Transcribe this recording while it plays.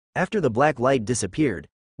After the black light disappeared,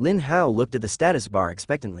 Lin Hao looked at the status bar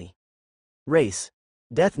expectantly. Race: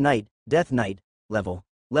 Death Knight, level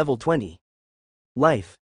 20.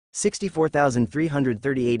 Life: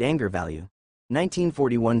 64,338 anger value,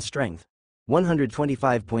 1941 strength,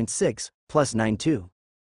 125.6, plus 92.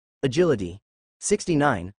 Agility: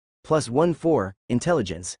 69, plus 14,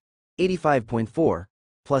 intelligence, 85.4,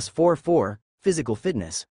 plus 44, physical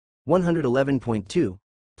fitness, 111.2,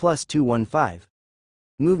 plus 215.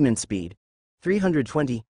 Movement speed: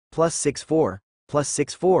 320, plus 64, plus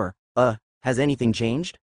 64, has anything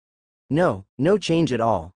changed? No, no change at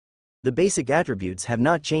all. The basic attributes have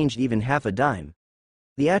not changed even half a dime.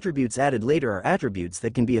 The attributes added later are attributes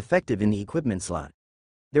that can be effective in the equipment slot.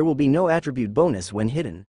 There will be no attribute bonus when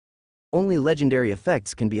hidden. Only legendary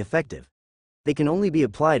effects can be effective. They can only be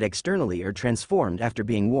applied externally or transformed after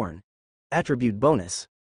being worn. Attribute bonus.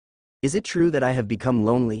 Is it true that I have become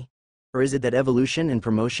lonely? Or is it that evolution and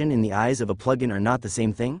promotion in the eyes of a plugin are not the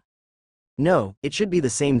same thing? No, it should be the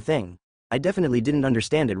same thing. I definitely didn't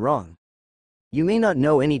understand it wrong. You may not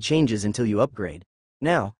know any changes until you upgrade.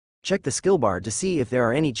 Now, check the skill bar to see if there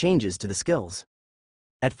are any changes to the skills.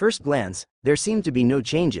 At first glance, there seemed to be no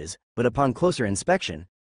changes, but upon closer inspection,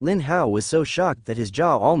 Lin Hao was so shocked that his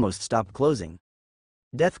jaw almost stopped closing.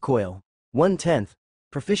 Death Coil, 1/10,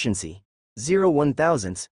 Proficiency,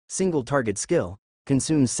 0/1000, Single Target Skill,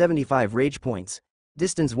 consumes 75 rage points,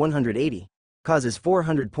 distance 180, causes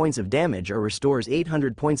 400 points of damage or restores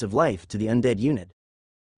 800 points of life to the undead unit.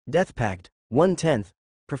 Death Pact, 1/10,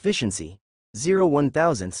 Proficiency,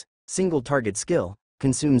 0/1000, Single Target Skill,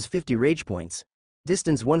 consumes 50 rage points,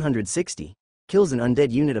 distance 160, kills an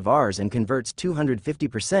undead unit of ours and converts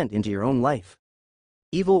 250% into your own life.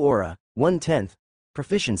 Evil Aura, 1/10,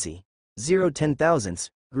 Proficiency, 0/10,000,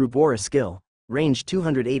 Group Aura Skill, range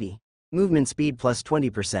 280, movement speed plus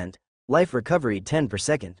 20%, life recovery 10 per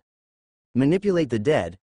second. Manipulate the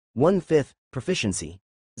Dead, 1/5, Proficiency,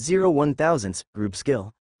 0/1000, Group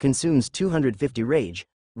Skill, consumes 250 rage,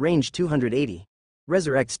 range 280,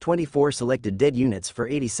 resurrects 24 selected dead units for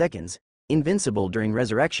 80 seconds, invincible during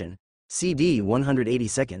resurrection, CD 180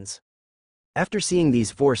 seconds. After seeing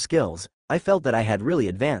these 4 skills, I felt that I had really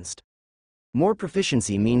advanced. More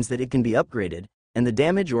proficiency means that it can be upgraded, and the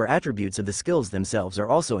damage or attributes of the skills themselves are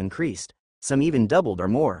also increased, some even doubled or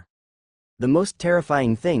more. The most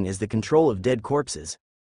terrifying thing is the control of dead corpses.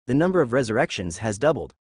 The number of resurrections has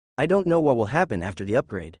doubled. I don't know what will happen after the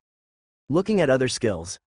upgrade. Looking at other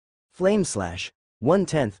skills. Flame Slash,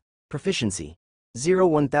 1/10, Proficiency,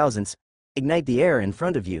 0/1000, ignite the air in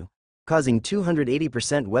front of you, causing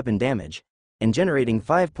 280% weapon damage, and generating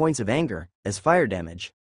 5 points of anger, as fire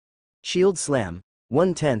damage. Shield Slam,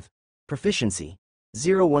 1/10, Proficiency,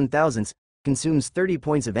 0/1000, consumes 30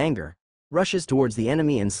 points of anger, rushes towards the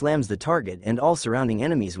enemy and slams the target and all surrounding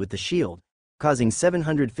enemies with the shield, causing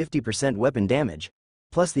 750% weapon damage,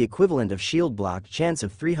 plus the equivalent of shield block chance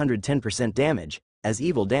of 310% damage, as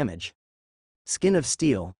evil damage. Skin of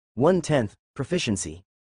Steel, 1/10, Proficiency,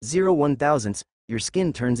 0/1000, your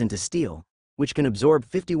skin turns into steel, which can absorb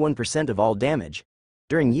 51% of all damage.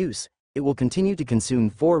 During use, it will continue to consume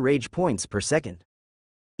 4 rage points per second.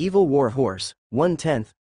 Evil War Horse,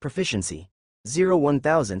 1/10, Proficiency,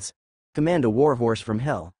 0/1000, command a war horse from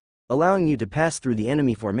hell, allowing you to pass through the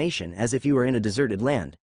enemy formation as if you were in a deserted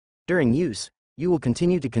land. During use, you will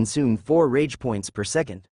continue to consume 4 rage points per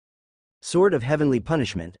second. Sword of Heavenly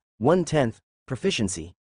Punishment, 1/10,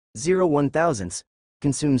 Proficiency, 0/1000,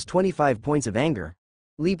 consumes 25 points of anger,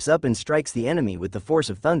 leaps up and strikes the enemy with the force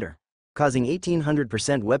of thunder, causing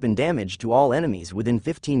 1800% weapon damage to all enemies within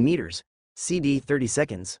 15 meters, CD 30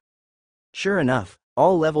 seconds. Sure enough,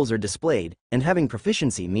 all levels are displayed, and having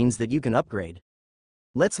proficiency means that you can upgrade.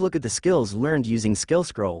 Let's look at the skills learned using skill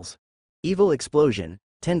scrolls. Evil Explosion,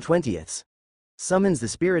 10/20. Summons the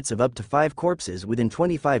spirits of up to 5 corpses within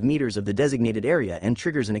 25 meters of the designated area and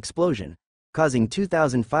triggers an explosion, causing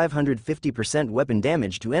 2550% weapon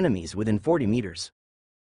damage to enemies within 40 meters.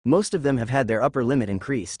 Most of them have had their upper limit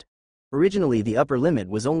increased. Originally the upper limit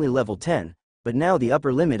was only level 10, but now the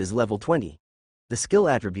upper limit is level 20. The skill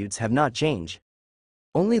attributes have not changed.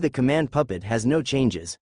 Only the command puppet has no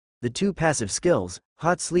changes. The 2 passive skills,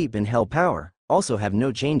 Hot Sleep and Hell Power, also have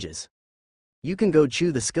no changes. You can go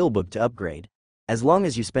chew the skill book to upgrade. As long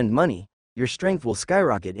as you spend money, your strength will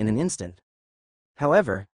skyrocket in an instant.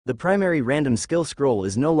 However, the primary random skill scroll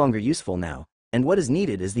is no longer useful now, and what is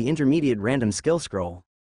needed is the intermediate random skill scroll.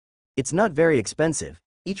 It's not very expensive,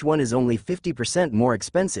 each one is only 50% more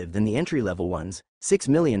expensive than the entry-level ones, 6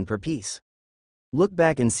 million per piece. Look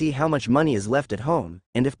back and see how much money is left at home,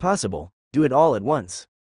 and if possible, do it all at once.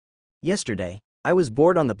 Yesterday, I was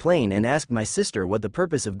bored on the plane and asked my sister what the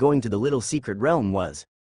purpose of going to the little secret realm was.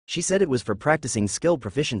 She said it was for practicing skill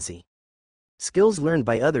proficiency. Skills learned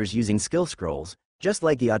by others using skill scrolls, just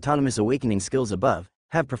like the autonomous awakening skills above,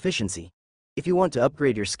 have proficiency. If you want to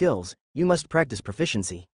upgrade your skills, you must practice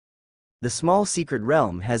proficiency. The small secret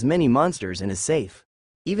realm has many monsters and is safe.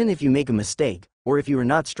 Even if you make a mistake, or if you are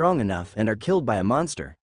not strong enough and are killed by a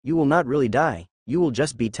monster, you will not really die, you will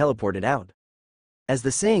just be teleported out. As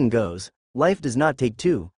the saying goes, life does not take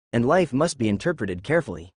two, and life must be interpreted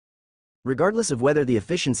carefully. Regardless of whether the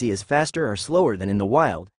efficiency is faster or slower than in the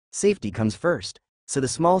wild, safety comes first, so the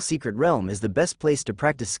small secret realm is the best place to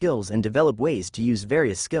practice skills and develop ways to use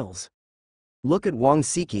various skills. Look at Wang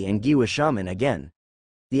Siki and Giwa Shaman again.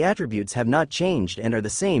 The attributes have not changed and are the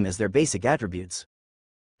same as their basic attributes.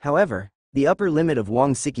 However, the upper limit of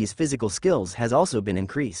Wang Siki's physical skills has also been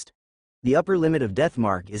increased. The upper limit of Death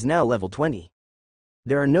Mark is now level 20.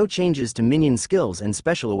 There are no changes to minion skills and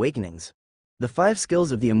special awakenings. The 5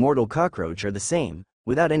 skills of the immortal cockroach are the same,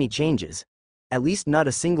 without any changes. At least not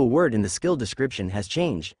a single word in the skill description has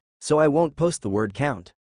changed, so I won't post the word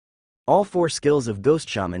count. All 4 skills of Ghost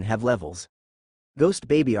Shaman have levels. Ghost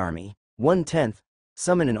Baby Army, 1/10,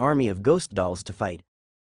 summon an army of ghost dolls to fight.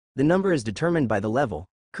 The number is determined by the level,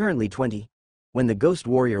 currently 20. When the Ghost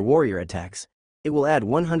Warrior attacks, it will add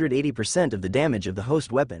 180% of the damage of the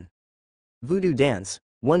host weapon. Voodoo Dance,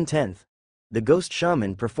 1/10. The Ghost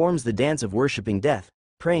Shaman performs the dance of worshipping death,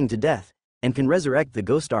 praying to death, and can resurrect the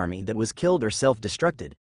ghost army that was killed or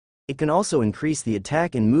self-destructed. It can also increase the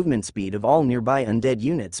attack and movement speed of all nearby undead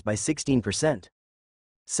units by 16%.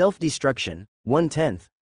 Self-destruction, 1/10.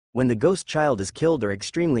 When the ghost child is killed or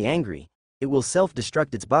extremely angry, it will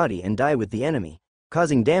self-destruct its body and die with the enemy,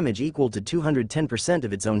 causing damage equal to 210%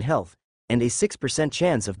 of its own health, and a 6%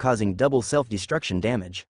 chance of causing double self-destruction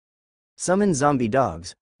damage. Summon Zombie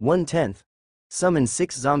Dogs, 1/10. Summon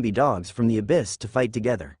 6 zombie dogs from the abyss to fight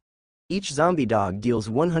together. Each zombie dog deals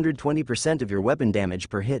 120% of your weapon damage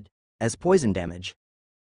per hit, as poison damage.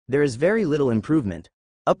 There is very little improvement.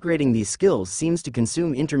 Upgrading these skills seems to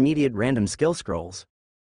consume intermediate random skill scrolls.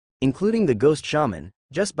 Including the Ghost Shaman,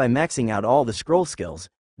 just by maxing out all the scroll skills,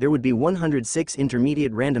 there would be 106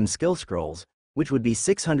 intermediate random skill scrolls, which would be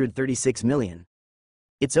 636 million.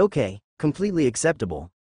 It's okay, completely acceptable.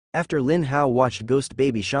 After Lin Hao watched Ghost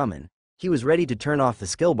Baby Shaman, he was ready to turn off the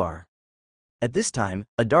skill bar. At this time,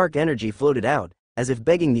 a dark energy floated out, as if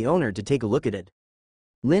begging the owner to take a look at it.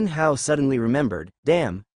 Lin Hao suddenly remembered,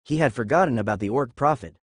 damn, he had forgotten about the Orc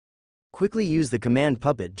Prophet. Quickly use the command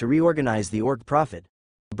puppet to reorganize the Orc Prophet.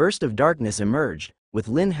 A burst of darkness emerged, with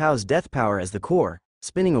Lin Hao's death power as the core,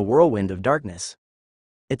 spinning a whirlwind of darkness.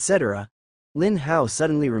 Etc. Lin Hao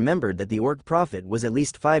suddenly remembered that the Orc Prophet was at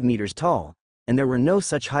least 5 meters tall, and there were no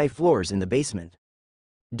such high floors in the basement.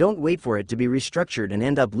 Don't wait for it to be restructured and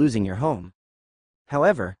end up losing your home.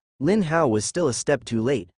 However, Lin Hao was still a step too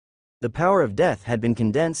late. The power of death had been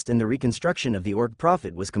condensed and the reconstruction of the Orc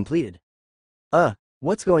Prophet was completed.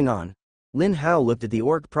 What's going on? Lin Hao looked at the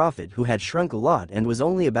Orc Prophet who had shrunk a lot and was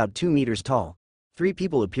only about 2 meters tall. 3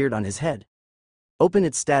 people appeared on his head. Open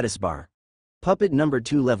its status bar. Puppet number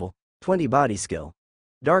 2 level, 20 body skill.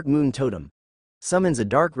 Dark Moon Totem. Summons a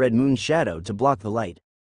dark red moon shadow to block the light.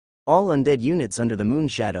 All undead units under the moon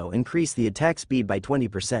shadow increase the attack speed by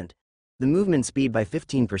 20%, the movement speed by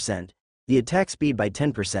 15%, the attack speed by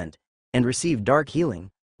 10%, and receive dark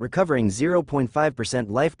healing, recovering 0.5%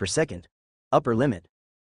 life per second. Upper limit.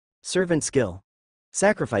 Servant skill.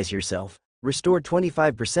 Sacrifice yourself, restore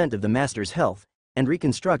 25% of the master's health, and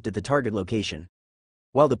reconstruct at the target location.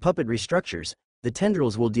 While the puppet restructures, the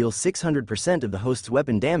tendrils will deal 600% of the host's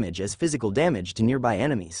weapon damage as physical damage to nearby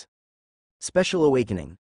enemies. Special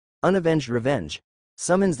awakening. Unavenged Revenge.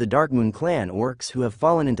 Summons the Dark Moon Clan orcs who have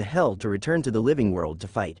fallen into hell to return to the living world to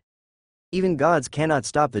fight. Even gods cannot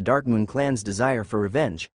stop the Dark Moon Clan's desire for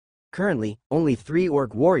revenge. Currently, only 3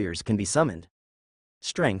 orc warriors can be summoned.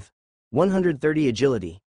 Strength. 130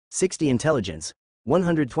 agility, 60 intelligence,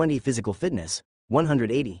 120 physical fitness,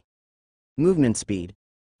 180. Movement speed.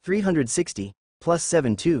 360, plus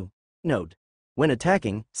 7-2. Note. When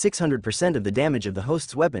attacking, 600% of the damage of the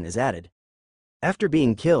host's weapon is added. After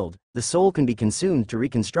being killed, the soul can be consumed to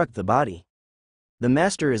reconstruct the body. The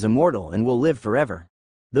master is immortal and will live forever.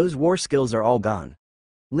 Those war skills are all gone.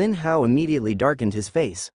 Lin Hao immediately darkened his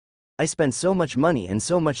face. I spent so much money and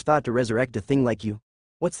so much thought to resurrect a thing like you.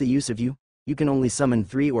 What's the use of you? You can only summon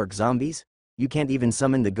 3 orc zombies? You can't even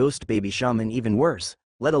summon the Ghost Baby Shaman, even worse,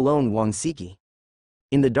 let alone Wang Siki.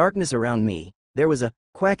 In the darkness around me, there was a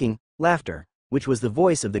quacking laughter, which was the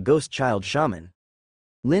voice of the Ghost Child Shaman.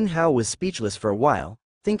 Lin Hao was speechless for a while,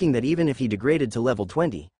 thinking that even if he degraded to level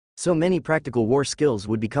 20, So many practical war skills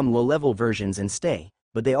would become low-level versions and stay,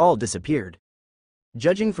 but they all disappeared.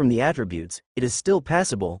 Judging from the attributes, it is still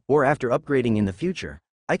passable, or after upgrading in the future,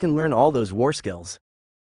 I can learn all those war skills.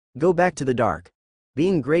 Go back to the dark.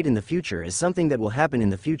 Being great in the future is something that will happen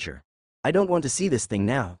in the future. I don't want to see this thing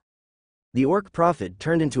now. The orc prophet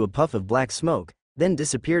turned into a puff of black smoke, then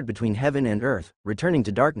disappeared between heaven and earth, returning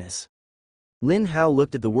to darkness. Lin Hao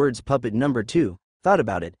looked at the words puppet number 2, thought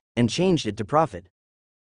about it, and changed it to prophet.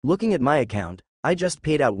 Looking at my account, I just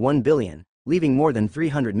paid out 1 billion, leaving more than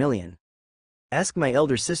 300 million. Ask my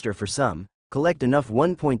elder sister for some, collect enough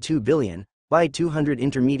 1.2 billion, buy 200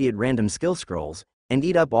 intermediate random skill scrolls, and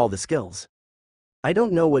eat up all the skills. I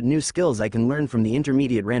don't know what new skills I can learn from the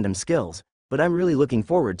intermediate random skills, but I'm really looking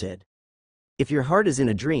forward to it. If your heart is in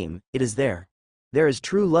a dream, it is there. There is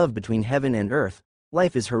true love between heaven and earth.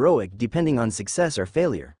 Life is heroic depending on success or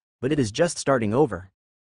failure, but it is just starting over.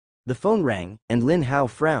 The phone rang, and Lin Hao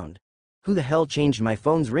frowned. Who the hell changed my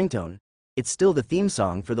phone's ringtone? It's still the theme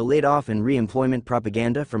song for the laid-off and re-employment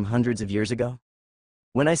propaganda from hundreds of years ago.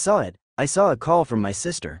 When I saw it, I saw a call from my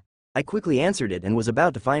sister. I quickly answered it and was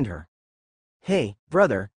about to find her. Hey,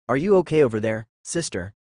 brother, are you okay over there,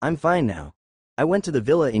 sister? I'm fine now. I went to the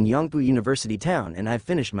villa in Yangpu University town and I've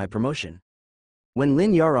finished my promotion. When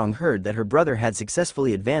Lin Yarong heard that her brother had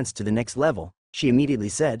successfully advanced to the next level, she immediately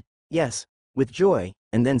said, yes, with joy,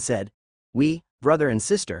 and then said, we, brother and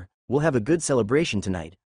sister, will have a good celebration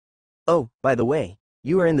tonight. Oh, by the way,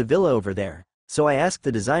 you are in the villa over there, so I asked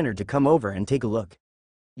the designer to come over and take a look.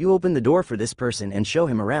 You open the door for this person and show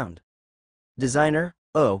him around. Designer?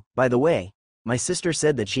 Oh, by the way, my sister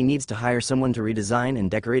said that she needs to hire someone to redesign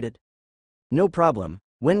and decorate it. No problem,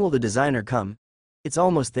 when will the designer come? It's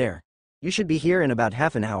almost there. You should be here in about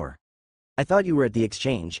half an hour. I thought you were at the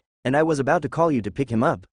exchange, and I was about to call you to pick him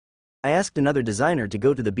up. I asked another designer to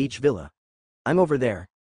go to the beach villa. I'm over there.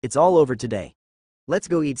 It's all over today. Let's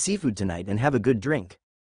go eat seafood tonight and have a good drink.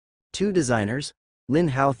 2 designers? Lin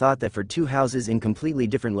Hao thought that for 2 houses in completely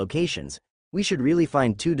different locations, we should really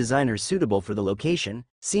find 2 designers suitable for the location,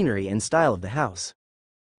 scenery and style of the house.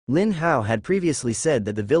 Lin Hao had previously said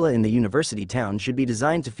that the villa in the university town should be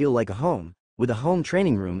designed to feel like a home, with a home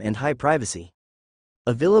training room and high privacy.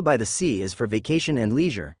 A villa by the sea is for vacation and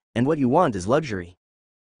leisure, and what you want is luxury.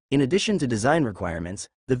 In addition to design requirements,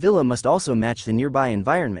 the villa must also match the nearby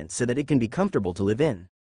environment so that it can be comfortable to live in.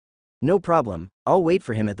 No problem, I'll wait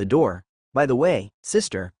for him at the door. By the way,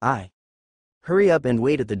 sister, hurry up and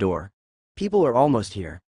wait at the door. People are almost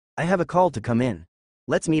here. I have a call to come in.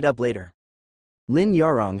 Let's meet up later. Lin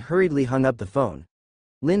Yarong hurriedly hung up the phone.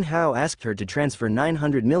 Lin Hao asked her to transfer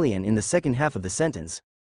 900 million in the second half of the sentence.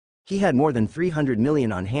 He had more than 300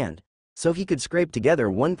 million on hand, so he could scrape together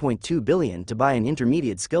 1.2 billion to buy an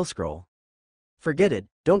intermediate skill scroll. Forget it,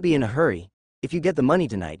 don't be in a hurry. If you get the money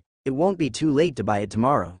tonight, it won't be too late to buy it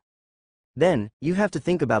tomorrow. Then, you have to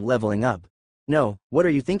think about leveling up. No, what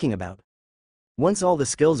are you thinking about? Once all the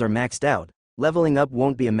skills are maxed out, leveling up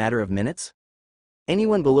won't be a matter of minutes?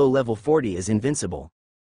 Anyone below level 40 is invincible.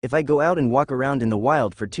 If I go out and walk around in the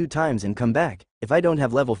wild for 2 times and come back, if I don't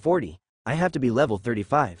have level 40, I have to be level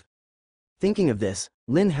 35. Thinking of this,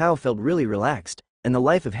 Lin Hao felt really relaxed, and the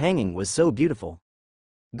life of hanging was so beautiful.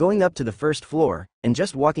 Going up to the first floor, and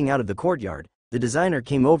just walking out of the courtyard, the designer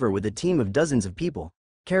came over with a team of dozens of people,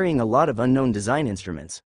 carrying a lot of unknown design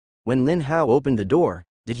instruments. When Lin Hao opened the door,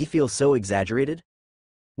 did he feel so exaggerated?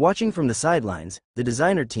 Watching from the sidelines, the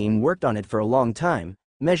designer team worked on it for a long time,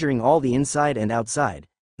 measuring all the inside and outside,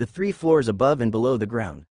 the 3 floors above and below the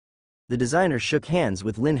ground. The designer shook hands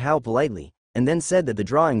with Lin Hao politely, and then said that the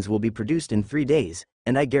drawings will be produced in 3 days,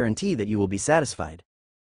 and I guarantee that you will be satisfied.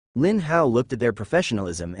 Lin Hao looked at their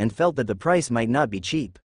professionalism and felt that the price might not be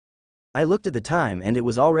cheap. I looked at the time and it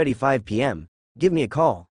was already 5 p.m, give me a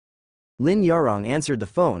call. Lin Yarong answered the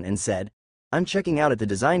phone and said, I'm checking out at the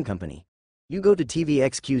design company. You go to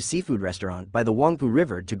TVXQ Seafood Restaurant by the Huangpu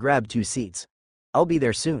River to grab 2 seats. I'll be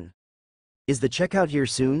there soon. Is the checkout here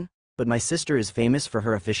soon? But my sister is famous for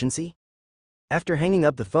her efficiency? After hanging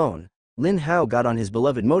up the phone, Lin Hao got on his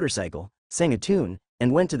beloved motorcycle, sang a tune,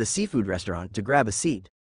 and went to the seafood restaurant to grab a seat.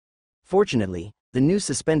 Fortunately, the new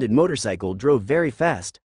suspended motorcycle drove very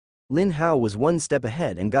fast. Lin Hao was 1 step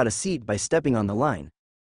ahead and got a seat by stepping on the line.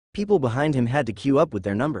 People behind him had to queue up with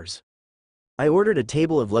their numbers. I ordered a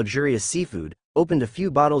table of luxurious seafood, opened a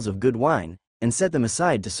few bottles of good wine, and set them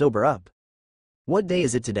aside to sober up. What day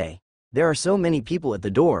is it today? There are so many people at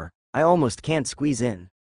the door, I almost can't squeeze in.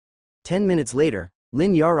 10 minutes later,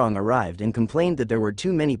 Lin Yarong arrived and complained that there were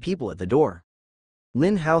too many people at the door.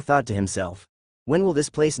 Lin Hao thought to himself, when will this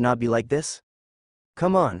place not be like this?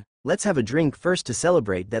 Come on, Let's have a drink first to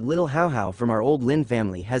celebrate that little Hao from our old Lin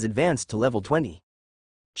family has advanced to level 20.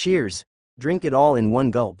 Cheers. Drink it all in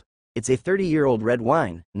one gulp. It's a 30-year-old red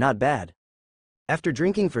wine, not bad. After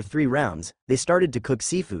drinking for 3 rounds, they started to cook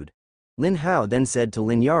seafood. Lin Hao then said to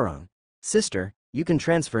Lin Yarong, "Sister, you can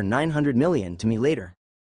transfer 900 million to me later."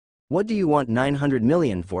 "What do you want 900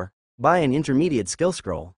 million for?" "Buy an intermediate skill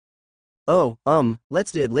scroll." "Oh,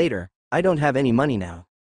 let's do it later, I don't have any money now."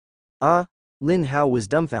 "Ah?" Lin Hao was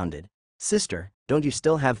dumbfounded. "Sister, don't you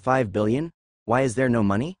still have 5 billion? Why is there no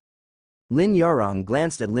money?" Lin Yarong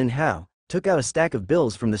glanced at Lin Hao, took out a stack of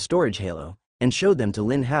bills from the storage halo, and showed them to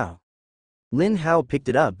Lin Hao. Lin Hao picked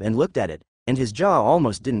it up and looked at it, and his jaw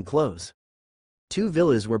almost didn't close. 2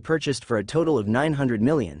 villas were purchased for a total of 900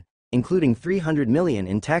 million, including 300 million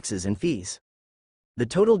in taxes and fees. The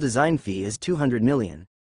total design fee is 200 million.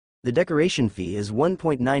 The decoration fee is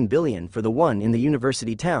 1.9 billion for the one in the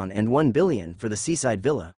university town and 1 billion for the seaside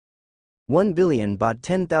villa. 1 billion bought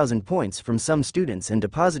 10,000 points from some students and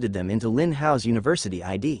deposited them into Lin Hao's university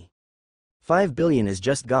ID. 5 billion is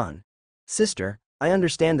just gone. Sister, I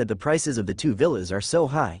understand that the prices of the 2 villas are so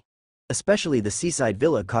high. Especially the seaside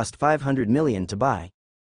villa cost 500 million to buy.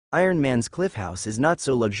 Iron Man's cliff house is not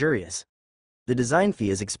so luxurious. The design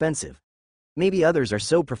fee is expensive. Maybe others are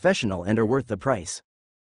so professional and are worth the price.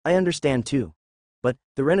 I understand too. But,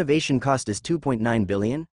 the renovation cost is 2.9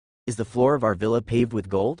 billion? Is the floor of our villa paved with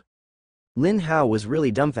gold? Lin Hao was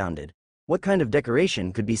really dumbfounded. What kind of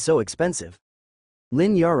decoration could be so expensive?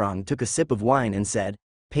 Lin Yarong took a sip of wine and said,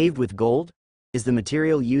 "Paved with gold? Is the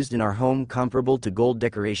material used in our home comparable to gold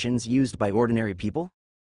decorations used by ordinary people?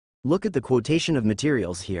 Look at the quotation of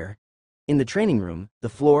materials here. In the training room, the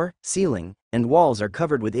floor, ceiling, and walls are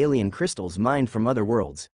covered with alien crystals mined from other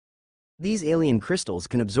worlds. These alien crystals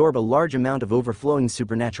can absorb a large amount of overflowing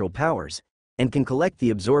supernatural powers, and can collect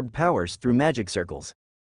the absorbed powers through magic circles,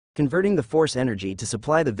 converting the force energy to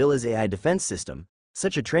supply the villa's AI defense system.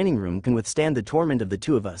 Such a training room can withstand the torment of the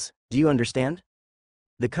 2 of us, do you understand?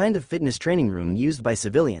 The kind of fitness training room used by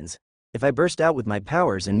civilians. If I burst out with my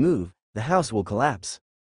powers and move, the house will collapse."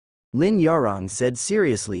 Lin Yarong said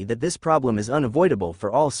seriously that this problem is unavoidable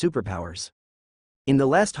for all superpowers. In the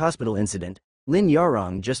last hospital incident, Lin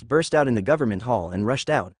Yarong just burst out in the government hall and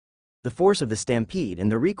rushed out. The force of the stampede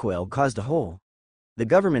and the recoil caused a hole. The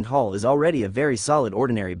government hall is already a very solid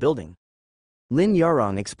ordinary building. Lin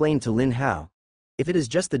Yarong explained to Lin Hao, "If it is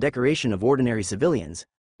just the decoration of ordinary civilians,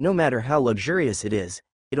 no matter how luxurious it is,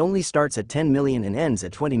 it only starts at 10 million and ends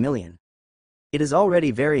at 20 million. It is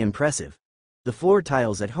already very impressive. The floor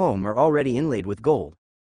tiles at home are already inlaid with gold.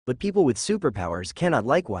 But people with superpowers cannot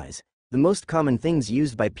likewise. The most common things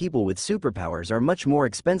used by people with superpowers are much more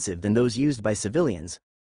expensive than those used by civilians.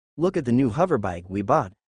 Look at the new hoverbike we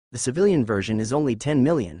bought. The civilian version is only 10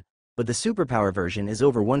 million, but the superpower version is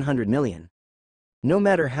over 100 million. No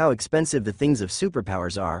matter how expensive the things of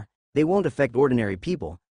superpowers are, they won't affect ordinary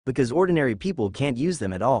people, because ordinary people can't use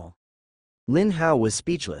them at all." Lin Hao was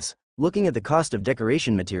speechless. Looking at the cost of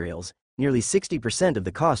decoration materials, nearly 60% of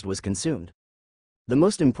the cost was consumed. "The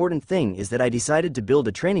most important thing is that I decided to build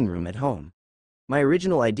a training room at home. My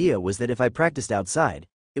original idea was that if I practiced outside,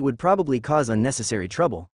 it would probably cause unnecessary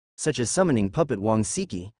trouble, such as summoning puppet Wang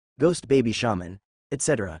Siki, ghost baby shaman,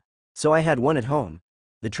 etc. So I had one at home.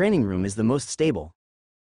 The training room is the most stable.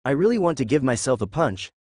 I really want to give myself a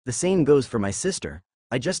punch. The same goes for my sister.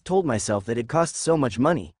 I just told myself that it costs so much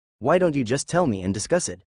money. Why don't you just tell me and discuss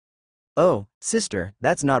it?" "Oh, sister,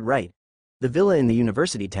 that's not right. The villa in the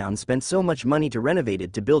university town spent so much money to renovate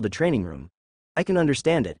it to build a training room. I can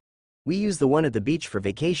understand it. We use the one at the beach for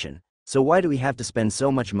vacation, so why do we have to spend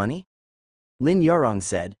so much money?" Lin Yarong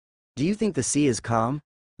said, "Do you think the sea is calm?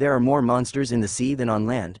 There are more monsters in the sea than on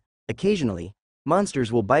land. Occasionally,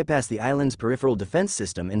 monsters will bypass the island's peripheral defense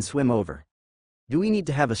system and swim over. Do we need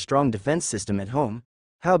to have a strong defense system at home?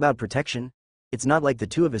 How about protection? It's not like the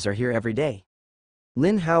 2 of us are here every day."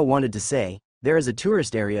 Lin Hao wanted to say, "There is a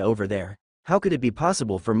tourist area over there. How could it be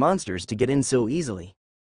possible for monsters to get in so easily?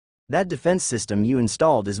 That defense system you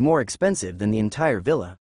installed is more expensive than the entire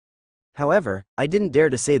villa." However, I didn't dare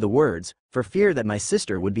to say the words, for fear that my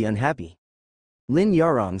sister would be unhappy. Lin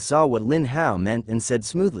Yarong saw what Lin Hao meant and said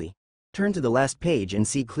smoothly, "Turn to the last page and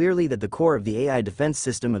see clearly that the core of the AI defense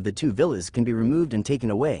system of the 2 villas can be removed and taken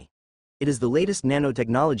away. It is the latest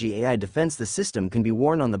nanotechnology AI defense. The system can be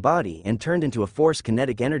worn on the body and turned into a force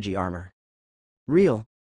kinetic energy armor." "Real?"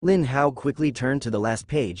 Lin Hao quickly turned to the last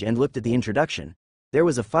page and looked at the introduction. There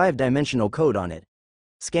was a 5-dimensional code on it.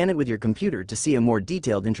 Scan it with your computer to see a more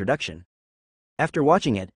detailed introduction. After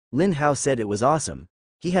watching it, Lin Hao said it was awesome.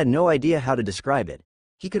 He had no idea how to describe it.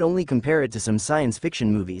 He could only compare it to some science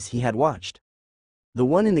fiction movies he had watched. The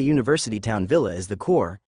one in the university town villa is the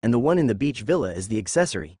core, and the one in the beach villa is the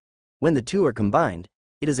accessory. When the two are combined,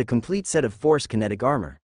 it is a complete set of force kinetic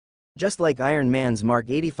armor. Just like Iron Man's Mark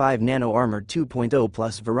 85 Nano Armor 2.0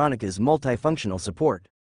 plus Veronica's multifunctional support.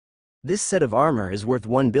 This set of armor is worth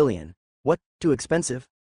 1 billion. What, too expensive?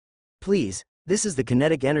 Please, this is the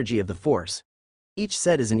kinetic energy of the force. Each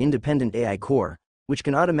set is an independent AI core, which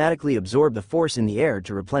can automatically absorb the force in the air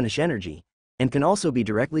to replenish energy, and can also be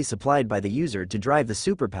directly supplied by the user to drive the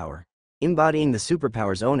superpower, embodying the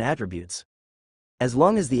superpower's own attributes. As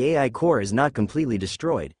long as the AI core is not completely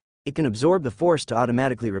destroyed, it can absorb the force to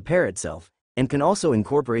automatically repair itself, and can also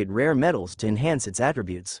incorporate rare metals to enhance its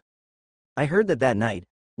attributes. I heard that night,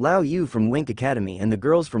 Lao Yu from Wink Academy and the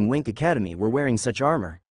girls from Wink Academy were wearing such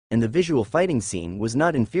armor, and the visual fighting scene was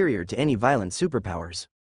not inferior to any violent superpowers.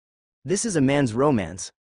 This is a man's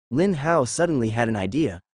romance. Lin Hao suddenly had an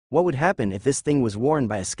idea. What would happen if this thing was worn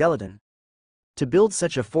by a skeleton? To build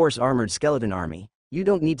such a force-armored skeleton army, you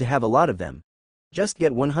don't need to have a lot of them. Just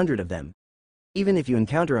get 100 of them. Even if you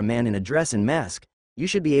encounter a man in a dress and mask, you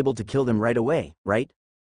should be able to kill them right away, right?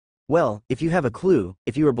 Well, if you have a clue,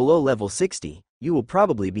 if you are below level 60, you will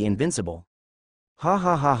probably be invincible. Ha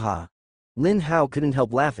ha ha ha. Lin Hao couldn't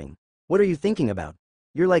help laughing. What are you thinking about?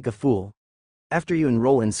 You're like a fool. After you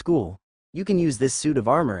enroll in school, you can use this suit of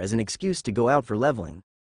armor as an excuse to go out for leveling.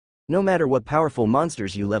 No matter what powerful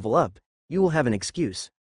monsters you level up, you will have an excuse.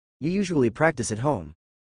 You usually practice at home.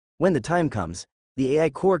 When the time comes, the AI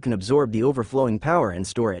core can absorb the overflowing power and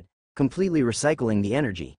store it, completely recycling the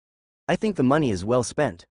energy. I think the money is well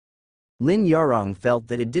spent. Lin Yarong felt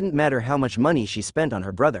that it didn't matter how much money she spent on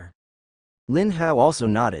her brother. Lin Hao also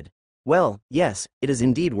nodded. Well, yes, it is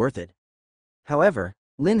indeed worth it. However,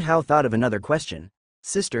 Lin Hao thought of another question.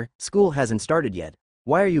 Sister, school hasn't started yet.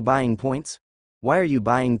 Why are you buying points? Why are you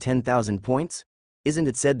buying 10,000 points? Isn't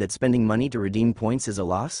it said that spending money to redeem points is a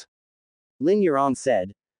loss? Lin Yarong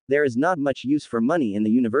said, there is not much use for money in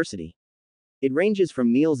the university. It ranges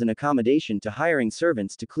from meals and accommodation to hiring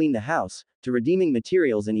servants to clean the house, to redeeming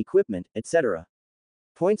materials and equipment, etc.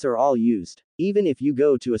 Points are all used. Even if you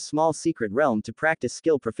go to a small secret realm to practice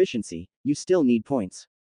skill proficiency, you still need points.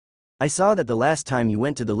 I saw that the last time you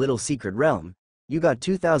went to the little secret realm, you got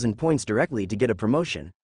 2,000 points directly to get a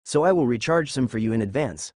promotion, so I will recharge some for you in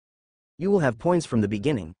advance. You will have points from the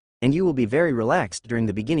beginning, and you will be very relaxed during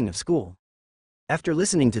the beginning of school. After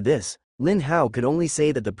listening to this, Lin Hao could only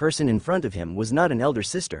say that the person in front of him was not an elder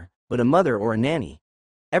sister, but a mother or a nanny.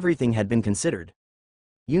 Everything had been considered.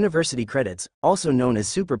 University credits, also known as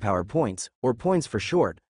superpower points, or points for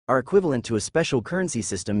short, are equivalent to a special currency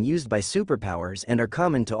system used by superpowers and are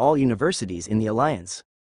common to all universities in the Alliance.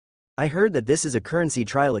 I heard that this is a currency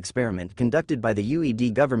trial experiment conducted by the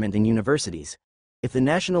UED government and universities. If the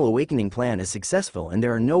National Awakening Plan is successful and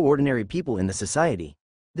there are no ordinary people in the society,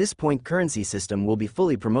 this point currency system will be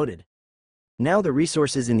fully promoted. Now the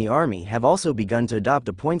resources in the army have also begun to adopt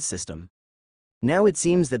a points system. Now it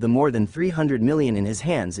seems that the more than 300 million in his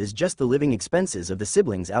hands is just the living expenses of the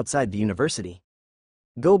siblings outside the university.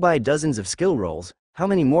 Go buy dozens of skill rolls, how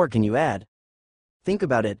many more can you add? Think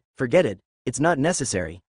about it, forget it, it's not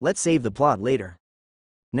necessary, let's save the plot later.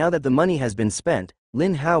 Now that the money has been spent,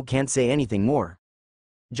 Lin Hao can't say anything more.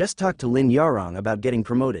 Just talk to Lin Yarong about getting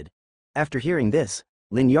promoted. After hearing this,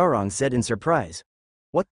 Lin Yarong said in surprise.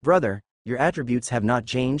 What, brother, your attributes have not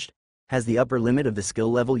changed? Has the upper limit of the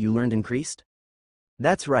skill level you learned increased?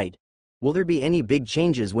 That's right. Will there be any big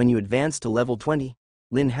changes when you advance to level 20?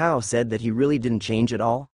 Lin Hao said that he really didn't change at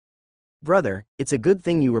all. Brother, it's a good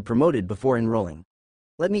thing you were promoted before enrolling.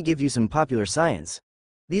 Let me give you some popular science.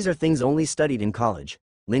 These are things only studied in college,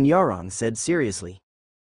 Lin Yarong said seriously.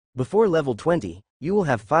 Before level 20, you will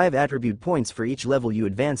have 5 attribute points for each level you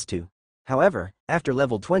advance to. However, after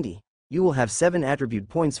level 20, you will have 7 attribute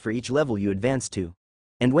points for each level you advance to.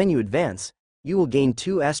 And when you advance, you will gain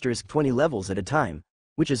 2*20 levels at a time,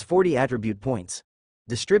 which is 40 attribute points.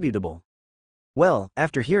 Distributable. Well,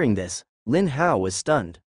 after hearing this, Lin Hao was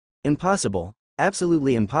stunned. Impossible,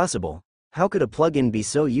 absolutely impossible. How could a plugin be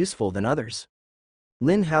so useful than others?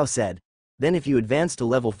 Lin Hao said, then if you advance to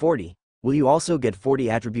level 40, will you also get 40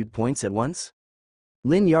 attribute points at once?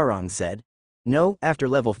 Lin Yarong said, no, after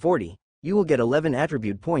level 40, you will get 11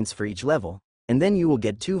 attribute points for each level, and then you will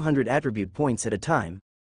get 200 attribute points at a time.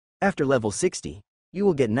 After level 60, you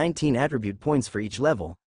will get 19 attribute points for each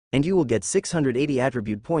level, and you will get 680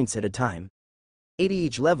 attribute points at a time. 80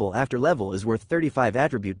 each level after level is worth 35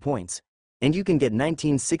 attribute points, and you can get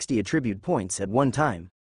 1960 attribute points at one time.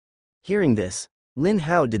 Hearing this, Lin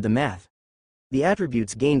Hao did the math. The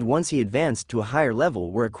attributes gained once he advanced to a higher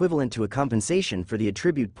level were equivalent to a compensation for the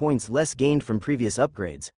attribute points less gained from previous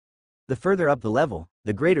upgrades. The further up the level,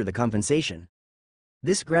 the greater the compensation.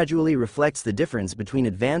 This gradually reflects the difference between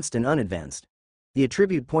advanced and unadvanced. The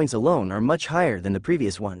attribute points alone are much higher than the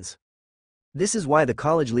previous ones. This is why the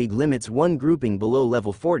college league limits one grouping below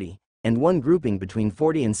level 40, and one grouping between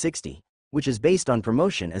 40 and 60, which is based on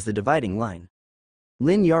promotion as the dividing line.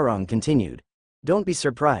 Lin Yarong continued. Don't be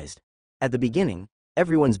surprised. At the beginning,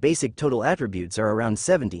 everyone's basic total attributes are around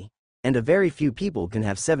 70, and a very few people can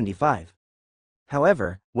have 75.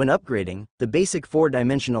 However, when upgrading, the basic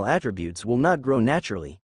 4-dimensional attributes will not grow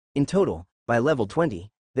naturally. In total, by level 20,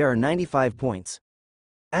 there are 95 points.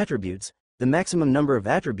 Attributes. The maximum number of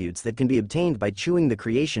attributes that can be obtained by chewing the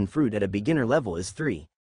creation fruit at a beginner level is 3,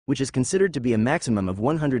 which is considered to be a maximum of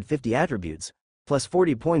 150 attributes, plus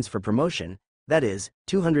 40 points for promotion, that is,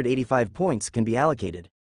 285 points can be allocated.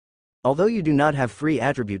 Although you do not have free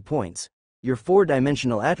attribute points, your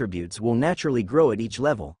 4-dimensional attributes will naturally grow at each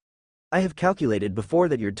level. I have calculated before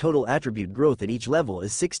that your total attribute growth at each level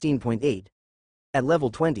is 16.8. At level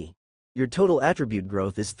 20, your total attribute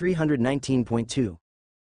growth is 319.2.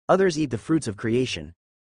 Others eat the fruits of creation.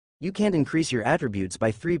 You can't increase your attributes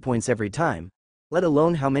by 3 points every time, let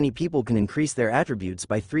alone how many people can increase their attributes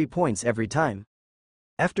by 3 points every time.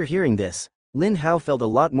 After hearing this, Lin Hao felt a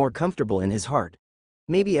lot more comfortable in his heart.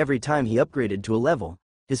 Maybe every time he upgraded to a level,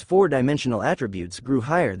 his 4-dimensional attributes grew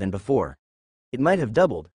higher than before. It might have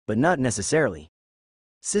doubled, but not necessarily.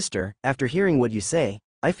 Sister, after hearing what you say,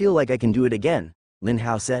 I feel like I can do it again, Lin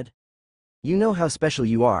Hao said. You know how special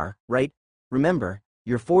you are, right? Remember,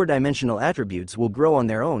 your 4-dimensional attributes will grow on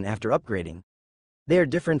their own after upgrading. They are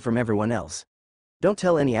different from everyone else. Don't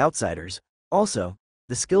tell any outsiders. Also,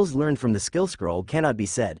 the skills learned from the skill scroll cannot be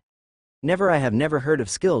said. I have never heard of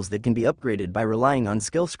skills that can be upgraded by relying on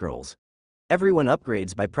skill scrolls. Everyone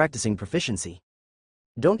upgrades by practicing proficiency.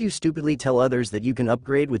 Don't you stupidly tell others that you can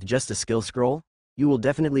upgrade with just a skill scroll? You will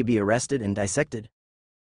definitely be arrested and dissected.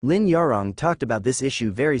 Lin Yarong talked about this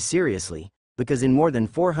issue very seriously, because in more than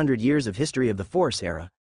 400 years of history of the Force era,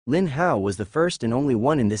 Lin Hao was the first and only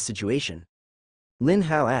one in this situation. Lin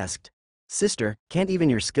Hao asked, Sister, can't even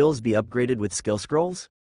your skills be upgraded with skill scrolls?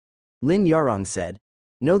 Lin Yarong said,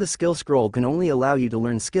 No, the skill scroll can only allow you to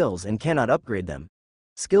learn skills and cannot upgrade them.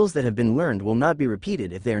 Skills that have been learned will not be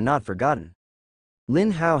repeated if they are not forgotten.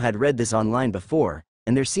 Lin Hao had read this online before,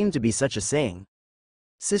 and there seemed to be such a saying.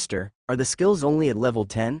 Sister, are the skills only at level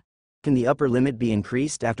 10? Can the upper limit be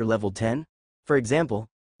increased after level 10? For example,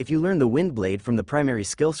 if you learn the wind blade from the primary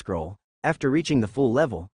skill scroll, after reaching the full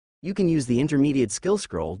level, you can use the intermediate skill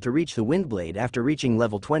scroll to reach the wind blade after reaching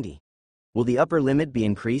level 20. Will the upper limit be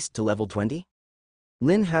increased to level 20?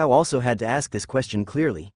 Lin Hao also had to ask this question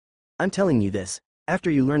clearly. I'm telling you this, after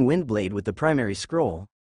you learn wind blade with the primary scroll,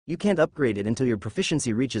 you can't upgrade it until your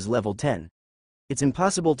proficiency reaches level 10. It's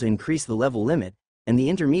impossible to increase the level limit, and the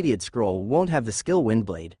intermediate scroll won't have the skill wind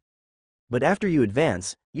blade. But after you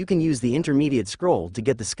advance, you can use the intermediate scroll to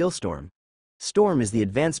get the skill storm. Storm is the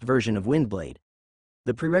advanced version of Windblade.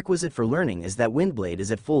 The prerequisite for learning is that Windblade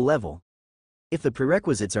is at full level. If the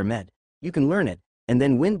prerequisites are met, you can learn it, and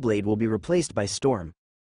then Windblade will be replaced by Storm.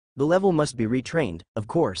 The level must be retrained, of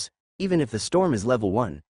course. Even if the Storm is level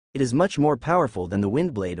 1, it is much more powerful than the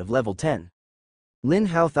Windblade of level 10. Lin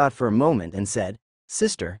Hao thought for a moment and said,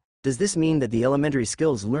 Sister, does this mean that the elementary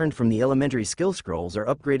skills learned from the elementary skill scrolls are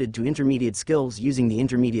upgraded to intermediate skills using the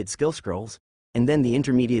intermediate skill scrolls, and then the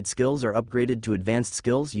intermediate skills are upgraded to advanced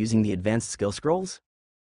skills using the advanced skill scrolls?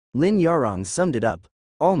 Lin Yarong summed it up.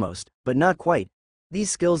 Almost, but not quite.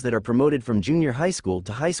 These skills that are promoted from junior high school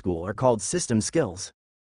to high school are called system skills.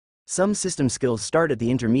 Some system skills start at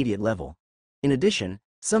the intermediate level. In addition,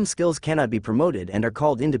 some skills cannot be promoted and are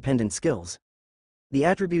called independent skills. The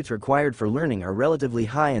attributes required for learning are relatively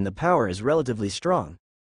high and the power is relatively strong.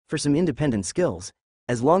 For some independent skills,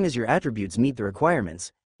 as long as your attributes meet the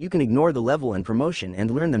requirements, you can ignore the level and promotion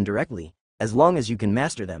and learn them directly, as long as you can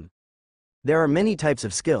master them. There are many types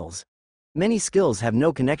of skills. Many skills have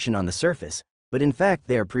no connection on the surface, but in fact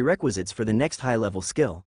they are prerequisites for the next high-level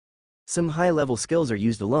skill. Some high-level skills are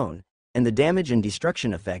used alone, and the damage and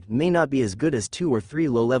destruction effect may not be as good as 2 or 3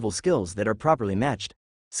 low-level skills that are properly matched.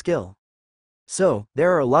 Skill. So,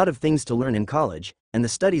 there are a lot of things to learn in college, and the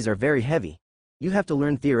studies are very heavy. You have to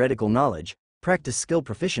learn theoretical knowledge, practice skill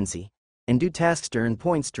proficiency, and do tasks to earn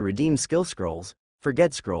points to redeem skill scrolls,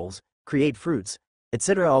 forget scrolls, create fruits,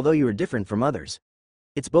 etc. Although you are different from others.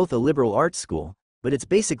 It's both a liberal arts school, but it's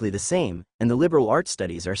basically the same, and the liberal arts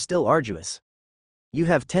studies are still arduous. You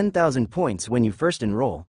have 10,000 points when you first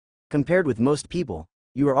enroll. Compared with most people,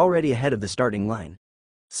 you are already ahead of the starting line.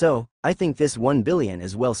 So, I think this 1 billion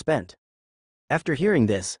is well spent. After hearing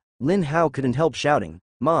this, Lin Hao couldn't help shouting,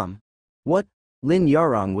 Mom! What? Lin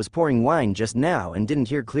Yarong was pouring wine just now and didn't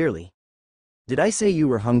hear clearly. Did I say you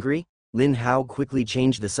were hungry? Lin Hao quickly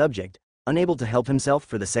changed the subject, unable to help himself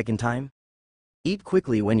for the second time. Eat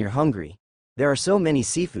quickly when you're hungry. There are so many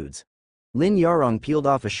seafoods. Lin Yarong peeled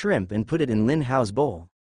off a shrimp and put it in Lin Hao's bowl.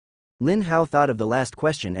 Lin Hao thought of the last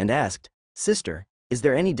question and asked, Sister, is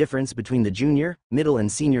there any difference between the junior, middle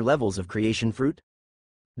and senior levels of creation fruit?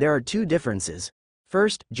 There are two differences.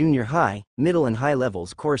 First, junior high, middle and high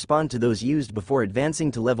levels correspond to those used before advancing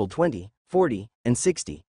to level 20, 40, and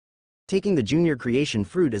 60. Taking the junior creation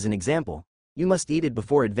fruit as an example, you must eat it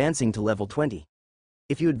before advancing to level 20.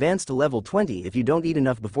 If you advance to level 20, if you don't eat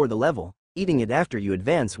enough before the level, eating it after you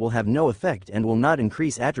advance will have no effect and will not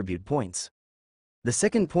increase attribute points. The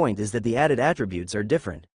second point is that the added attributes are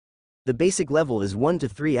different. The basic level is 1 to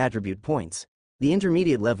 3 attribute points, the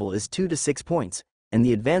intermediate level is 2 to 6 points, and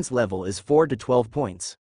the advanced level is 4 to 12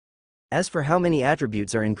 points. As for how many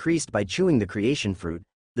attributes are increased by chewing the creation fruit,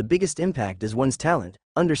 the biggest impact is one's talent,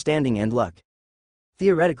 understanding and luck.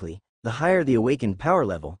 Theoretically, the higher the awakened power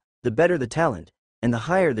level, the better the talent, and the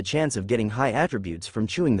higher the chance of getting high attributes from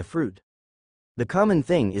chewing the fruit. The common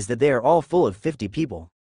thing is that they are all full of 50 people.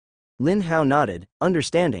 Lin Hao nodded,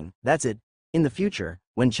 understanding, that's it. In the future,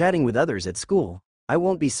 when chatting with others at school, I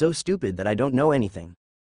won't be so stupid that I don't know anything.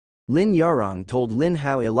 Lin Yarong told Lin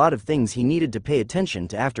Hao a lot of things he needed to pay attention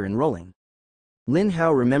to after enrolling. Lin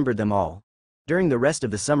Hao remembered them all. During the rest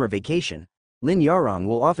of the summer vacation, Lin Yarong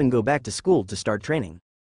will often go back to school to start training.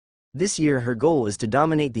 This year her goal is to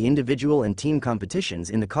dominate the individual and team competitions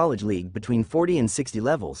in the college league between 40 and 60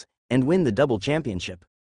 levels, and win the double championship.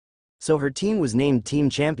 So her team was named Team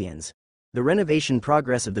Champions. The renovation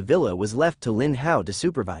progress of the villa was left to Lin Hao to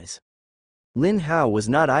supervise. Lin Hao was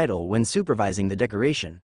not idle when supervising the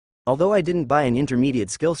decoration. Although I didn't buy an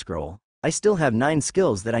intermediate skill scroll, I still have 9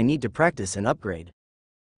 skills that I need to practice and upgrade.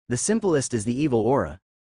 The simplest is the evil aura.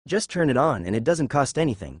 Just turn it on and it doesn't cost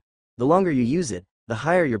anything. The longer you use it, the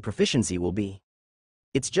higher your proficiency will be.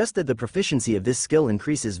 It's just that the proficiency of this skill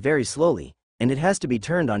increases very slowly, and it has to be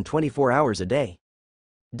turned on 24 hours a day.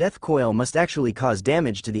 Death Coil must actually cause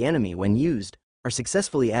damage to the enemy when used, or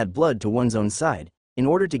successfully add blood to one's own side, in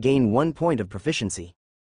order to gain 1 point of proficiency.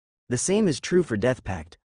 The same is true for Death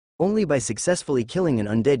Pact. Only by successfully killing an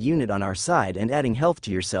undead unit on our side and adding health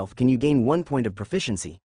to yourself can you gain 1 point of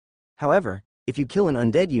proficiency. However, if you kill an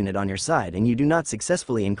undead unit on your side and you do not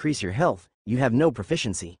successfully increase your health, you have no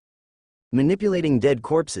proficiency. Manipulating dead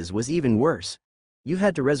corpses was even worse. You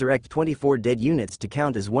had to resurrect 24 dead units to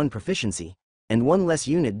count as 1 proficiency, and 1 less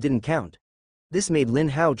unit didn't count. This made Lin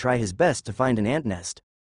Hao try his best to find an ant nest.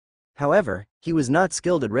 However, he was not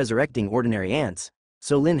skilled at resurrecting ordinary ants,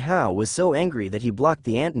 so Lin Hao was so angry that he blocked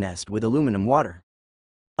the ant nest with aluminum water.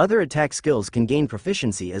 Other attack skills can gain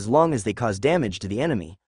proficiency as long as they cause damage to the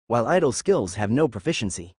enemy, while idle skills have no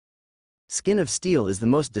proficiency. Skin of Steel is the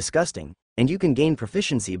most disgusting, and you can gain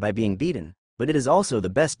proficiency by being beaten, but it is also the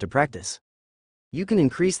best to practice. You can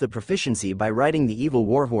increase the proficiency by riding the evil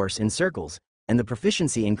warhorse in circles, and the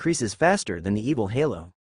proficiency increases faster than the evil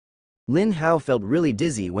halo. Lin Hao felt really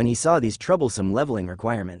dizzy when he saw these troublesome leveling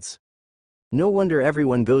requirements. No wonder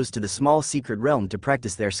everyone goes to the small secret realm to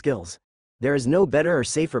practice their skills. There is no better or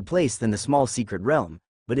safer place than the small secret realm,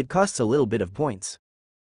 but it costs a little bit of points.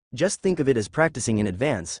 Just think of it as practicing in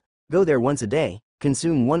advance. Go there once a day,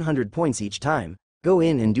 consume 100 points each time, go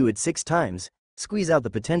in and do it 6 times, squeeze out the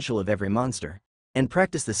potential of every monster, and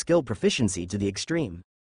practice the skill proficiency to the extreme.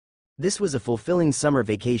 This was a fulfilling summer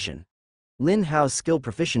vacation. Lin Hao's skill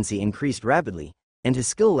proficiency increased rapidly, and his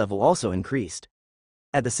skill level also increased.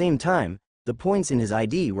 At the same time, the points in his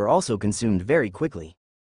ID were also consumed very quickly.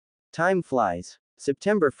 Time flies.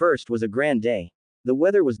 September 1st was a grand day. The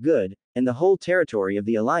weather was good, and the whole territory of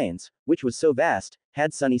the Alliance, which was so vast,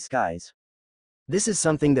 had sunny skies. This is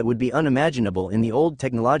something that would be unimaginable in the old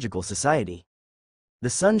technological society. The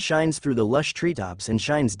sun shines through the lush treetops and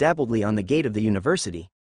shines dappledly on the gate of the university,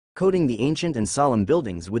 coating the ancient and solemn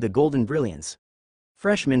buildings with a golden brilliance.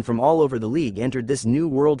 Freshmen from all over the league entered this new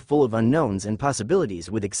world full of unknowns and possibilities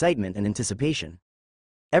with excitement and anticipation.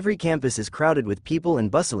 Every campus is crowded with people and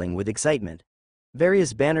bustling with excitement.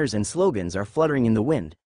 Various banners and slogans are fluttering in the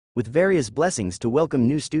wind, with various blessings to welcome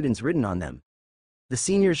new students written on them. The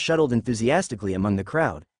seniors shuttled enthusiastically among the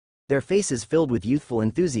crowd, their faces filled with youthful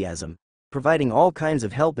enthusiasm, providing all kinds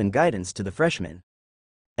of help and guidance to the freshmen.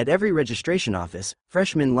 At every registration office,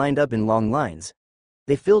 freshmen lined up in long lines.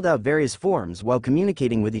 They filled out various forms while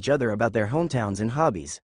communicating with each other about their hometowns and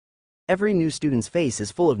hobbies. Every new student's face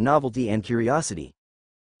is full of novelty and curiosity.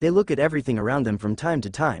 They look at everything around them from time to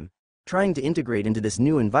time, trying to integrate into this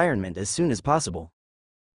new environment as soon as possible.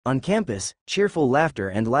 On campus, cheerful laughter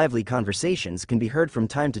and lively conversations can be heard from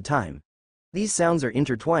time to time. These sounds are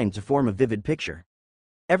intertwined to form a vivid picture.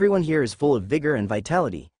 Everyone here is full of vigor and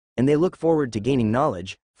vitality, and they look forward to gaining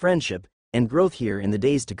knowledge, friendship, and growth here in the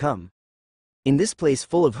days to come. In this place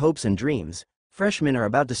full of hopes and dreams, freshmen are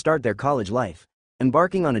about to start their college life,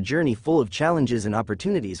 embarking on a journey full of challenges and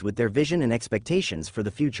opportunities with their vision and expectations for the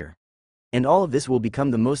future. And all of this will become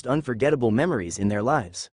the most unforgettable memories in their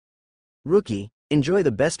lives. Rookie, enjoy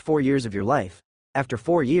the best 4 years of your life. After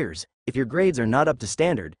 4 years, if your grades are not up to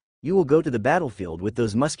standard, you will go to the battlefield with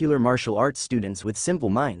those muscular martial arts students with simple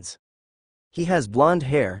minds. He has blonde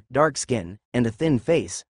hair, dark skin, and a thin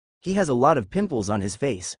face. He has a lot of pimples on his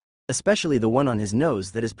face, especially the one on his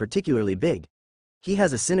nose that is particularly big. He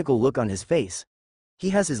has a cynical look on his face. He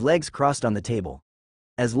has his legs crossed on the table.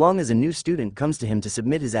 As long as a new student comes to him to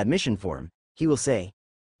submit his admission form, he will say,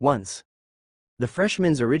 "Once." The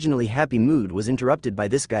freshman's originally happy mood was interrupted by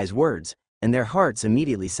this guy's words, and their hearts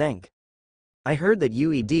immediately sank. I heard that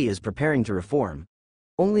UED is preparing to reform.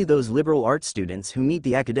 Only those liberal arts students who meet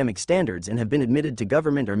the academic standards and have been admitted to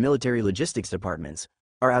government or military logistics departments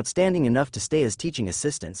are outstanding enough to stay as teaching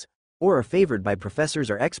assistants, or are favored by professors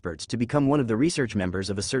or experts to become one of the research members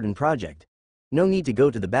of a certain project. No need to go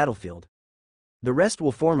to the battlefield. The rest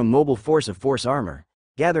will form a mobile force of force armor,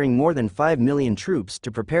 gathering more than 5 million troops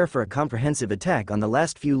to prepare for a comprehensive attack on the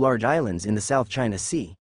last few large islands in the South China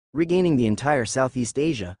Sea, regaining the entire Southeast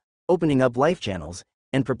Asia, opening up life channels,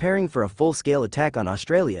 and preparing for a full-scale attack on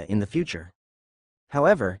Australia in the future.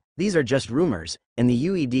 However, these are just rumors, and the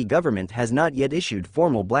UED government has not yet issued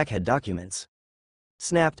formal blackhead documents.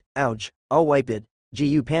 Snapped, ouch, I'll wipe it.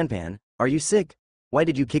 Gu Panpan, are you sick? Why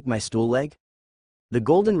did you kick my stool leg? The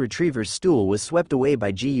golden retriever's stool was swept away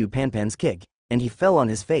by Gu Panpan's kick, and he fell on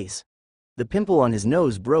his face. The pimple on his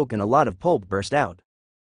nose broke and a lot of pulp burst out.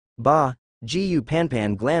 Bah, Gu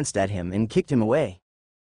Panpan glanced at him and kicked him away.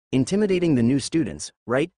 Intimidating the new students,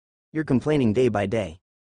 right? You're complaining day by day.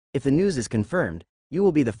 If the news is confirmed, you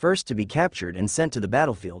will be the first to be captured and sent to the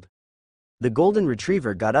battlefield. The golden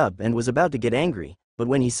retriever got up and was about to get angry, but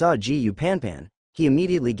when he saw Gu Panpan, he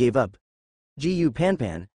immediately gave up. Gu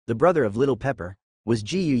Panpan, the brother of Little Pepper, was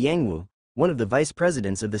Gu Yangwu, one of the vice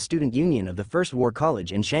presidents of the student union of the First War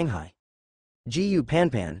College in Shanghai. Gu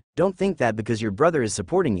Panpan, don't think that because your brother is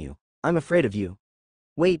supporting you, I'm afraid of you.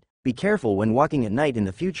 Wait, be careful when walking at night in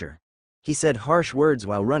the future. He said harsh words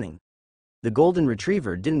while running. The golden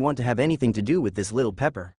retriever didn't want to have anything to do with this Little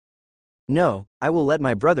Pepper. No, I will let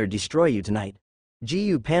my brother destroy you tonight.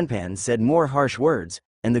 Gu Panpan said more harsh words,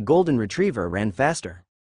 and the golden retriever ran faster.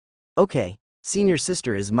 Okay, senior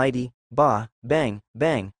sister is mighty, bah, bang,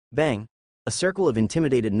 bang, bang. A circle of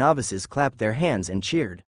intimidated novices clapped their hands and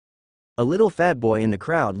cheered. A little fat boy in the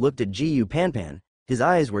crowd looked at Gu Panpan, his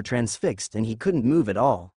eyes were transfixed and he couldn't move at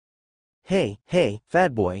all. Hey,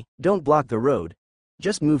 fat boy, don't block the road.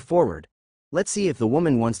 Just move forward. Let's see if the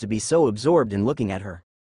woman wants to be so absorbed in looking at her.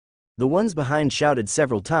 The ones behind shouted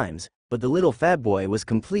several times, but the little fat boy was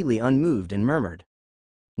completely unmoved and murmured.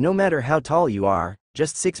 No matter how tall you are,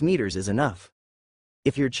 just 6 meters is enough.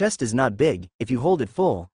 If your chest is not big, if you hold it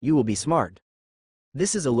full, you will be smart.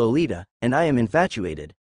 This is a Lolita, and I am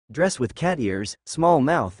infatuated. Dress with cat ears, small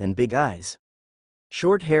mouth and big eyes.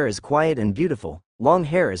 Short hair is quiet and beautiful, long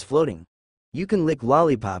hair is floating. You can lick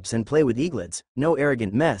lollipops and play with eaglets, no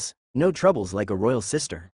arrogant mess, no troubles like a royal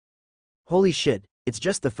sister. Holy shit, it's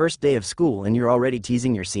just the first day of school and you're already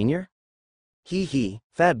teasing your senior? Hee,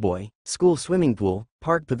 fat boy, school swimming pool,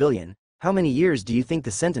 park pavilion, how many years do you think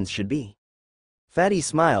the sentence should be? Fatty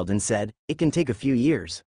smiled and said, it can take a few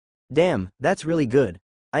years. Damn, that's really good.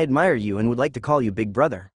 I admire you and would like to call you big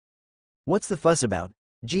brother. What's the fuss about?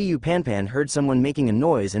 Gu Panpan heard someone making a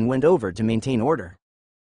noise and went over to maintain order.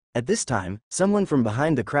 At this time, someone from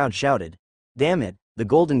behind the crowd shouted, damn it, the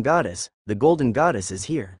golden goddess is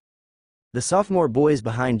here. The sophomore boys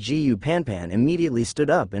behind Gu Panpan immediately stood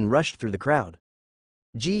up and rushed through the crowd.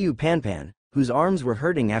 Gu Panpan, whose arms were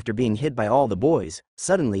hurting after being hit by all the boys,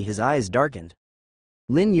 suddenly his eyes darkened.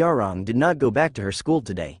 Lin Yarong did not go back to her school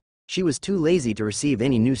today. She was too lazy to receive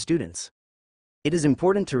any new students. It is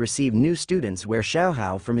important to receive new students where Xiao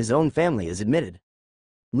Hao from his own family is admitted.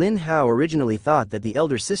 Lin Hao originally thought that the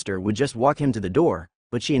elder sister would just walk him to the door,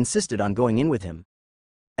 but she insisted on going in with him.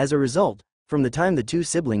 As a result, from the time the two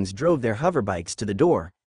siblings drove their hoverbikes to the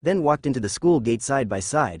door, then walked into the school gate side by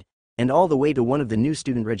side, and all the way to one of the new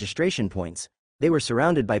student registration points, they were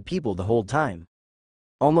surrounded by people the whole time.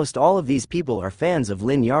 Almost all of these people are fans of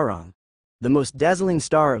Lin Yarong. The most dazzling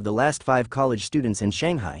star of the last 5 college students in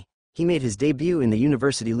Shanghai, he made his debut in the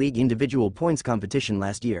University League individual points competition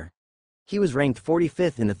last year. He was ranked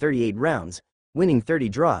 45th in the 38 rounds, winning 30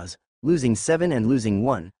 draws, losing 7 and losing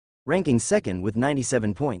 1, ranking second with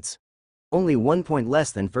 97 points. Only 1 point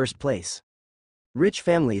less than first place. Rich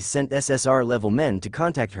families sent SSR-level men to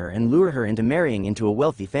contact her and lure her into marrying into a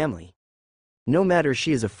wealthy family. No matter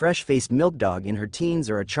she is a fresh-faced milk dog in her teens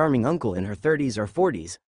or a charming uncle in her 30s or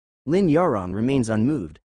 40s, Lin Yarong remains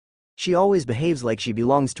unmoved. She always behaves like she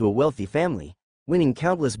belongs to a wealthy family, winning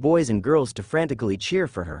countless boys and girls to frantically cheer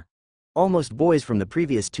for her. Almost boys from the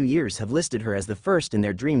previous 2 years have listed her as the first in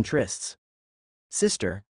their dream trysts.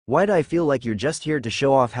 Sister, why do I feel like you're just here to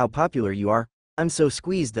show off how popular you are? I'm so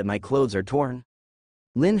squeezed that my clothes are torn.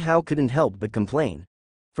 Lin Hao couldn't help but complain.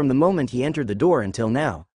 From the moment he entered the door until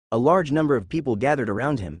now, a large number of people gathered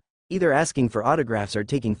around him, either asking for autographs or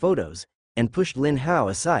taking photos, and pushed Lin Hao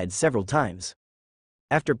aside several times.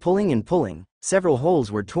 After pulling and pulling, several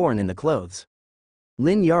holes were torn in the clothes.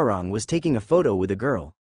 Lin Yarong was taking a photo with a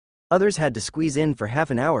girl. Others had to squeeze in for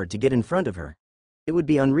half an hour to get in front of her. It would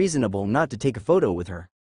be unreasonable not to take a photo with her.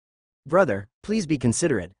 Brother, please be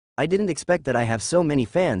considerate. I didn't expect that I have so many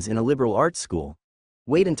fans in a liberal arts school.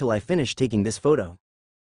 Wait until I finish taking this photo.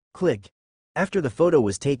 Click. After the photo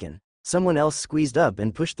was taken, someone else squeezed up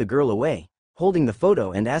and pushed the girl away, holding the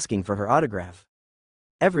photo and asking for her autograph.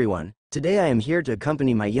 Everyone, today I am here to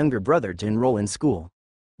accompany my younger brother to enroll in school.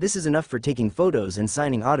 This is enough for taking photos and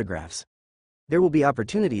signing autographs. There will be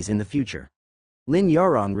opportunities in the future. Lin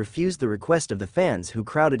Yarong refused the request of the fans who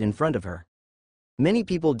crowded in front of her. Many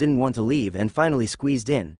people didn't want to leave and finally squeezed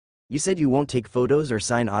in. You said you won't take photos or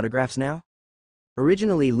sign autographs now?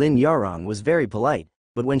 Originally Lin Yarong was very polite,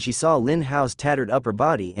 but when she saw Lin Hao's tattered upper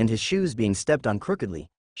body and his shoes being stepped on crookedly,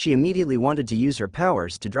 she immediately wanted to use her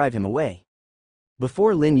powers to drive him away.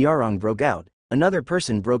 Before Lin Yarong broke out, another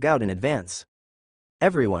person broke out in advance.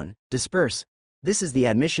 Everyone, disperse. This is the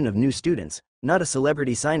admission of new students, not a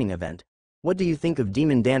celebrity signing event. What do you think of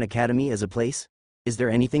Demon Dan Academy as a place? Is there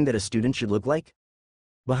anything that a student should look like?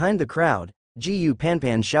 Behind the crowd, Gu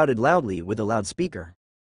Panpan shouted loudly with a loudspeaker.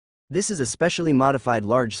 This is a specially modified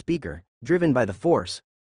large speaker, driven by the Force.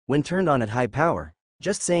 When turned on at high power,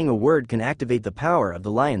 just saying a word can activate the power of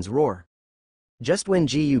the lion's roar. Just when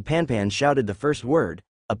Gu Panpan shouted the first word,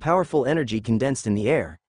 a powerful energy condensed in the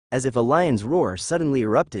air, as if a lion's roar suddenly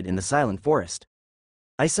erupted in the silent forest.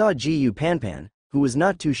 I saw Gu Panpan, who was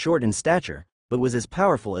not too short in stature, but was as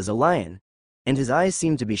powerful as a lion, and his eyes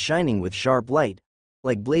seemed to be shining with sharp light,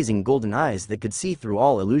 like blazing golden eyes that could see through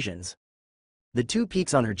all illusions. The 2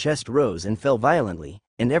 peaks on her chest rose and fell violently,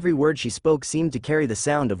 and every word she spoke seemed to carry the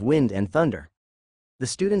sound of wind and thunder. The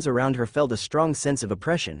students around her felt a strong sense of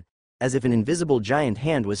oppression, as if an invisible giant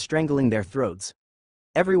hand was strangling their throats.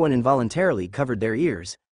 Everyone involuntarily covered their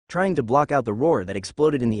ears, trying to block out the roar that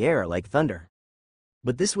exploded in the air like thunder.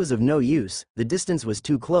 But this was of no use, the distance was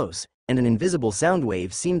too close, and an invisible sound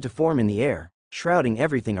wave seemed to form in the air, shrouding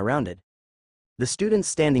everything around it. The students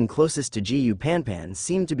standing closest to Gu Panpan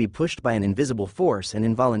seemed to be pushed by an invisible force and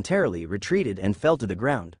involuntarily retreated and fell to the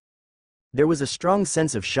ground. There was a strong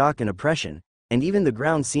sense of shock and oppression, and even the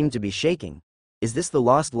ground seemed to be shaking. Is this the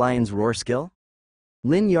lost lion's roar skill?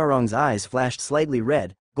 Lin Yarong's eyes flashed slightly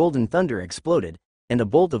red, golden thunder exploded, and a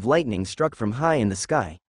bolt of lightning struck from high in the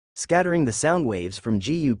sky, scattering the sound waves from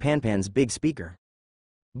Gu Panpan's big speaker.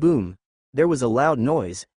 Boom! There was a loud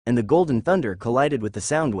noise, and the golden thunder collided with the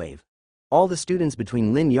sound wave. All the students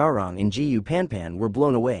between Lin Yarong and Gu Panpan were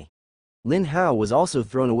blown away. Lin Hao was also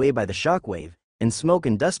thrown away by the shockwave, and smoke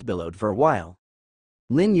and dust billowed for a while.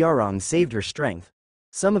 Lin Yarong saved her strength.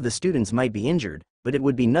 Some of the students might be injured, but it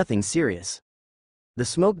would be nothing serious. The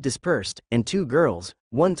smoke dispersed, and 2 girls,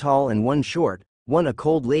 one tall and one short, one a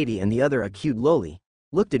cold lady and the other a cute loli,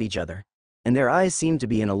 looked at each other, and their eyes seemed to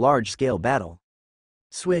be in a large-scale battle.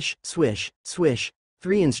 Swish, swish, swish,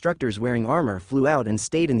 3 instructors wearing armor flew out and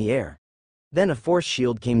stayed in the air. Then a force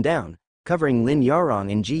shield came down, covering Lin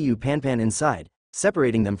Yarong and Gu Panpan inside,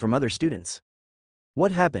 separating them from other students.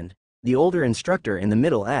 What happened? The older instructor in the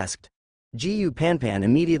middle asked. Gu Panpan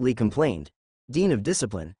immediately complained. Dean of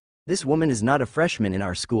Discipline, this woman is not a freshman in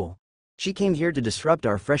our school. She came here to disrupt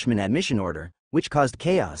our freshman admission order, which caused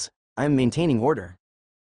chaos. I am maintaining order.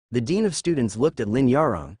 The Dean of Students looked at Lin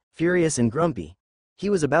Yarong, furious and grumpy. He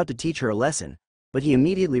was about to teach her a lesson, but he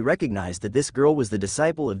immediately recognized that this girl was the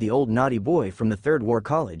disciple of the old naughty boy from the Third War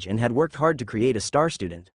College and had worked hard to create a star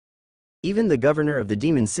student. Even the governor of the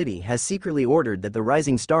Demon City has secretly ordered that the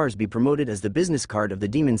rising stars be promoted as the business card of the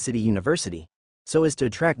Demon City University, so as to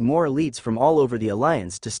attract more elites from all over the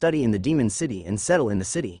Alliance to study in the Demon City and settle in the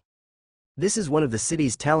city. This is one of the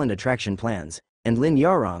city's talent attraction plans, and Lin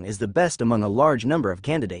Yarong is the best among a large number of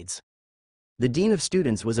candidates. The Dean of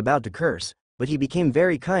Students was about to curse, but he became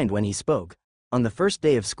very kind when he spoke. On the first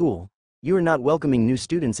day of school, You are not welcoming new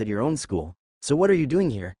students at your own school, so what are you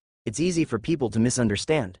doing here? It's easy for people to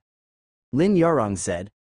misunderstand. Lin Yarong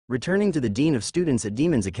said, returning to the Dean of Students at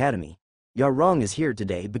Demon's Academy. Yarong is here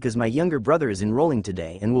today because my younger brother is enrolling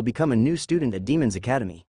today and will become a new student at Demon's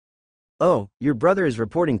Academy. Oh, your brother is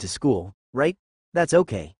reporting to school, right? That's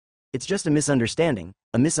okay. It's just a misunderstanding,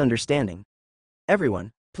 a misunderstanding.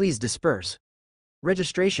 Everyone, please disperse.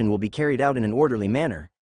 Registration will be carried out in an orderly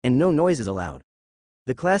manner, and no noise is allowed.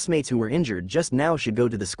 The classmates who were injured just now should go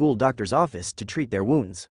to the school doctor's office to treat their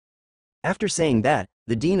wounds. After saying that,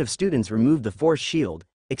 the Dean of Students removed the force shield,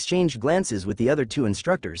 exchanged glances with the other two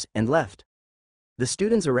instructors, and left. The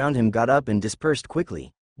students around him got up and dispersed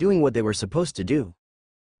quickly, doing what they were supposed to do.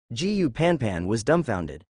 Gu Panpan was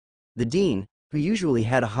dumbfounded. The dean, who usually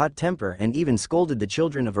had a hot temper and even scolded the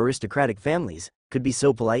children of aristocratic families, could be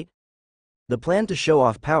so polite? The plan to show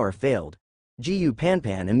off power failed. Gu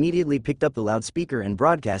Panpan immediately picked up the loudspeaker and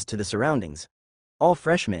broadcast to the surroundings. All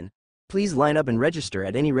freshmen, please line up and register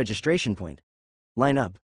at any registration point. Line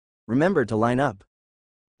up. Remember to line up.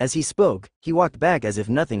 As he spoke, he walked back as if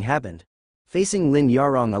nothing happened. Facing Lin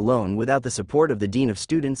Yarong alone without the support of the Dean of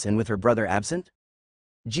Students and with her brother absent?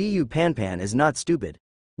 Gu Panpan is not stupid.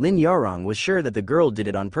 Lin Yarong was sure that the girl did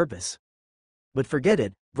it on purpose. But forget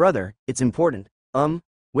it, brother, it's important.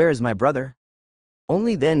 Where is my brother?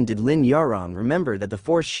 Only then did Lin Yarong remember that the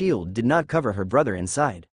force shield did not cover her brother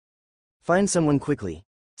inside. Find someone quickly.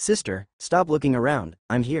 Sister, stop looking around,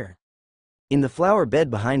 I'm here. In the flower bed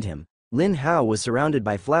behind him, Lin Hao was surrounded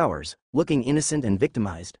by flowers, looking innocent and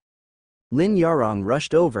victimized. Lin Yarong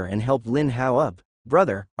rushed over and helped Lin Hao up.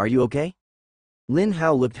 Brother, are you okay? Lin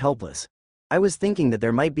Hao looked helpless. I was thinking that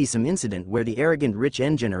there might be some incident where the arrogant rich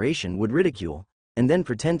N generation would ridicule, and then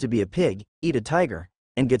pretend to be a pig, eat a tiger,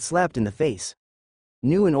 and get slapped in the face.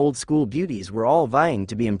 New and old school beauties were all vying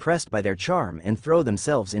to be impressed by their charm and throw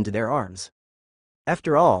themselves into their arms.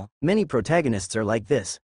 After all, many protagonists are like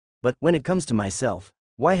this. But when it comes to myself,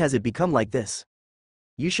 why has it become like this?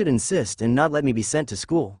 You should insist and not let me be sent to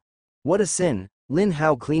school. What a sin. Lin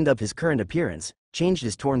Hao cleaned up his current appearance, changed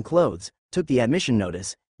his torn clothes, took the admission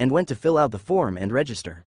notice, and went to fill out the form and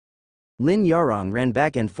register. Lin Yarong ran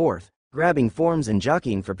back and forth, grabbing forms and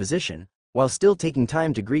jockeying for position, while still taking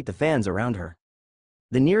time to greet the fans around her.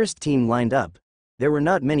 The nearest team lined up. There were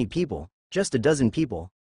not many people, just a dozen people.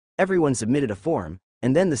 Everyone submitted a form,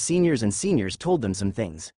 and then the seniors told them some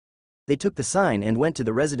things. They took the sign and went to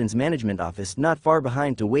the residence management office not far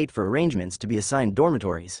behind to wait for arrangements to be assigned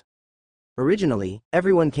dormitories. Originally,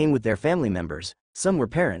 everyone came with their family members, some were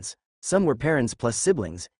parents plus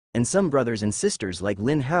siblings, and some brothers and sisters like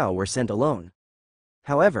Lin Hao were sent alone.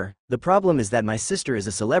 However, the problem is that my sister is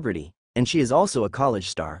a celebrity, and she is also a college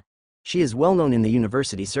star. She is well known in the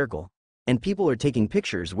university circle, and people are taking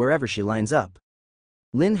pictures wherever she lines up.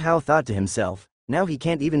 Lin Hao thought to himself, now he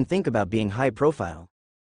can't even think about being high profile.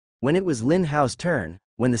 When it was Lin Hao's turn,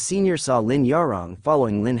 when the senior saw Lin Yarong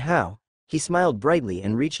following Lin Hao, he smiled brightly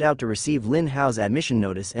and reached out to receive Lin Hao's admission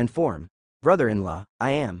notice and form. Brother-in-law, I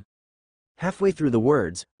am. Halfway through the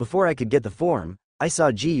words, before I could get the form, I saw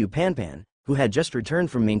Gu Panpan, who had just returned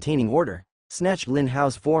from maintaining order, snatched Lin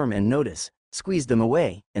Hao's form and notice, squeezed them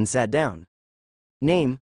away, and sat down.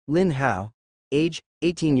 Name, Lin Hao. Age,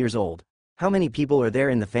 18 years old. How many people are there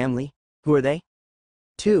in the family? Who are they?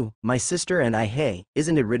 2, my sister and I. Hey,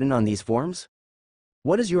 isn't it written on these forms?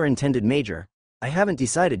 What is your intended major? I haven't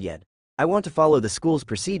decided yet. I want to follow the school's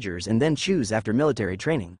procedures and then choose after military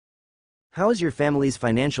training. How is your family's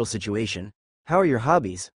financial situation? How are your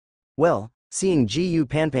hobbies? Well, seeing Gu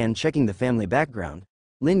Panpan checking the family background,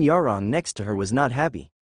 Lin Yarong next to her was not happy.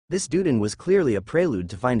 This dudin was clearly a prelude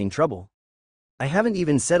to finding trouble. I haven't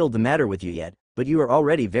even settled the matter with you yet, but you are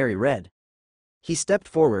already very red. He stepped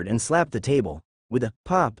forward and slapped the table. With a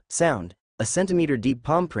pop sound, a centimeter-deep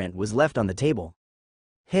palm print was left on the table.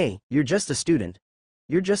 Hey, you're just a student.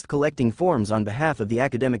 You're just collecting forms on behalf of the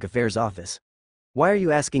Academic Affairs Office. Why are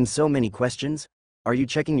you asking so many questions? Are you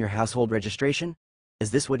checking your household registration?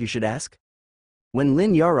 Is this what you should ask? When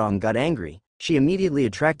Lin Yarong got angry, she immediately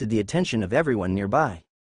attracted the attention of everyone nearby.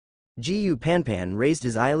 Gu Panpan raised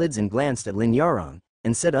his eyelids and glanced at Lin Yarong,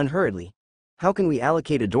 and said unhurriedly, how can we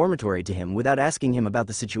allocate a dormitory to him without asking him about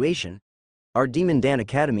the situation? Our Demon Dan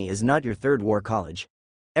Academy is not your third war college.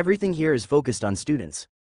 Everything here is focused on students.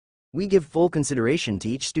 We give full consideration to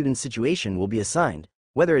each student's situation will be assigned,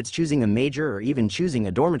 whether it's choosing a major or even choosing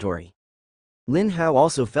a dormitory. Lin Hao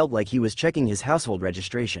also felt like he was checking his household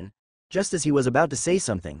registration. Just as he was about to say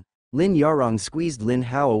something, Lin Yarong squeezed Lin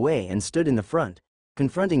Hao away and stood in the front,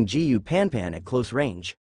 confronting Gu Panpan at close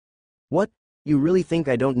range. What? You really think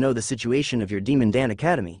I don't know the situation of your Demon Dan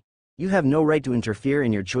Academy? You have no right to interfere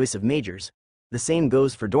in your choice of majors. The same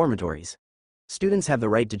goes for dormitories. Students have the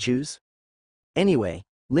right to choose. Anyway,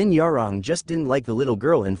 Lin Yarong just didn't like the little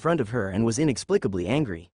girl in front of her and was inexplicably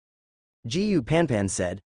angry. Gu Panpan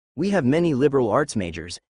said, "We have many liberal arts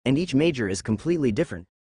majors, and each major is completely different.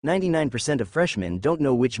 99% of freshmen don't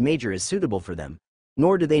know which major is suitable for them,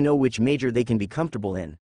 nor do they know which major they can be comfortable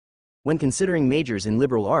in. When considering majors in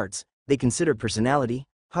liberal arts, they consider personality,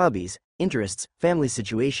 hobbies, interests, family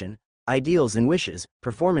situation, ideals and wishes,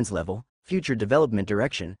 performance level, future development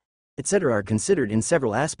direction, etc. are considered in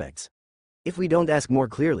several aspects. If we don't ask more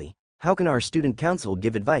clearly, how can our student council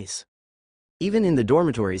give advice? Even in the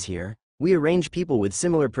dormitories here, we arrange people with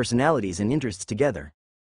similar personalities and interests together.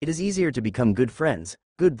 It is easier to become good friends,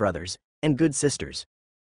 good brothers, and good sisters.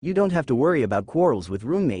 You don't have to worry about quarrels with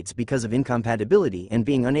roommates because of incompatibility and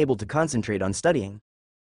being unable to concentrate on studying.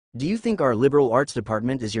 Do you think our liberal arts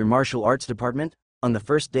department is your martial arts department? On the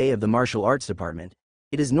first day of the martial arts department,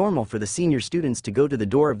 it is normal for the senior students to go to the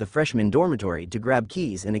door of the freshman dormitory to grab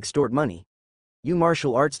keys and extort money. You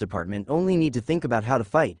martial arts department only need to think about how to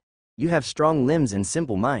fight. You have strong limbs and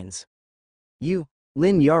simple minds."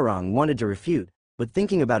 Lin Yarong wanted to refute, but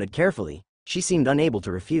thinking about it carefully, she seemed unable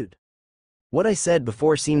to refute. What I said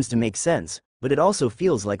before seems to make sense, but it also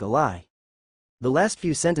feels like a lie. The last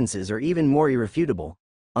few sentences are even more irrefutable.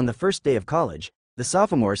 On the first day of college, the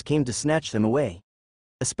sophomores came to snatch them away.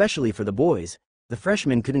 Especially for the boys, the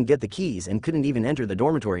freshmen couldn't get the keys and couldn't even enter the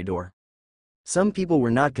dormitory door. Some people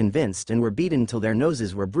were not convinced and were beaten till their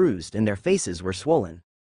noses were bruised and their faces were swollen.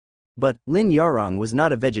 But Lin Yarong was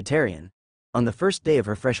not a vegetarian. On the first day of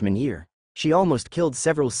her freshman year, she almost killed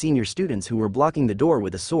several senior students who were blocking the door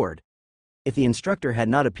with a sword. If the instructor had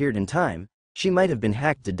not appeared in time, she might have been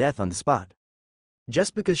hacked to death on the spot.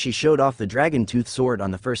 Just because she showed off the dragon tooth sword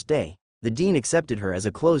on the first day, the dean accepted her as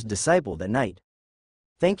a closed disciple that night.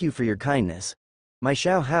 "Thank you for your kindness. My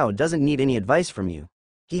Xiao Hao doesn't need any advice from you.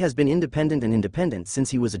 He has been independent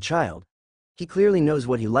since he was a child. He clearly knows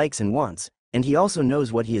what he likes and wants, and he also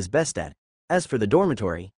knows what he is best at. As for the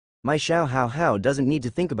dormitory, my Xiao Hao doesn't need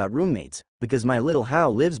to think about roommates, because my little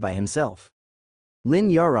Hao lives by himself." Lin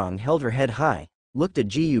Yarong held her head high, looked at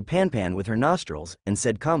Gu Panpan with her nostrils, and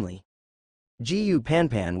said calmly. Gu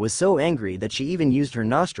Panpan was so angry that she even used her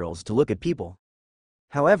nostrils to look at people.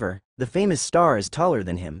 However, the famous star is taller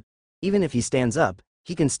than him. Even if he stands up,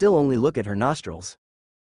 he can still only look at her nostrils.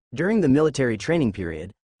 During the military training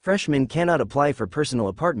period, freshmen cannot apply for personal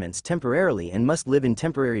apartments temporarily and must live in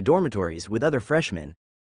temporary dormitories with other freshmen.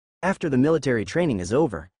 After the military training is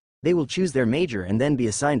over, they will choose their major and then be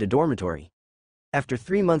assigned a dormitory. After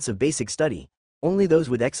 3 months of basic study, only those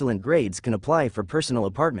with excellent grades can apply for personal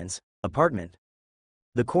apartment.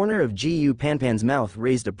 The corner of Gu Panpan's mouth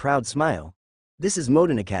raised a proud smile. This is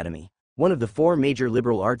Modern Academy, one of the 4 major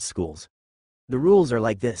liberal arts schools. The rules are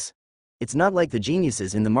like this. It's not like the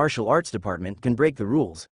geniuses in the martial arts department can break the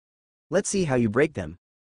rules. Let's see how you break them.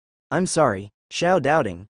 I'm sorry, Xiao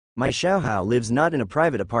Doubting, my Xiao Hao lives not in a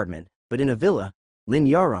private apartment, but in a villa, Lin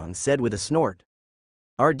Yarong said with a snort.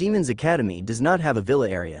 Our Demon's Academy does not have a villa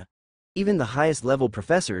area. Even the highest level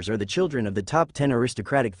professors or the children of the top 10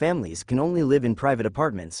 aristocratic families can only live in private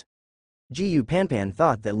apartments. Gu Panpan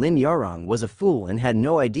thought that Lin Yarong was a fool and had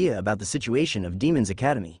no idea about the situation of Demon's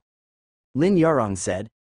Academy. Lin Yarong said,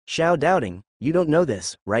 "Xiao Doubting, you don't know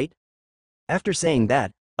this, right?" After saying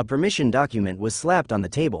that, a permission document was slapped on the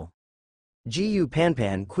table. Gu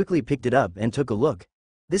Panpan quickly picked it up and took a look.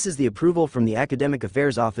 This is the approval from the Academic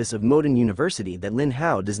Affairs Office of Modern University that Lin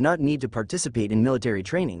Hao does not need to participate in military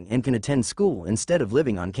training and can attend school instead of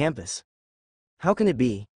living on campus. How can it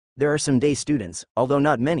be? There are some day students, although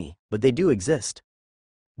not many, but they do exist.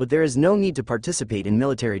 But there is no need to participate in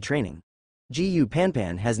military training. Gu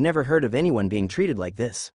Panpan has never heard of anyone being treated like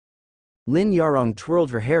this. Lin Yarong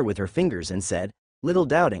twirled her hair with her fingers and said, "Little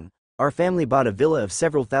Doubting, our family bought a villa of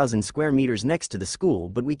several thousand square meters next to the school,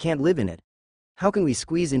 but we can't live in it. How can we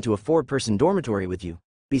squeeze into a 4-person dormitory with you?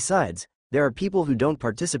 Besides, there are people who don't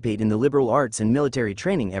participate in the liberal arts and military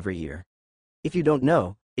training every year. If you don't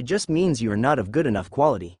know, it just means you are not of good enough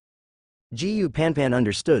quality." Gu Panpan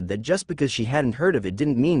understood that just because she hadn't heard of it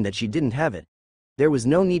didn't mean that she didn't have it. There was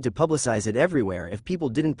no need to publicize it everywhere if people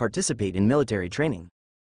didn't participate in military training.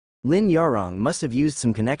 Lin Yarong must have used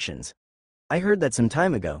some connections. I heard that some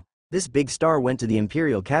time ago, this big star went to the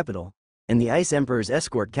imperial capital, and the Ice Emperor's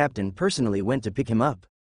escort captain personally went to pick him up.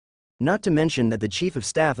 Not to mention that the chief of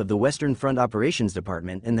staff of the Western Front Operations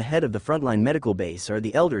Department and the head of the Frontline Medical Base are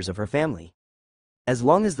the elders of her family. As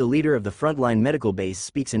long as the leader of the Frontline Medical Base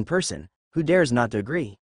speaks in person, who dares not to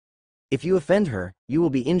agree? If you offend her, you will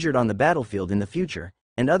be injured on the battlefield in the future,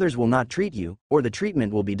 and others will not treat you, or the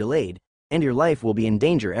treatment will be delayed, and your life will be in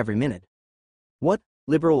danger every minute. What?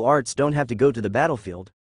 Liberal arts don't have to go to the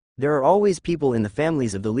battlefield. There are always people in the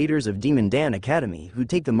families of the leaders of Demon Dan Academy who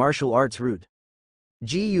take the martial arts route.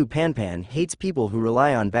 Gu Panpan hates people who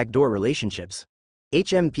rely on backdoor relationships.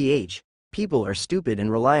 HMPH, people are stupid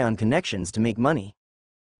and rely on connections to make money.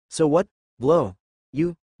 So what? Blow.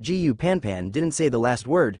 You, Gu Panpan didn't say the last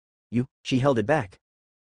word, she held it back.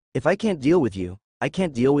 If I can't deal with you, I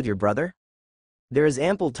can't deal with your brother? There is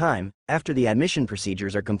ample time, after the admission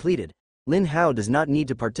procedures are completed. Lin Hao does not need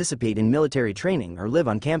to participate in military training or live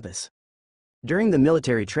on campus. During the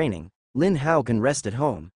military training, Lin Hao can rest at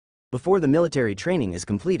home. Before the military training is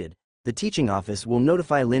completed, the teaching office will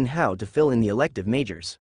notify Lin Hao to fill in the elective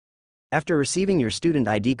majors. After receiving your student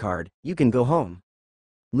ID card, you can go home.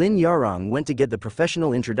 Lin Yarong went to get the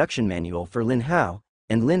professional introduction manual for Lin Hao,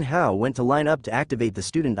 and Lin Hao went to line up to activate the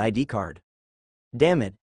student ID card. Damn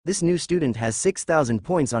it, this new student has 6,000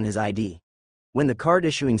 points on his ID. When the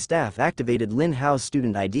card-issuing staff activated Lin Hao's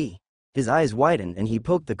student ID, his eyes widened and he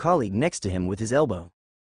poked the colleague next to him with his elbow.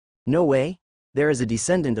 No way, there is a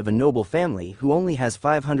descendant of a noble family who only has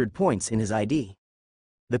 500 points in his ID.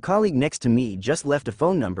 The colleague next to me just left a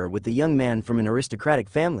phone number with the young man from an aristocratic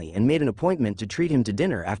family and made an appointment to treat him to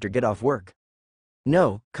dinner after get off work.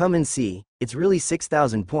 No, come and see, it's really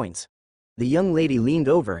 6,000 points. The young lady leaned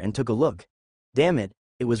over and took a look. Damn it,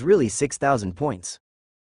 it was really 6,000 points.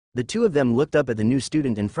 The two of them looked up at the new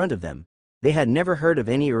student in front of them. They had never heard of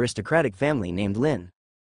any aristocratic family named Lin.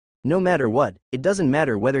 No matter what, it doesn't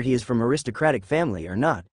matter whether he is from aristocratic family or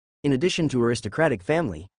not. In addition to aristocratic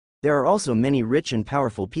family, there are also many rich and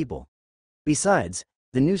powerful people. Besides,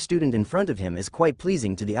 the new student in front of him is quite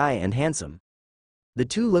pleasing to the eye and handsome. The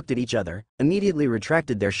two looked at each other, immediately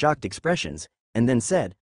retracted their shocked expressions, and then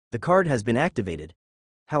said, "The card has been activated.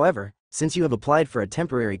 However, since you have applied for a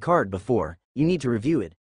temporary card before, you need to review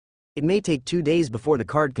it. It may take 2 days before the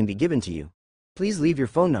card can be given to you. Please leave your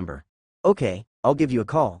phone number." "Okay, I'll give you a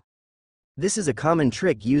call." This is a common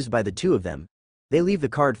trick used by the two of them. They leave the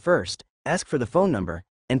card first, ask for the phone number,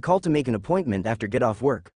 and call to make an appointment after get off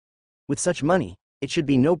work. With such money, it should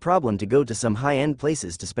be no problem to go to some high-end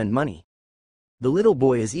places to spend money. The little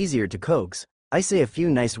boy is easier to coax. I say a few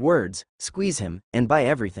nice words, squeeze him, and buy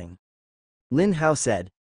everything. Lin Hao said,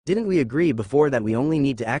 "Didn't we agree before that we only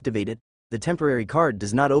need to activate it? The temporary card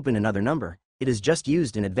does not open another number, it is just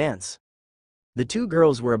used in advance." The two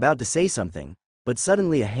girls were about to say something, but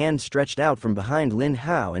suddenly a hand stretched out from behind Lin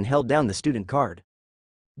Hao and held down the student card.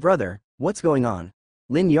 "Brother, what's going on?"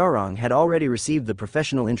 Lin Yarong had already received the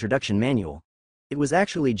professional introduction manual. It was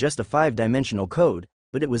actually just a 5-dimensional code,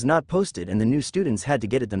 but it was not posted and the new students had to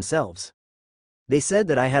get it themselves. They said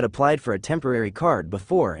that I had applied for a temporary card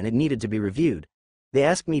before and it needed to be reviewed. They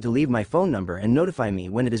asked me to leave my phone number and notify me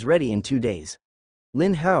when it is ready in 2 days.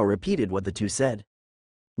 Lin Hao repeated what the two said.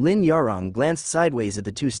 Lin Yarong glanced sideways at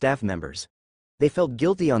the two staff members. They felt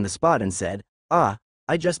guilty on the spot and said, "I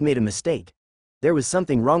just made a mistake. There was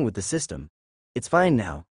something wrong with the system. It's fine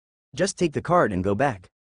now. Just take the card and go back."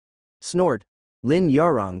 Snort. Lin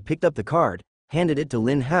Yarong picked up the card, handed it to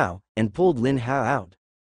Lin Hao, and pulled Lin Hao out.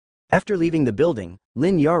 After leaving the building,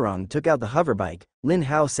 Lin Yarong took out the hoverbike. Lin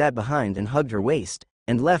Hao sat behind and hugged her waist,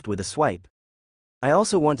 and left with a swipe. "I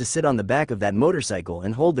also want to sit on the back of that motorcycle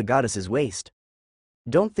and hold the goddess's waist."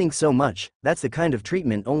 "Don't think so much, that's the kind of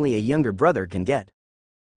treatment only a younger brother can get."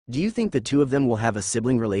 "Do you think the two of them will have a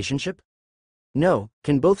sibling relationship?" "No,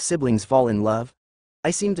 can both siblings fall in love?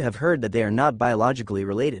 I seem to have heard that they are not biologically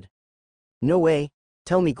related." "No way,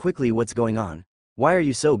 tell me quickly what's going on. Why are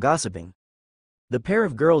you so gossiping?" The pair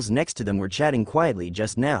of girls next to them were chatting quietly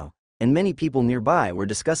just now, and many people nearby were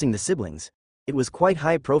discussing the siblings. It was quite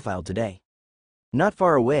high profile today. Not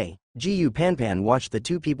far away, Gu Panpan watched the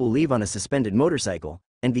two people leave on a suspended motorcycle,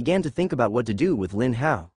 and began to think about what to do with Lin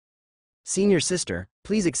Hao. "Senior sister,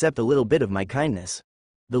 please accept a little bit of my kindness."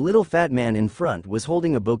 The little fat man in front was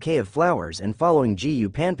holding a bouquet of flowers and following Gu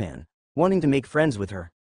Panpan, wanting to make friends with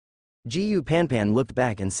her. Gu Panpan looked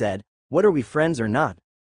back and said, "What are we, friends or not?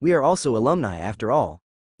 We are also alumni after all.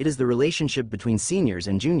 It is the relationship between seniors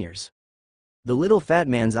and juniors." The little fat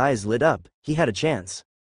man's eyes lit up, he had a chance.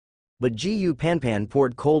 But Gu Panpan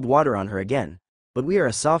poured cold water on her again. "But we are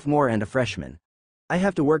a sophomore and a freshman. I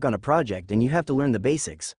have to work on a project and you have to learn the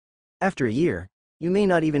basics. After a year, you may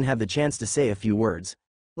not even have the chance to say a few words,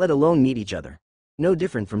 let alone meet each other. No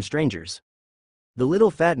different from strangers." The little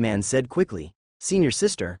fat man said quickly, "Senior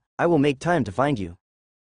sister, I will make time to find you."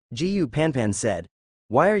 Gu Panpan said,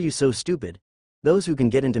 "Why are you so stupid? Those who can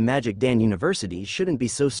get into Magic Dan University shouldn't be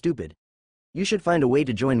so stupid. You should find a way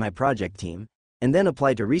to join my project team, and then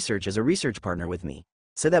apply to research as a research partner with me.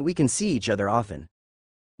 so that we can see each other often.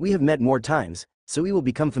 We have met more times, so we will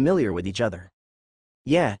become familiar with each other.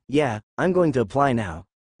 Yeah, I'm going to apply now.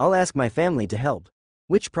 I'll ask my family to help.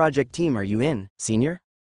 Which project team are you in, senior?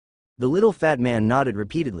 The little fat man nodded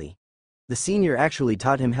repeatedly. The senior actually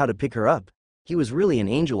taught him how to pick her up. He was really an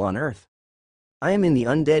angel on earth. I am in the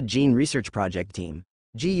Undead Gene Research Project team,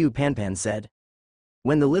 Gu Panpan said.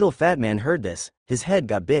 When the little fat man heard this, his head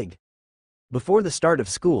got big. Before the start of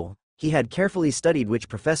school, he had carefully studied which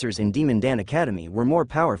professors in Demon Dan Academy were more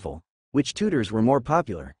powerful, which tutors were more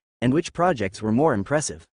popular, and which projects were more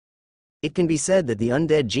impressive. It can be said that the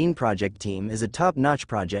Undead Gene Project team is a top-notch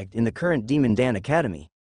project in the current Demon Dan Academy.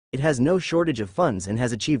 It has no shortage of funds and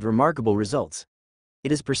has achieved remarkable results.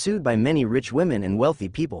 It is pursued by many rich women and wealthy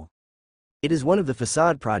people. It is one of the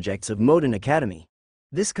facade projects of Modern Academy.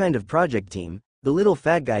 This kind of project team, the little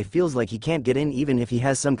fat guy feels like he can't get in even if he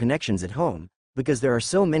has some connections at home, because there are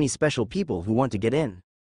so many special people who want to get in.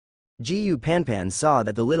 Gu Panpan saw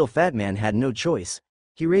that the little fat man had no choice.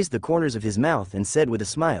 He raised the corners of his mouth and said with a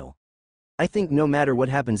smile, I think no matter what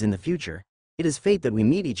happens in the future, it is fate that we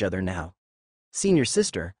meet each other now. Senior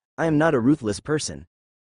sister, I am not a ruthless person.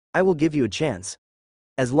 I will give you a chance.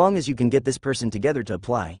 As long as you can get this person together to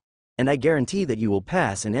apply, and I guarantee that you will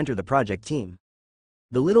pass and enter the project team.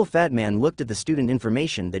 The little fat man looked at the student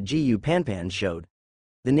information that Gu Panpan showed.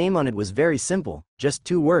 The name on it was very simple, just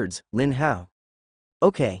 2 words, Lin Hao.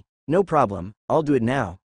 Okay, no problem, I'll do it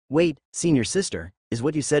now. Wait, senior sister, is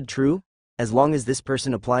what you said true? As long as this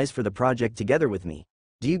person applies for the project together with me,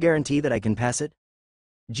 do you guarantee that I can pass it?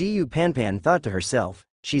 Gu Panpan thought to herself,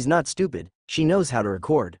 she's not stupid, she knows how to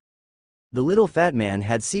record. The little fat man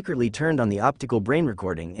had secretly turned on the optical brain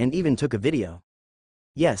recording and even took a video.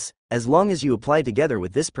 Yes, as long as you apply together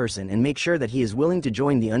with this person and make sure that he is willing to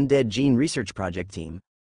join the Undead Gene Research Project team,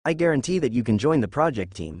 I guarantee that you can join the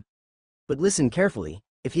project team. But listen carefully,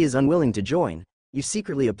 if he is unwilling to join, you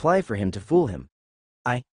secretly apply for him to fool him.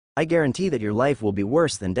 I guarantee that your life will be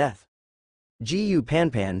worse than death. Gu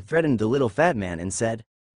Panpan threatened the little fat man and said.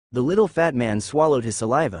 The little fat man swallowed his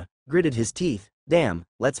saliva, gritted his teeth, damn,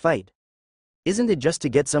 let's fight. Isn't it just to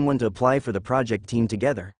get someone to apply for the project team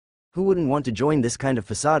together? Who wouldn't want to join this kind of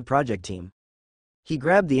facade project team? He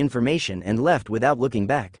grabbed the information and left without looking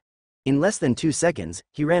back. In less than 2 seconds,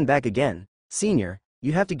 he ran back again. Senior,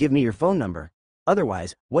 you have to give me your phone number.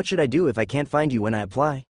 Otherwise, what should I do if I can't find you when I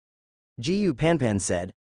apply? Gu Panpan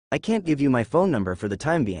said, I can't give you my phone number for the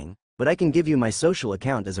time being, but I can give you my social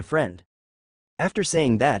account as a friend. After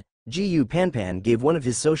saying that, Gu Panpan gave one of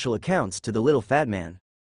his social accounts to the little fat man.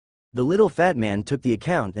 The little fat man took the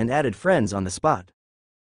account and added friends on the spot.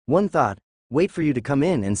 One thought, wait for you to come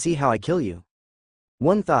in and see how I kill you.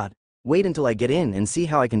 One thought, wait until I get in and see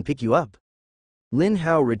how I can pick you up. Lin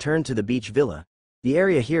Hao returned to the beach villa. The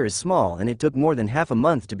area here is small and it took more than half a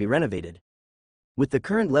month to be renovated. With the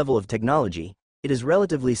current level of technology, it is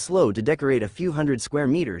relatively slow to decorate a few hundred square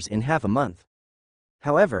meters in half a month.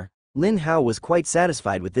 However, Lin Hao was quite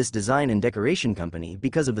satisfied with this design and decoration company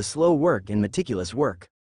because of the slow work and meticulous work.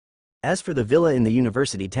 As for the villa in the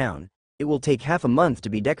university town, it will take half a month to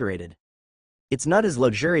be decorated. It's not as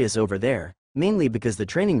luxurious over there, mainly because the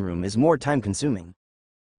training room is more time-consuming.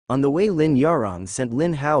 On the way Lin Yarong sent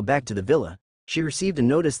Lin Hao back to the villa, she received a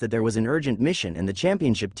notice that there was an urgent mission and the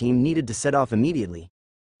championship team needed to set off immediately.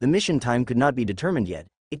 The mission time could not be determined yet,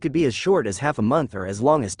 it could be as short as half a month or as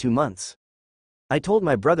long as 2 months. I told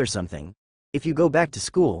my brother something. If you go back to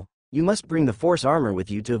school, you must bring the force armor with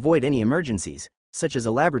you to avoid any emergencies, such as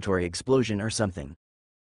a laboratory explosion or something.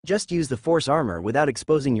 Just use the force armor without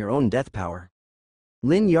exposing your own death power.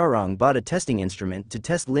 Lin Yarong bought a testing instrument to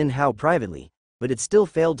test Lin Hao privately, but it still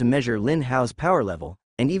failed to measure Lin Hao's power level,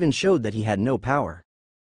 and even showed that he had no power.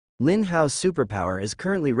 Lin Hao's superpower is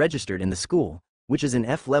currently registered in the school, which is an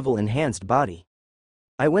F-level enhanced body.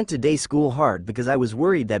 I went to day school hard because I was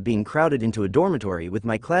worried that being crowded into a dormitory with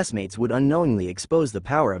my classmates would unknowingly expose the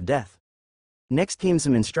power of death. Next came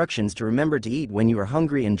some instructions to remember to eat when you are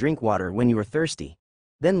hungry and drink water when you are thirsty.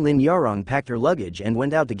 Then Lin Yarong packed her luggage and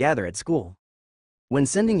went out to gather at school. When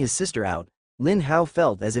sending his sister out, Lin Hao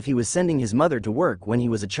felt as if he was sending his mother to work when he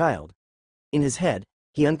was a child. In his head,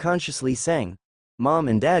 he unconsciously sang, Mom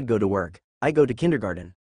and Dad go to work, I go to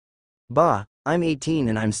kindergarten. Bah, I'm 18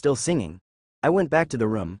 and I'm still singing. I went back to the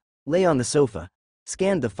room, lay on the sofa,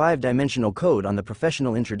 scanned the 5-dimensional code on the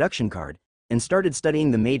professional introduction card, and started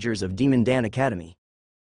studying the majors of Demon Dan Academy.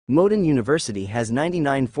 Modern University has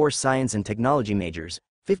 99 Force Science and Technology majors,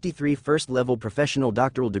 53 first-level professional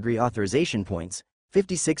doctoral degree authorization points,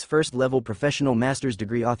 56 first-level professional master's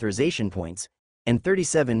degree authorization points, and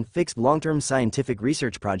 37 fixed long-term scientific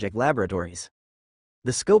research project laboratories.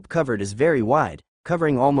 The scope covered is very wide,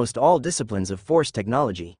 covering almost all disciplines of force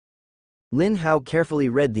technology. Lin Hao carefully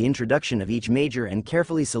read the introduction of each major and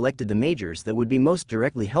carefully selected the majors that would be most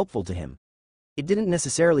directly helpful to him. It didn't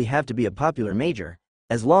necessarily have to be a popular major,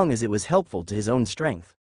 as long as it was helpful to his own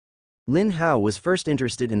strength. Lin Hao was first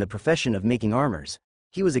interested in the profession of making armors.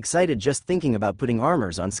 He was excited just thinking about putting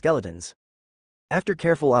armors on skeletons. After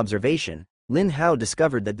careful observation, Lin Hao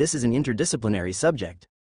discovered that this is an interdisciplinary subject.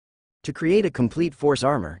 To create a complete force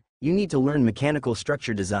armor, you need to learn mechanical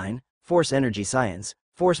structure design, force energy science,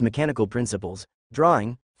 force mechanical principles,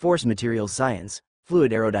 drawing, force materials science,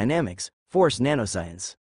 fluid aerodynamics, force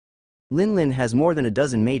nanoscience. Lin has more than a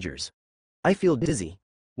dozen majors. I feel dizzy.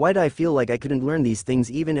 Why do I feel like I couldn't learn these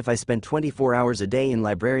things even if I spent 24 hours a day in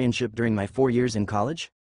librarianship during my 4 years in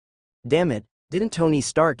college? Damn it, didn't Tony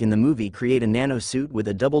Stark in the movie create a nano suit with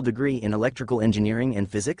a double degree in electrical engineering and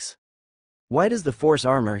physics? Why does the force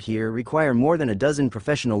armor here require more than a dozen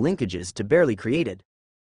professional linkages to barely create it?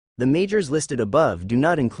 The majors listed above do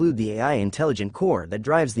not include the AI intelligent core that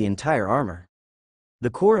drives the entire armor. The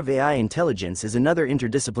core of AI intelligence is another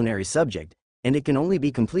interdisciplinary subject, and it can only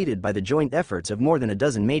be completed by the joint efforts of more than a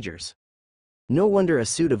dozen majors. No wonder a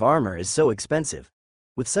suit of armor is so expensive.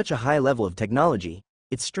 With such a high level of technology,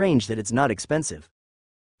 it's strange that it's not expensive.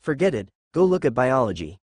 Forget it, go look at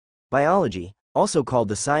biology. Biology, also called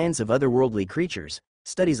the science of otherworldly creatures,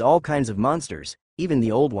 studies all kinds of monsters, even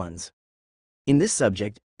the old ones. In this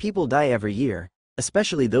subject, people die every year,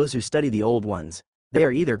 especially those who study the old ones. They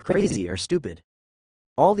are either crazy or stupid.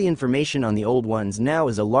 All the information on the old ones now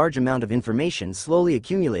is a large amount of information slowly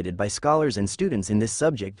accumulated by scholars and students in this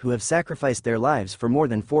subject who have sacrificed their lives for more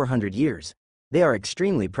than 400 years. They are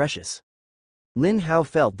extremely precious. Lin Hao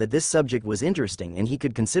felt that this subject was interesting and he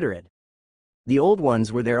could consider it. The old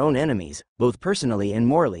ones were their own enemies, both personally and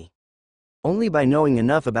morally. Only by knowing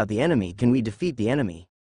enough about the enemy can we defeat the enemy.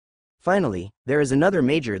 Finally, there is another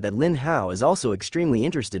major that Lin Hao is also extremely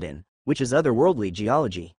interested in, which is otherworldly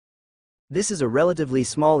geology. This is a relatively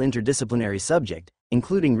small interdisciplinary subject,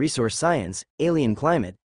 including resource science, alien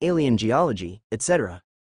climate, alien geology, etc.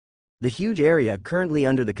 The huge area currently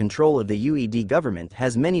under the control of the UED government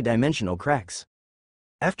has many dimensional cracks.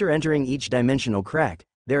 After entering each dimensional crack,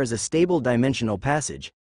 there is a stable dimensional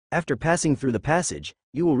passage. After passing through the passage,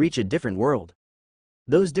 you will reach a different world.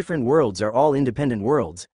 Those different worlds are all independent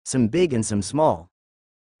worlds, some big and some small.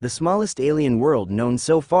 The smallest alien world known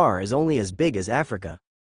so far is only as big as Africa.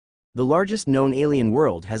 The largest known alien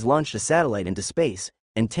world has launched a satellite into space,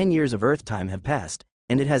 and 10 years of Earth time have passed,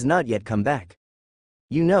 and it has not yet come back.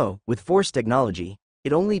 You know, with force technology,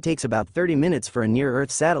 it only takes about 30 minutes for a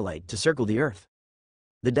near-Earth satellite to circle the Earth.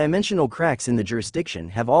 The dimensional cracks in the jurisdiction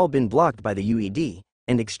have all been blocked by the UED,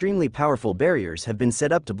 and extremely powerful barriers have been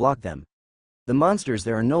set up to block them. The monsters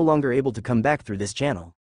there are no longer able to come back through this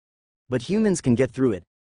channel. But humans can get through it.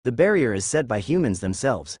 The barrier is set by humans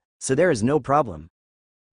themselves, so there is no problem.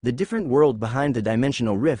 The different world behind the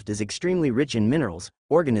dimensional rift is extremely rich in minerals,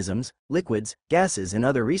 organisms, liquids, gases and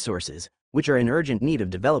other resources, which are in urgent need of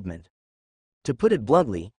development. To put it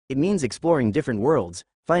bluntly, it means exploring different worlds,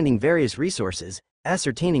 finding various resources,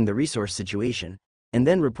 ascertaining the resource situation, and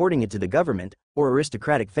then reporting it to the government, or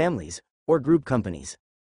aristocratic families, or group companies.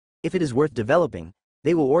 If it is worth developing,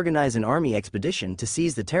 they will organize an army expedition to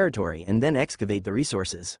seize the territory and then excavate the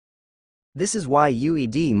resources. This is why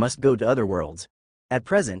UED must go to other worlds. At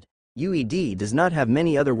present, UED does not have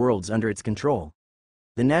many other worlds under its control.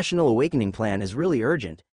 The National Awakening Plan is really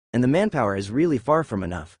urgent, and the manpower is really far from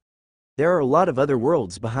enough. There are a lot of other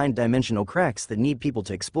worlds behind dimensional cracks that need people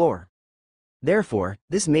to explore. Therefore,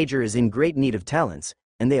 this major is in great need of talents,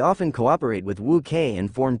 and they often cooperate with Wu Kei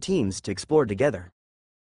and form teams to explore together.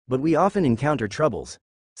 But we often encounter troubles.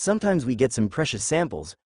 Sometimes we get some precious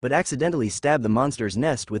samples, but accidentally stab the monster's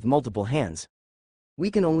nest with multiple hands.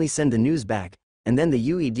 We can only send the news back, and then the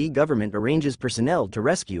UED government arranges personnel to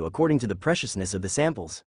rescue according to the preciousness of the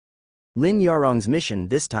samples. Lin Yarong's mission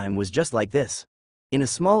this time was just like this. In a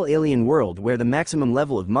small alien world where the maximum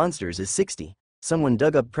level of monsters is 60, someone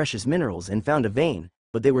dug up precious minerals and found a vein,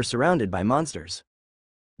 but they were surrounded by monsters.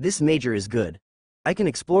 This major is good. I can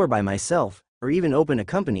explore by myself, or even open a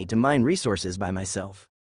company to mine resources by myself.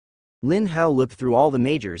 Lin Hao looked through all the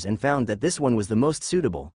majors and found that this one was the most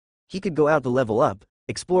suitable. He could go out to level up,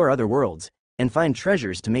 explore other worlds, and find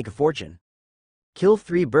treasures to make a fortune. Kill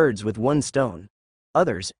 3 birds with 1 stone.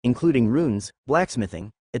 Others, including runes,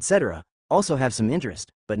 blacksmithing, etc., also have some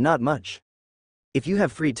interest, but not much. If you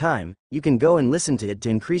have free time, you can go and listen to it to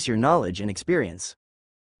increase your knowledge and experience.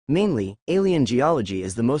 Mainly, alien geology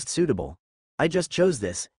is the most suitable. I just chose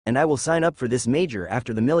this, and I will sign up for this major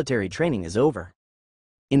after the military training is over.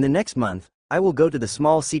 In the next month, I will go to the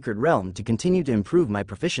small secret realm to continue to improve my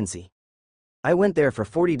proficiency. I went there for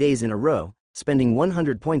 40 days in a row, spending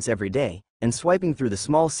 100 points every day, and swiping through the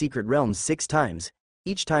small secret realms 6 times,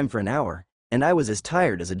 each time for an hour, and I was as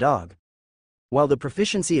tired as a dog. While the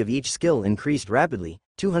proficiency of each skill increased rapidly,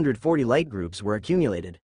 240 light groups were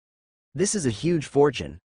accumulated. This is a huge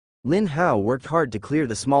fortune. Lin Hao worked hard to clear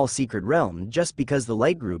the small secret realm just because the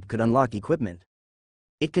light group could unlock equipment.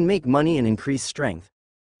 It can make money and increase strength.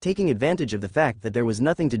 Taking advantage of the fact that there was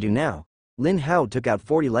nothing to do now, Lin Hao took out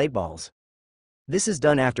 40 light balls. This is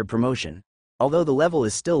done after promotion. Although the level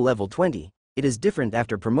is still level 20, it is different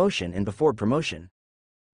after promotion and before promotion.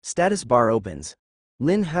 Status bar opens.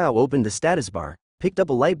 Lin Hao opened the status bar, picked up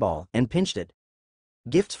a light ball, and pinched it.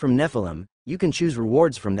 Gifts from Nephilim, you can choose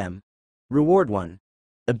rewards from them. Reward 1.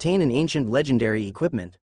 Obtain an ancient legendary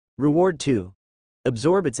equipment. Reward 2.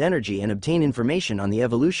 Absorb its energy and obtain information on the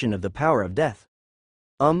evolution of the power of death.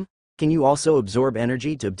 Can you also absorb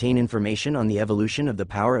energy to obtain information on the evolution of the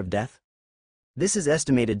power of death? This is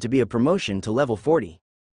estimated to be a promotion to level 40.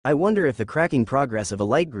 I wonder if the cracking progress of a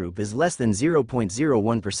light group is less than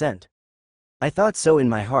 0.01%. I thought so in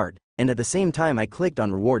my heart, and at the same time I clicked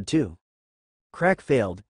on reward 2. Crack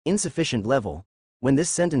failed, insufficient level. When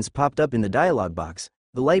this sentence popped up in the dialog box,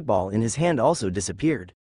 the light ball in his hand also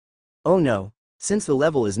disappeared. Oh no, since the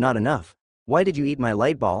level is not enough, why did you eat my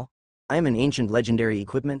light ball? I am an ancient legendary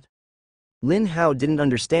equipment. Lin Hao didn't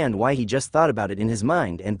understand why he just thought about it in his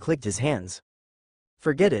mind and clicked his hands.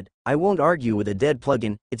 Forget it, I won't argue with a dead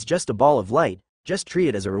plugin, it's just a ball of light, just treat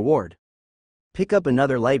it as a reward. Pick up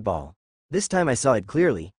another light ball. This time I saw it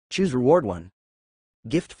clearly, choose reward 1.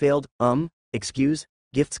 Gift failed, excuse,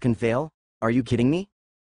 gifts can fail? Are you kidding me?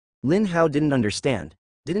 Lin Hao didn't understand.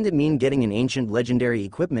 Didn't it mean getting an ancient legendary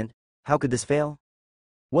equipment? How could this fail?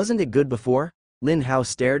 Wasn't it good before? Lin Hao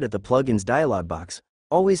stared at the plugin's dialog box,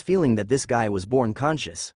 always feeling that this guy was born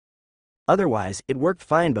conscious. Otherwise, it worked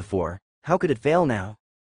fine before, how could it fail now?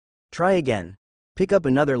 Try again. Pick up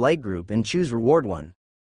another light group and choose reward 1.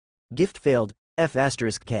 Gift failed,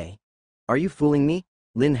 F*K. Are you fooling me?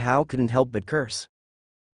 Lin Hao couldn't help but curse.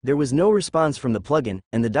 There was no response from the plugin,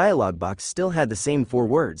 and the dialog box still had the same 4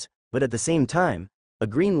 words, but at the same time, a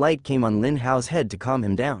green light came on Lin Hao's head to calm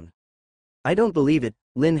him down. I don't believe it,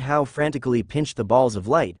 Lin Hao frantically pinched the balls of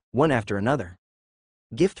light, one after another.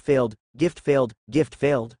 Gift failed, gift failed, gift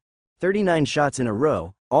failed. 39 shots in a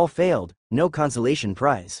row, all failed, no consolation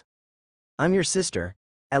prize. I'm your sister,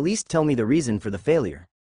 at least tell me the reason for the failure.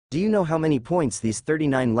 Do you know how many points these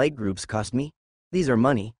 39 light groups cost me? These are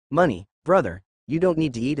money, brother, you don't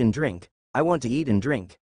need to eat and drink, I want to eat and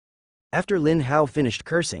drink. After Lin Hao finished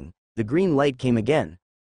cursing, the green light came again.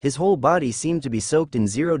 His whole body seemed to be soaked in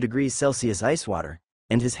 0 degrees Celsius ice water,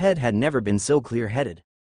 and his head had never been so clear-headed.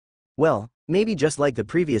 Well, maybe just like the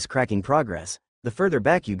previous cracking progress, the further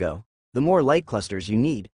back you go, the more light clusters you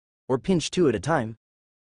need, or pinch 2 at a time.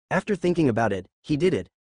 After thinking about it, he did it.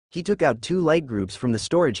 He took out 2 light groups from the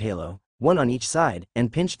storage halo, 1 on each side,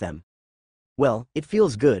 and pinched them. Well, it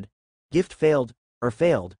feels good. Gift failed, or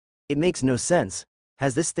failed. It makes no sense.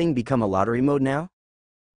 Has this thing become a lottery mode now?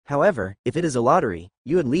 However, if it is a lottery,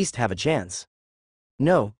 you at least have a chance.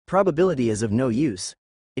 No, probability is of no use.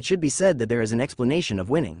 It should be said that there is an explanation of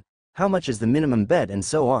winning. How much is the minimum bet and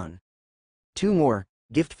so on. 2 more,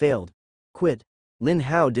 gift failed. Quit. Lin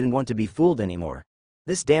Hao didn't want to be fooled anymore.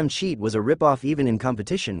 This damn cheat was a rip-off even in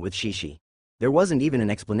competition with Shishi. There wasn't even an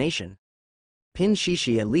explanation. Pin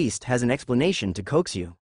Shishi at least has an explanation to coax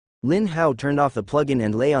you. Lin Hao turned off the plugin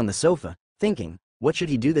and lay on the sofa, thinking, what should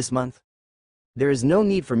he do this month? There is no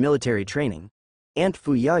need for military training. Aunt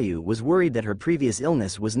Fu Yayu was worried that her previous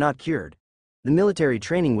illness was not cured. The military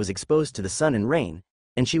training was exposed to the sun and rain,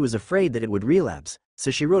 and she was afraid that it would relapse, so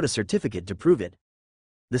she wrote a certificate to prove it.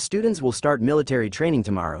 The students will start military training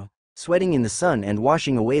tomorrow, sweating in the sun and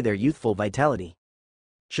washing away their youthful vitality.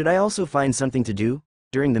 Should I also find something to do?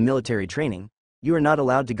 During the military training, you are not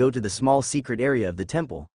allowed to go to the small secret area of the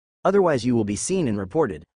temple, otherwise you will be seen and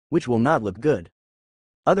reported, which will not look good.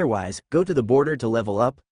 Otherwise, go to the border to level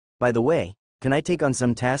up. By the way, can I take on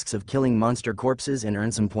some tasks of killing monster corpses and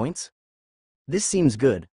earn some points? This seems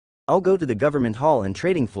good. I'll go to the government hall and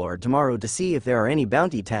trading floor tomorrow to see if there are any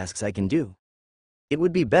bounty tasks I can do. It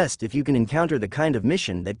would be best if you can encounter the kind of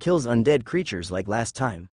mission that kills undead creatures like last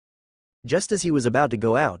time. Just as he was about to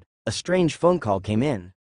go out, a strange phone call came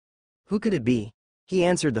in. Who could it be? He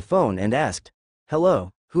answered the phone and asked,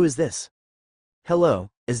 "Hello, who is this?"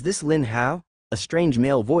 "Hello, is this Lin Hao?" A strange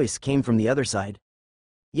male voice came from the other side.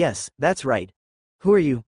 "Yes, that's right. Who are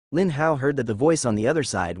you?" Lin Hao heard that the voice on the other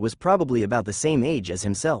side was probably about the same age as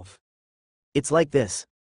himself. "It's like this.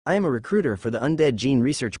 I am a recruiter for the Undead Gene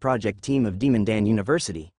Research Project team of Demon Dan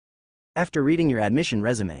University. After reading your admission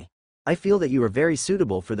resume, I feel that you are very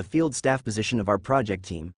suitable for the field staff position of our project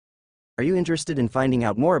team. Are you interested in finding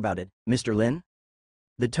out more about it, Mr. Lin?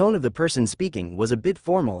 The tone of the person speaking was a bit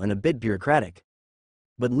formal and a bit bureaucratic.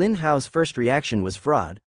 But Lin Hao's first reaction was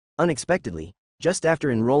fraud. Unexpectedly, just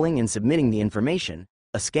after enrolling and submitting the information,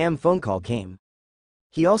 a scam phone call came.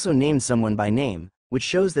 He also named someone by name, which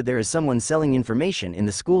shows that there is someone selling information in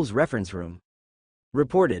the school's reference room.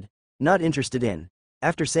 Reported, not interested in.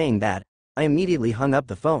 After saying that, I immediately hung up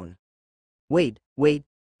the phone. Wait,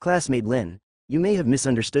 classmate Lin, you may have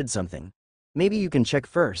misunderstood something. Maybe you can check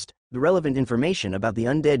first the relevant information about the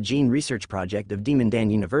Undead Gene Research Project of Demon Dan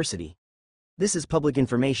University. This is public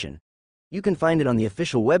information. You can find it on the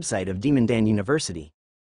official website of Demon Dan University.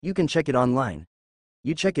 You can check it online.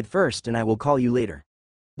 You check it first and I will call you later.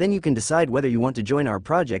 Then you can decide whether you want to join our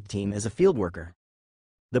project team as a field worker.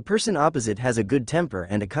 The person opposite has a good temper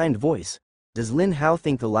and a kind voice. Does Lin Hao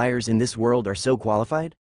think the liars in this world are so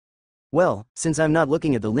qualified? Well, since I'm not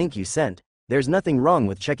looking at the link you sent, there's nothing wrong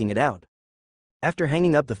with checking it out. After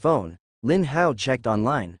hanging up the phone, Lin Hao checked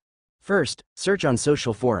online. First, search on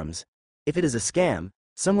social forums. If it is a scam,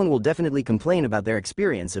 someone will definitely complain about their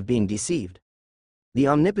experience of being deceived. The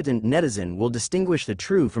omnipotent netizen will distinguish the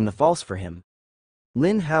true from the false for him.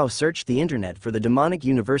 Lin Hao searched the internet for the demonic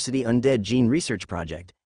university Undead Gene Research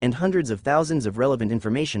Project, and hundreds of thousands of relevant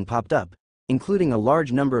information popped up, including a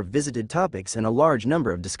large number of visited topics and a large number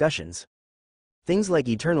of discussions. Things like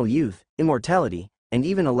eternal youth, immortality, and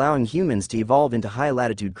even allowing humans to evolve into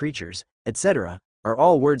high-latitude creatures, etc., are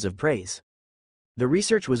all words of praise. The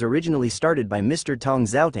research was originally started by Mr. Tong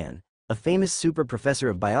Zhaotan, a famous super professor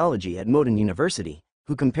of biology at Modern University,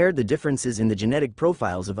 who compared the differences in the genetic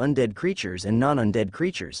profiles of undead creatures and non-undead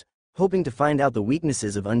creatures, hoping to find out the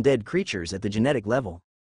weaknesses of undead creatures at the genetic level.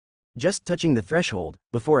 Just touching the threshold,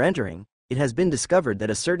 before entering, it has been discovered that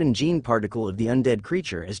a certain gene particle of the undead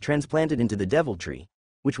creature is transplanted into the devil tree,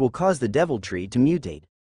 which will cause the devil tree to mutate.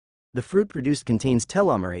 The fruit produced contains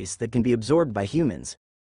telomerase that can be absorbed by humans.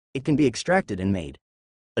 It can be extracted and made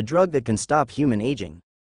a drug that can stop human aging.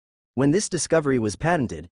 When this discovery was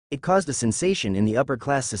patented, it caused a sensation in the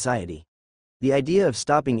upper-class society. The idea of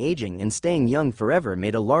stopping aging and staying young forever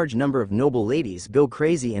made a large number of noble ladies go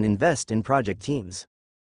crazy and invest in project teams.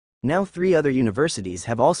 Now 3 other universities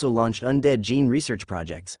have also launched undead gene research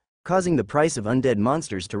projects, causing the price of undead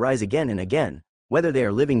monsters to rise again and again, whether they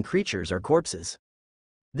are living creatures or corpses.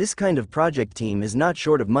 This kind of project team is not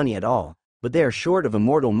short of money at all, but they are short of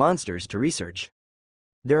immortal monsters to research.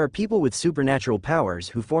 There are people with supernatural powers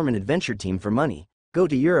who form an adventure team for money, go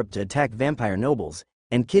to Europe to attack vampire nobles,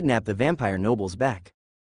 and kidnap the vampire nobles back.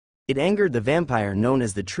 It angered the vampire known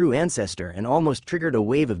as the True Ancestor and almost triggered a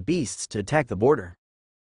wave of beasts to attack the border.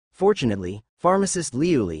 Fortunately, pharmacist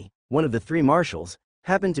Liu Li, one of the 3 marshals,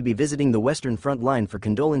 happened to be visiting the Western Front line for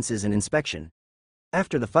condolences and inspection.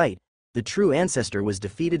 After the fight, the True Ancestor was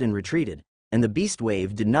defeated and retreated, and the beast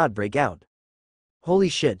wave did not break out. Holy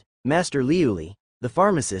shit, Master Liu Li, the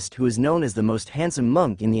pharmacist who is known as the most handsome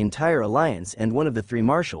monk in the entire alliance and one of the 3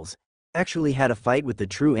 marshals, actually had a fight with the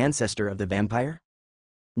True Ancestor of the vampire?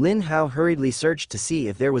 Lin Hao hurriedly searched to see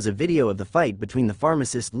if there was a video of the fight between the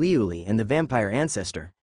pharmacist Liu Li and the vampire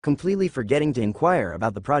ancestor, completely forgetting to inquire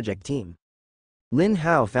about the project team. Lin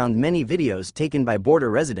Hao found many videos taken by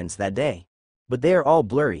border residents that day. But they are all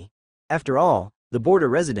blurry. After all, the border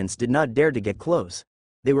residents did not dare to get close.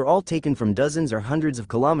 They were all taken from dozens or hundreds of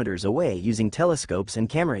kilometers away using telescopes and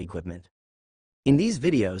camera equipment. In these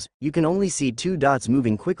videos, you can only see 2 dots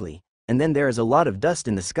moving quickly, and then there is a lot of dust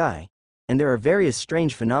in the sky, and there are various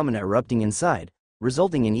strange phenomena erupting inside,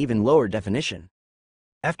 resulting in even lower definition.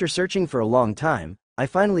 After searching for a long time, I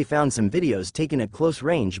finally found some videos taken at close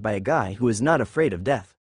range by a guy who is not afraid of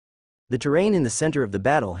death. The terrain in the center of the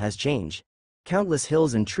battle has changed. Countless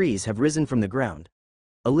hills and trees have risen from the ground.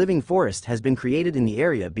 A living forest has been created in the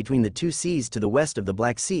area between the 2 seas to the west of the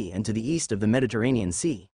Black Sea and to the east of the Mediterranean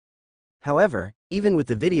Sea. However, even with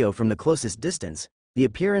the video from the closest distance, the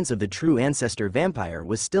appearance of the True Ancestor vampire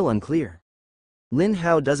was still unclear. Lin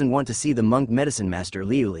Hao doesn't want to see the monk medicine master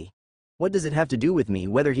Liu Li. What does it have to do with me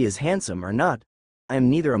whether he is handsome or not? I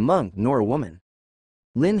am neither a monk nor a woman.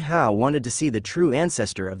 Lin Hao wanted to see the True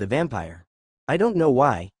Ancestor of the vampire. I don't know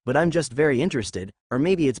why, but I'm just very interested, or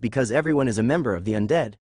maybe it's because everyone is a member of the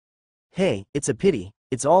undead. Hey, it's a pity,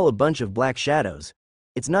 it's all a bunch of black shadows.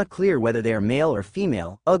 It's not clear whether they are male or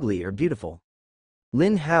female, ugly or beautiful.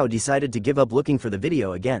 Lin Hao decided to give up looking for the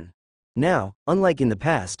video again. Now, unlike in the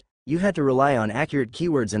past, you had to rely on accurate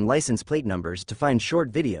keywords and license plate numbers to find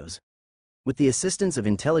short videos. With the assistance of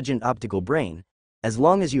intelligent optical brain, As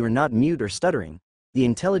long as you are not mute or stuttering, the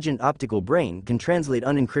intelligent optical brain can translate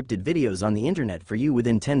unencrypted videos on the internet for you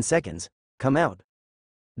within 10 seconds. Come out.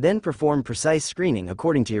 Then perform precise screening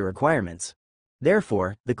according to your requirements.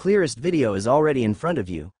 Therefore, the clearest video is already in front of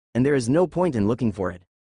you, and there is no point in looking for it.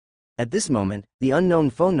 At this moment, the unknown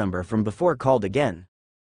phone number from before called again.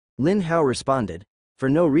 Lin Hao responded. For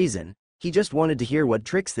no reason, he just wanted to hear what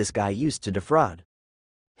tricks this guy used to defraud.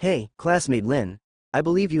 Hey, classmate Lin, I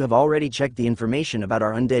believe you have already checked the information about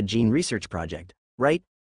our undead gene research project, right?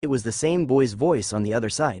 It was the same boy's voice on the other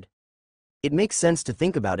side. It makes sense to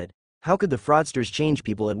think about it. How could the fraudsters change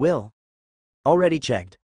people at will? Already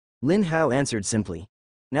checked. Lin Hao answered simply.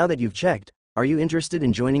 Now that you've checked, are you interested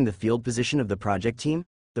in joining the field position of the project team?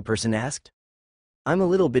 The person asked. I'm a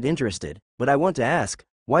little bit interested, but I want to ask,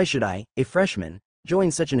 why should I, a freshman, join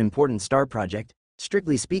such an important STAR project?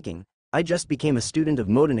 Strictly speaking, I just became a student of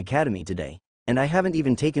Modern Academy today, and I haven't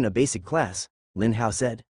even taken a basic class, Lin Hao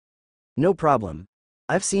said. No problem.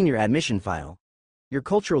 I've seen your admission file. Your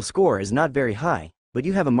cultural score is not very high, but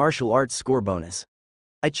you have a martial arts score bonus.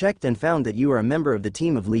 I checked and found that you are a member of the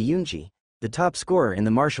team of Li Yunqi, the top scorer in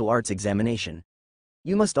the martial arts examination.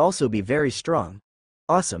 You must also be very strong.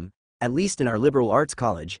 Awesome, at least in our liberal arts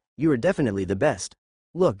college, you are definitely the best.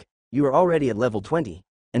 Look, you are already at level 20,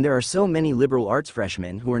 and there are so many liberal arts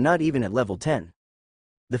freshmen who are not even at level 10.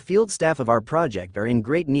 The field staff of our project are in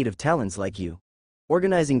great need of talents like you.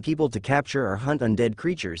 Organizing people to capture or hunt undead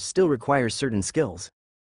creatures still requires certain skills.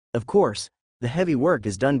 Of course, the heavy work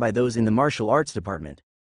is done by those in the martial arts department.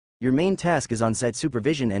 Your main task is on-site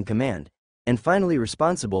supervision and command, and finally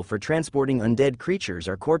responsible for transporting undead creatures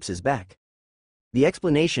or corpses back. The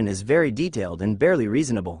explanation is very detailed and barely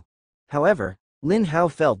reasonable. However, Lin Hao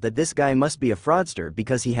felt that this guy must be a fraudster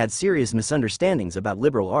because he had serious misunderstandings about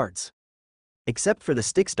liberal arts. Except for the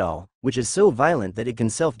Styx doll, which is so violent that it can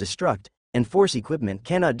self-destruct, and force equipment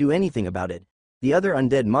cannot do anything about it, the other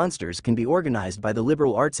undead monsters can be organized by the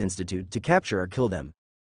Liberal Arts Institute to capture or kill them.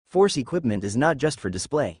 Force equipment is not just for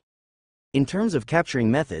display. In terms of capturing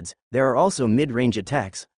methods, there are also mid-range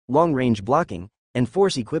attacks, long-range blocking, and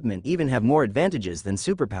force equipment even have more advantages than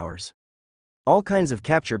superpowers. All kinds of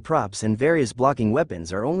capture props and various blocking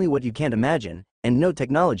weapons are only what you can't imagine, and no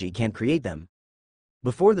technology can't create them.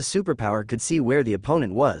 Before the superpower could see where the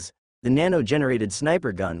opponent was, the nano-generated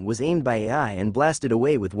sniper gun was aimed by AI and blasted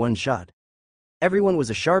away with one shot. Everyone was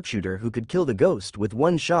a sharpshooter who could kill the ghost with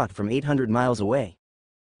one shot from 800 miles away.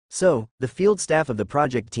 So, the field staff of the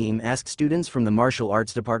project team asked students from the martial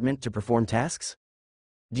arts department to perform tasks?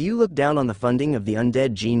 Do you look down on the funding of the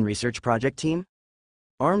Undead Gene Research Project team?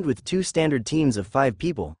 Armed with 2 standard teams of 5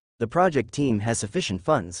 people, the project team has sufficient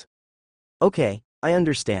funds. Okay, I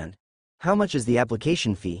understand. How much is the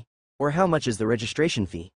application fee, or how much is the registration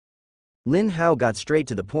fee? Lin Hao got straight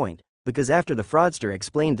to the point, because after the fraudster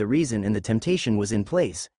explained the reason and the temptation was in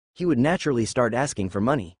place, he would naturally start asking for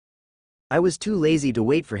money. I was too lazy to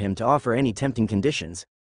wait for him to offer any tempting conditions.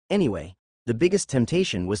 Anyway, the biggest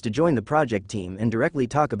temptation was to join the project team and directly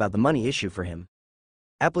talk about the money issue for him.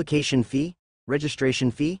 Application fee?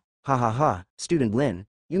 Registration fee? Ha ha ha, Student Lin,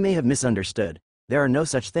 you may have misunderstood. There are no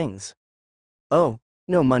such things. Oh,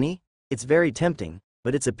 no money? It's very tempting,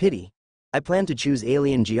 but it's a pity. I plan to choose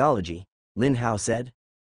alien geology, Lin Hao said.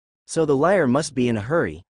 So the liar must be in a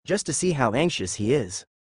hurry, just to see how anxious he is.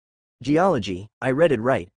 Geology, I read it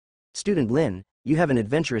right. Student Lin, you have an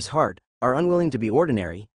adventurous heart, are unwilling to be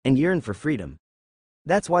ordinary, and yearn for freedom.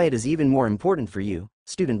 That's why it is even more important for you,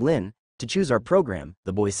 Student Lin, to choose our program,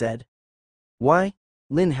 the boy said. Why?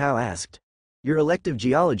 Lin Hao asked. Your elective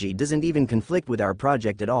geology doesn't even conflict with our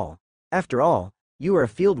project at all. After all, you are a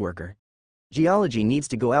field worker. Geology needs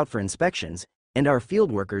to go out for inspections, and our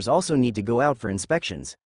field workers also need to go out for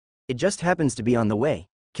inspections. It just happens to be on the way,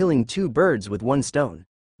 killing 2 birds with 1 stone,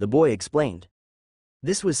 the boy explained.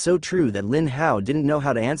 This was so true that Lin Hao didn't know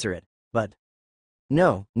how to answer it, but...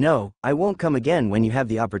 No, I won't come again when you have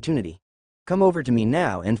the opportunity. Come over to me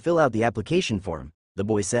now and fill out the application form, the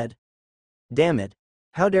boy said. Damn it.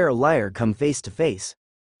 How dare a liar come face to face?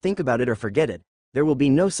 Think about it or forget it. There will be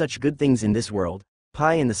no such good things in this world.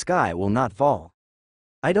 Pie in the sky will not fall.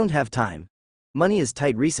 I don't have time. Money is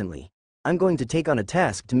tight recently. I'm going to take on a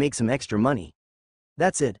task to make some extra money.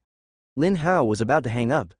 That's it. Lin Hao was about to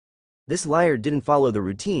hang up. This liar didn't follow the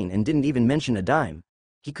routine and didn't even mention a dime.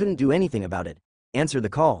 He couldn't do anything about it. Answer the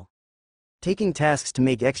call. Taking tasks to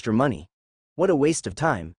make extra money. What a waste of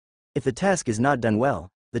time. If the task is not done well,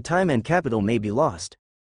 the time and capital may be lost.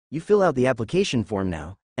 You fill out the application form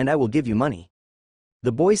now, and I will give you money.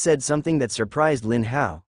 The boy said something that surprised Lin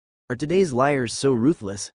Hao. Are today's liars so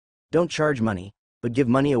ruthless? Don't charge money, but give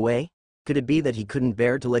money away? Could it be that he couldn't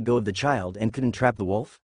bear to let go of the child and couldn't trap the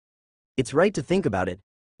wolf? It's right to think about it.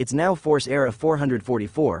 It's now Force Era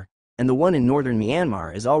 444, and the one in northern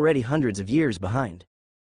Myanmar is already hundreds of years behind.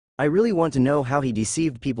 I really want to know how he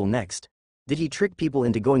deceived people next. Did he trick people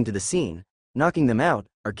into going to the scene, knocking them out,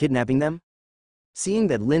 or kidnapping them? Seeing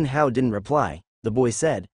that Lin Hao didn't reply, the boy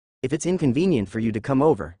said, "If it's inconvenient for you to come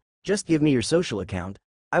over, just give me your social account,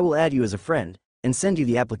 I will add you as a friend, and send you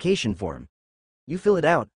the application form. You fill it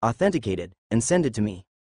out, authenticate it, and send it to me."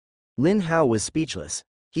 Lin Hao was speechless.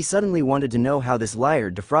 He suddenly wanted to know how this liar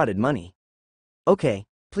defrauded money. "Okay,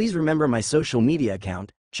 please remember my social media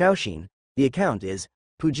account, Chaoxin. The account is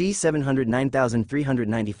Puji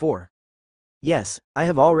 709,394. Yes, I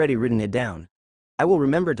have already written it down. I will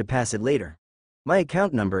remember to pass it later. My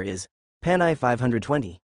account number is Panai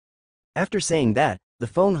 520. After saying that, the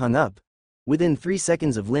phone hung up. Within 3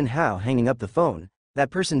 seconds of Lin Hao hanging up the phone,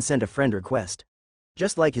 that person sent a friend request.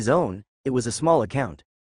 Just like his own, it was a small account.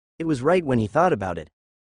 It was right when he thought about it.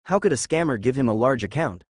 How could a scammer give him a large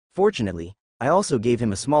account? Fortunately, I also gave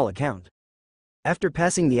him a small account. After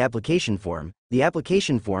passing the application form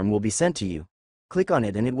will be sent to you. Click on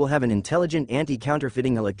it and it will have an intelligent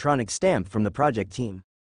anti-counterfeiting electronic stamp from the project team.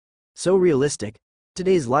 So realistic.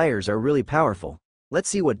 Today's liars are really powerful. Let's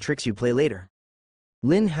see what tricks you play later.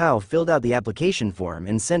 Lin Hao filled out the application form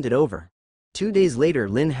and sent it over. 2 days later,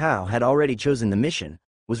 Lin Hao had already chosen the mission,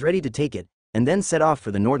 was ready to take it, and then set off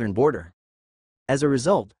for the northern border. As a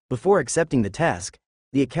result, before accepting the task,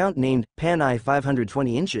 the account named Panai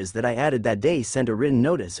 520 inches that I added that day sent a written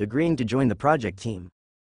notice agreeing to join the project team.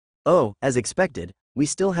 Oh, as expected, we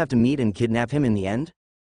still have to meet and kidnap him in the end?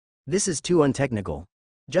 This is too untechnical.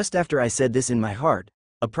 Just after I said this in my heart,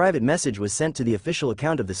 a private message was sent to the official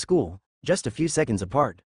account of the school, just a few seconds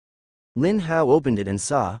apart. Lin Hao opened it and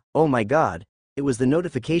saw, oh my god, it was the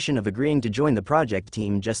notification of agreeing to join the project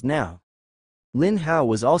team just now. Lin Hao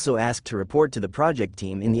was also asked to report to the project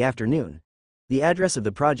team in the afternoon. The address of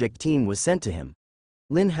the project team was sent to him.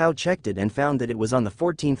 Lin Hao checked it and found that it was on the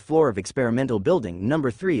 14th floor of experimental building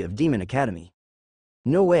number 3 of Demon Academy.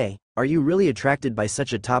 No way, are you really attracted by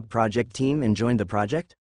such a top project team and joined the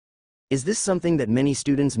project? Is this something that many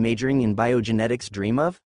students majoring in biogenetics dream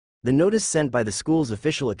of? The notice sent by the school's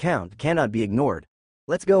official account cannot be ignored.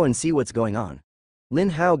 Let's go and see what's going on.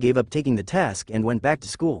 Lin Hao gave up taking the task and went back to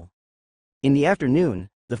school. In the afternoon,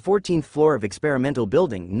 the 14th floor of experimental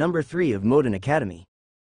building number 3 of Modern Academy.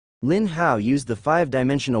 Lin Hao used the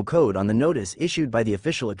 5-dimensional code on the notice issued by the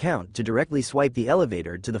official account to directly swipe the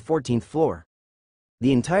elevator to the 14th floor.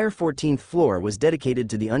 The entire 14th floor was dedicated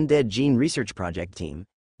to the Undead Gene Research Project team,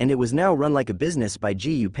 and it was now run like a business by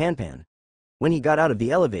Gu Panpan. When he got out of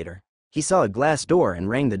the elevator, he saw a glass door and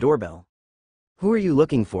rang the doorbell. "Who are you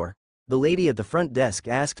looking for?" the lady at the front desk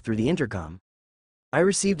asked through the intercom. "I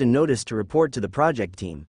received a notice to report to the project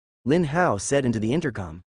team," Lin Hao said into the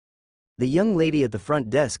intercom. The young lady at the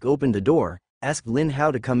front desk opened the door, asked Lin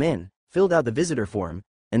Hao to come in, filled out the visitor form,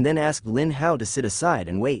 and then asked Lin Hao to sit aside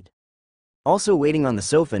and wait. Also waiting on the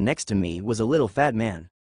sofa next to me was a little fat man.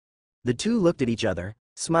 The two looked at each other,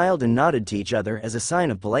 smiled and nodded to each other as a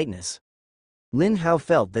sign of politeness. Lin Hao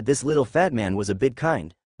felt that this little fat man was a bit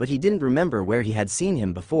kind, but he didn't remember where he had seen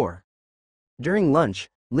him before. During lunch,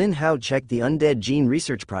 Lin Hao checked the Undead Gene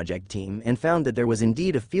Research Project team and found that there was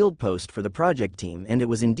indeed a field post for the project team and it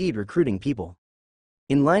was indeed recruiting people.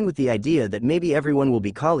 In line with the idea that maybe everyone will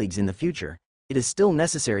be colleagues in the future, it is still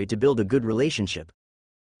necessary to build a good relationship.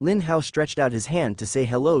 Lin Hao stretched out his hand to say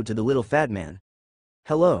hello to the little fat man.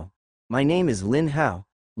 "Hello. My name is Lin Hao,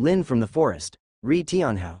 Lin from the forest, Ri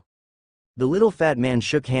Tianhao." The little fat man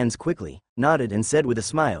shook hands quickly, nodded and said with a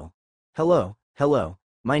smile, "Hello, hello,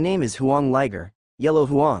 my name is Huang Liger, Yellow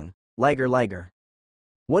Huang, Liger Liger."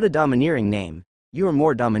 What a domineering name, you are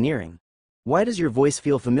more domineering. Why does your voice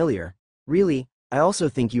feel familiar? Really, I also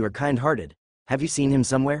think you are kind-hearted. Have you seen him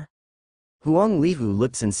somewhere? Huang Lihu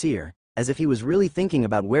looked sincere, as if he was really thinking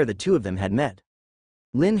about where the two of them had met.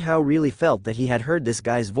 Lin Hao really felt that he had heard this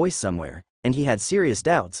guy's voice somewhere, and he had serious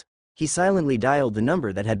doubts. He silently dialed the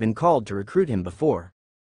number that had been called to recruit him before.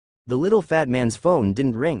 The little fat man's phone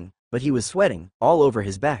didn't ring, but he was sweating, all over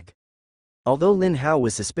his back. Although Lin Hao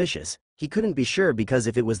was suspicious, he couldn't be sure because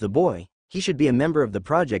if it was the boy, he should be a member of the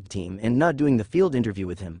project team and not doing the field interview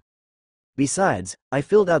with him. Besides, I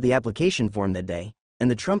filled out the application form that day, and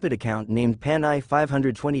the trumpet account named Panai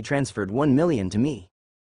 520 transferred 1 million to me.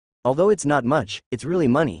 Although it's not much, it's really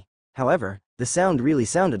money. However, the sound really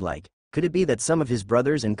sounded like, could it be that some of his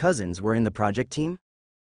brothers and cousins were in the project team?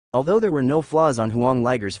 Although there were no flaws on Huang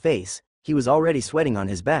Liger's face, he was already sweating on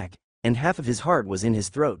his back, and half of his heart was in his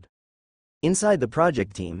throat. Inside the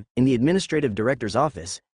project team, in the administrative director's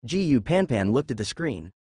office, Ji Panpan looked at the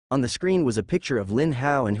screen. On the screen was a picture of Lin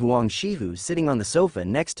Hao and Huang Shihu sitting on the sofa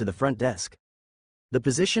next to the front desk. The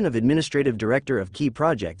position of administrative director of key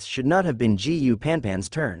projects should not have been Ji Panpan's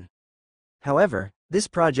turn. However, this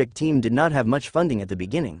project team did not have much funding at the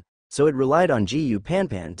beginning, so it relied on Ji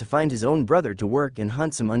Panpan to find his own brother to work and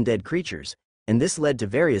hunt some undead creatures, and this led to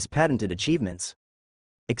various patented achievements.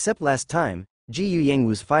 Except last time, Ji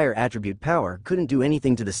Yangwu's fire attribute power couldn't do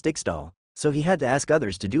anything to the stickstall, so he had to ask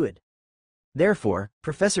others to do it. Therefore,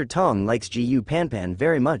 Professor Tong likes Ji Panpan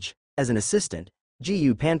very much. As an assistant,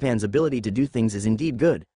 Ji Panpan's ability to do things is indeed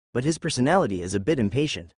good, but his personality is a bit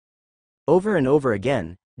impatient. Over and over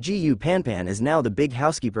again, Ji Panpan is now the big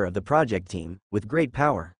housekeeper of the project team, with great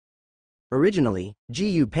power. Originally,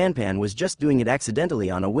 Ji Panpan was just doing it accidentally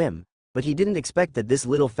on a whim, but he didn't expect that this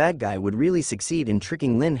little fat guy would really succeed in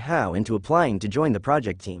tricking Lin Hao into applying to join the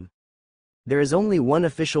project team. There is only one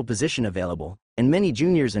official position available, and many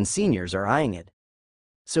juniors and seniors are eyeing it.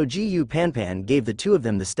 So Ji Panpan gave the two of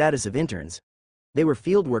them the status of interns. They were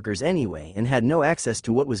field workers anyway and had no access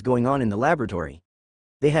to what was going on in the laboratory.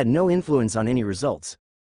 They had no influence on any results.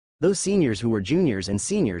 Those seniors who were juniors and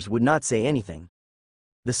seniors would not say anything.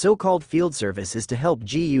 The so-called field service is to help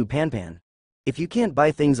Ji Panpan. If you can't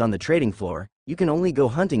buy things on the trading floor, you can only go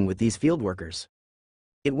hunting with these field workers.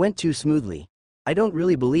 It went too smoothly. I don't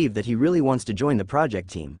really believe that he really wants to join the project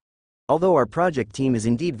team. Although our project team is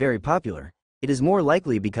indeed very popular, it is more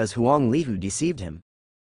likely because Huang Lihu deceived him.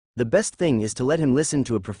 The best thing is to let him listen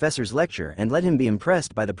to a professor's lecture and let him be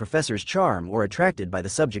impressed by the professor's charm or attracted by the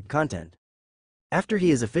subject content. After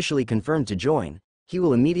he is officially confirmed to join, he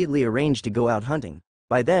will immediately arrange to go out hunting.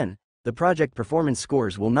 By then, the project performance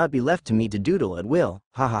scores will not be left to me to doodle at will,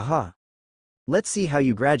 ha ha ha. Let's see how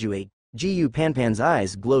you graduate. Ji Panpan's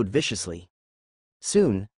eyes glowed viciously.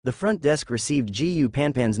 Soon, the front desk received Ji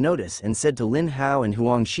Panpan's notice and said to Lin Hao and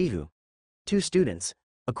Huang Shihu, "Two students.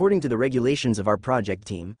 According to the regulations of our project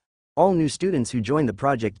team, all new students who join the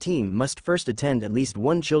project team must first attend at least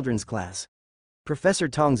one children's class. Professor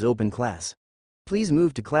Tong's open class. Please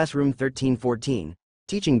move to classroom 1314,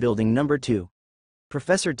 teaching building number 2.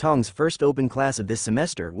 Professor Tong's first open class of this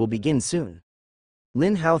semester will begin soon."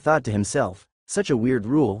 Lin Hao thought to himself, such a weird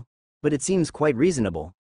rule, but it seems quite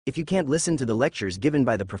reasonable. If you can't listen to the lectures given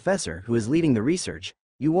by the professor who is leading the research,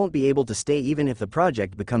 you won't be able to stay even if the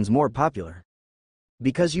project becomes more popular.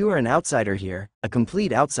 Because you are an outsider here, a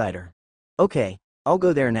complete outsider. Okay, I'll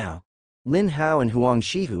go there now. Lin Hao and Huang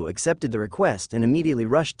Shihu accepted the request and immediately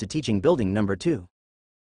rushed to teaching building number 2.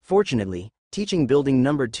 Fortunately, teaching building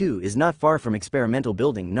number 2 is not far from experimental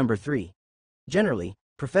building number 3. Generally,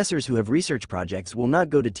 professors who have research projects will not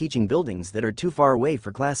go to teaching buildings that are too far away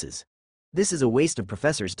for classes. This is a waste of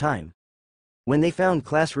professors' time. When they found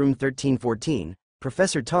classroom 1314,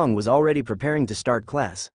 Professor Tong was already preparing to start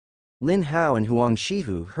class. Lin Hao and Huang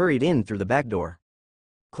Shihu hurried in through the back door.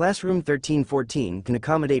 Classroom 1314 can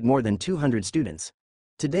accommodate more than 200 students.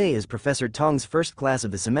 Today is Professor Tong's first class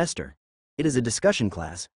of the semester. It is a discussion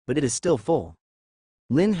class, but it is still full.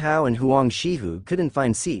 Lin Hao and Huang Shihu couldn't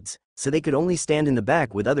find seats, so they could only stand in the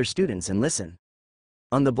back with other students and listen.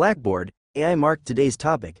 On the blackboard, AI marked today's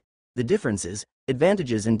topic: the differences,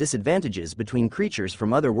 advantages and disadvantages between creatures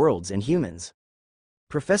from other worlds and humans.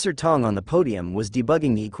 Professor Tong on the podium was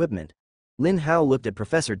debugging the equipment. Lin Hao looked at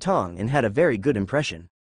Professor Tong and had a very good impression.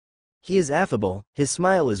 He is affable, his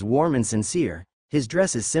smile is warm and sincere, his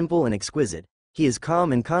dress is simple and exquisite, he is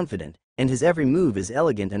calm and confident, and his every move is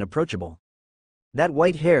elegant and approachable. That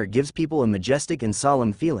white hair gives people a majestic and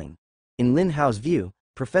solemn feeling. In Lin Hao's view,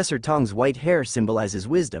 Professor Tong's white hair symbolizes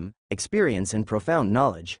wisdom, experience and profound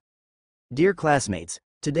knowledge. Dear classmates,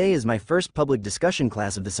 today is my first public discussion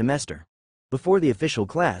class of the semester. Before the official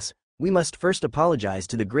class, we must first apologize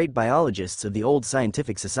to the great biologists of the old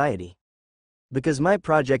scientific society. Because my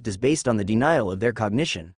project is based on the denial of their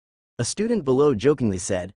cognition. A student below jokingly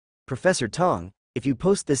said, "Professor Tong, if you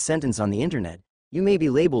post this sentence on the internet, you may be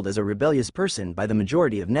labeled as a rebellious person by the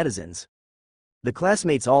majority of netizens." The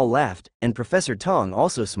classmates all laughed, and Professor Tong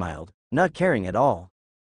also smiled, not caring at all.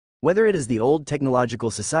 Whether it is the old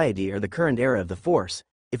technological society or the current era of the Force,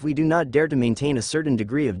 if we do not dare to maintain a certain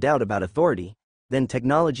degree of doubt about authority, then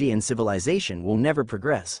technology and civilization will never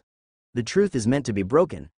progress. The truth is meant to be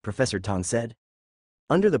broken, Professor Tong said.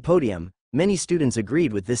 Under the podium, many students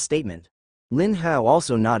agreed with this statement. Lin Hao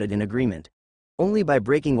also nodded in agreement. Only by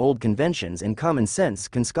breaking old conventions and common sense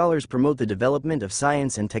can scholars promote the development of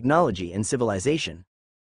science and technology and civilization.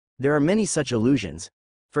 There are many such illusions.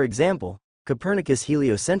 For example, Copernicus'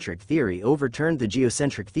 heliocentric theory overturned the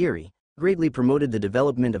geocentric theory, greatly promoted the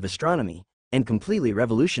development of astronomy, and completely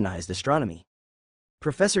revolutionized astronomy.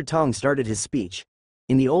 Professor Tong started his speech.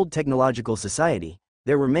 In the old technological society,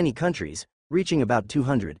 there were many countries, reaching about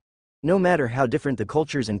 200. No matter how different the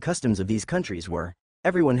cultures and customs of these countries were,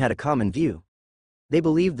 everyone had a common view. They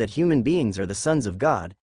believed that human beings are the sons of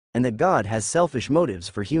God, and that God has selfish motives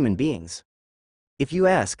for human beings. If you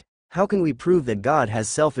ask, how can we prove that God has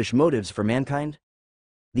selfish motives for mankind?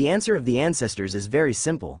 The answer of the ancestors is very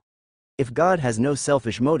simple. If God has no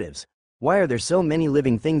selfish motives, why are there so many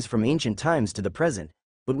living things from ancient times to the present,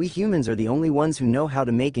 but we humans are the only ones who know how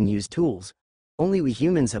to make and use tools? Only we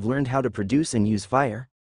humans have learned how to produce and use fire?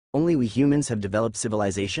 Only we humans have developed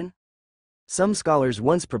civilization? Some scholars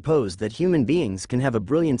once proposed that human beings can have a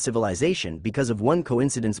brilliant civilization because of one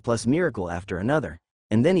coincidence plus miracle after another,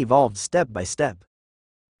 and then evolved step by step.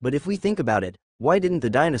 But if we think about it, why didn't the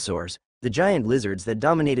dinosaurs, the giant lizards that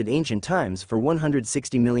dominated ancient times for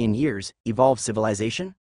 160 million years, evolve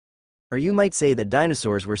civilization? Or you might say that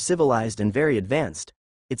dinosaurs were civilized and very advanced.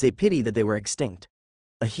 It's a pity that they were extinct.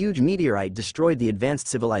 A huge meteorite destroyed the advanced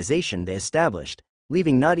civilization they established,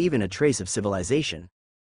 leaving not even a trace of civilization.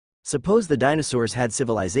 Suppose the dinosaurs had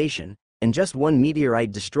civilization, and just one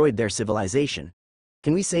meteorite destroyed their civilization.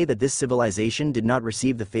 Can we say that this civilization did not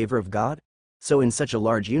receive the favor of God? So in such a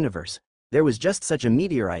large universe, there was just such a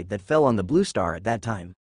meteorite that fell on the blue star at that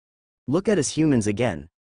time. Look at us humans again.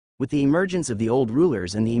 With the emergence of the old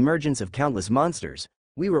rulers and the emergence of countless monsters,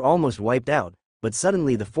 we were almost wiped out, but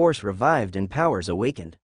suddenly the force revived and powers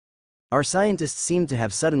awakened. Our scientists seemed to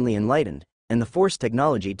have suddenly enlightened, and the force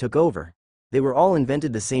technology took over. They were all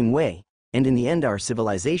invented the same way, and in the end our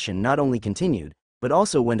civilization not only continued, but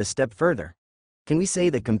also went a step further. Can we say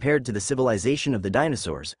that compared to the civilization of the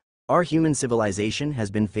dinosaurs, our human civilization has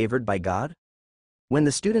been favored by God? When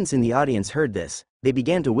the students in the audience heard this, they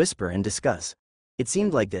began to whisper and discuss. It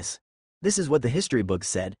seemed like this. This is what the history books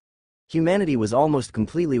said. Humanity was almost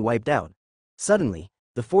completely wiped out. Suddenly,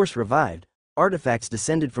 the force revived, artifacts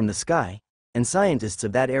descended from the sky, and scientists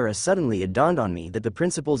of that era suddenly it dawned on me that the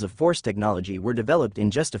principles of force technology were developed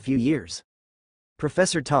in just a few years.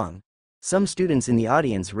 Professor Tong. Some students in the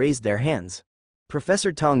audience raised their hands.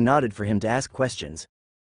 Professor Tong nodded for him to ask questions.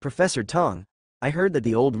 Professor Tong, I heard that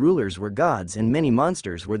the old rulers were gods and many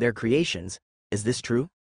monsters were their creations. Is this true?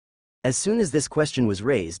 As soon as this question was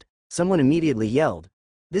raised, someone immediately yelled,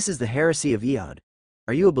 "This is the heresy of Eod.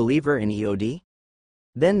 Are you a believer in EOD?"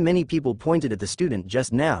 Then many people pointed at the student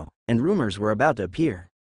just now, and rumors were about to appear.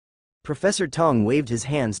 Professor Tong waved his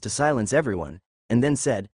hands to silence everyone, and then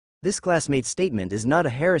said, "This classmate's statement is not a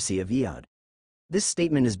heresy of Eod. This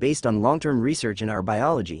statement is based on long-term research in our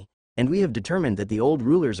biology, and we have determined that the old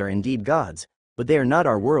rulers are indeed gods, but they are not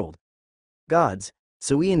our world. Gods,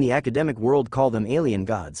 so we in the academic world call them alien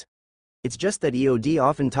gods. It's just that EOD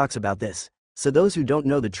often talks about this, so those who don't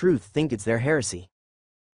know the truth think it's their heresy."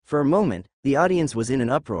 For a moment, the audience was in an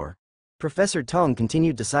uproar. Professor Tong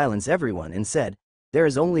continued to silence everyone and said, "There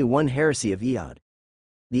is only one heresy of Eod.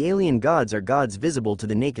 The alien gods are gods visible to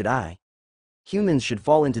the naked eye. Humans should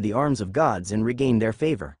fall into the arms of gods and regain their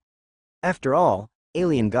favor. After all,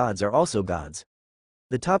 alien gods are also gods."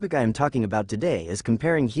 The topic I am talking about today is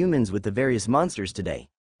comparing humans with the various monsters today.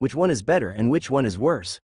 Which one is better and which one is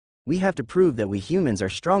worse? We have to prove that we humans are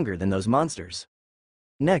stronger than those monsters.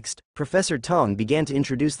 Next, Professor Tong began to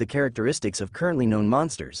introduce the characteristics of currently known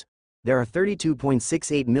monsters. There are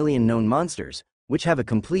 32.68 million known monsters, which have a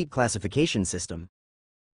complete classification system.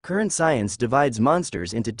 Current science divides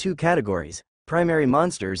monsters into two categories: primary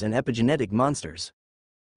monsters and epigenetic monsters.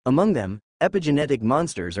 Among them, epigenetic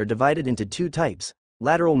monsters are divided into two types: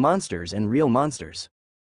 lateral monsters and real monsters.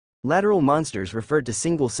 Lateral monsters refer to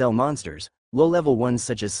single-cell monsters. Low-level ones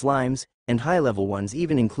such as slimes, and high-level ones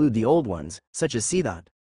even include the old ones, such as Seathot.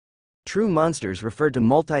 True monsters refer to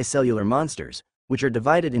multicellular monsters, which are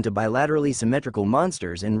divided into bilaterally symmetrical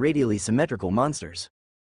monsters and radially symmetrical monsters.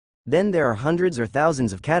 Then there are hundreds or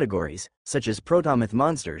thousands of categories, such as protomorph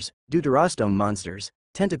monsters, deuterostome monsters,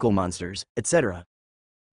 tentacle monsters, etc.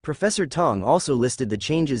 Professor Tong also listed the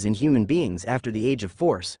changes in human beings after the Age of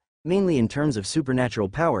Force, mainly in terms of supernatural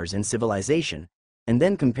powers and civilization, and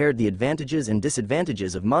then compared the advantages and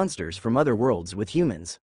disadvantages of monsters from other worlds with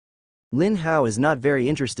humans. Lin Hao is not very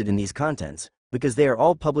interested in these contents, because they are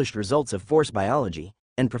all published results of force biology,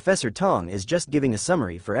 and Professor Tong is just giving a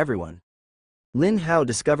summary for everyone. Lin Hao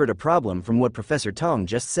discovered a problem from what Professor Tong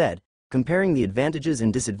just said, comparing the advantages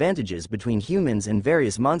and disadvantages between humans and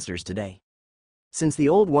various monsters today. Since the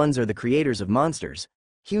old ones are the creators of monsters,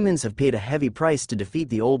 humans have paid a heavy price to defeat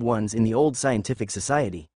the old ones in the old scientific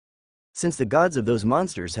society. Since the gods of those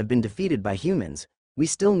monsters have been defeated by humans, we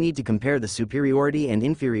still need to compare the superiority and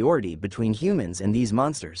inferiority between humans and these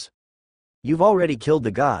monsters. You've already killed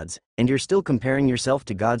the gods, and you're still comparing yourself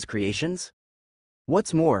to God's creations?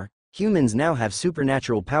 What's more, humans now have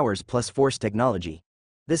supernatural powers plus force technology.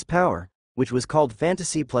 This power, which was called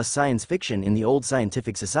fantasy plus science fiction in the old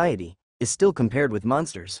scientific society, is still compared with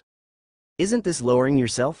monsters. Isn't this lowering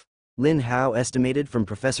yourself? Lin Hao estimated from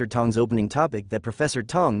Professor Tong's opening topic that Professor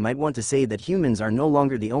Tong might want to say that humans are no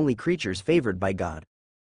longer the only creatures favored by God.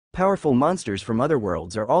 Powerful monsters from other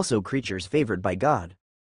worlds are also creatures favored by God.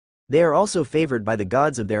 They are also favored by the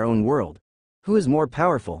gods of their own world. Who is more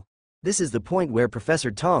powerful? This is the point where Professor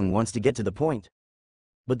Tong wants to get to the point.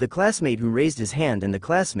 But the classmate who raised his hand and the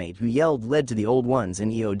classmate who yelled led to the old ones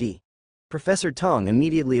and EOD. Professor Tong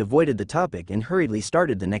immediately avoided the topic and hurriedly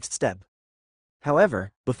started the next step.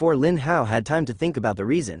 However, before Lin Hao had time to think about the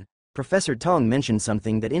reason, Professor Tong mentioned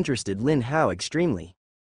something that interested Lin Hao extremely.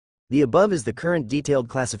 The above is the current detailed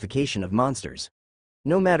classification of monsters.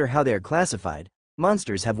 No matter how they are classified,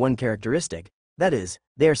 monsters have one characteristic, that is,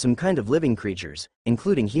 they are some kind of living creatures,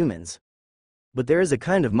 including humans. But there is a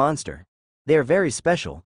kind of monster. They are very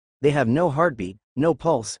special. They have no heartbeat, no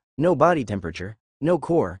pulse, no body temperature, no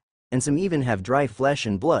core, and some even have dry flesh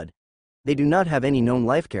and blood. They do not have any known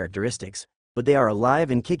life characteristics, but they are alive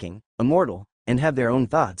and kicking, immortal, and have their own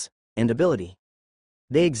thoughts and ability.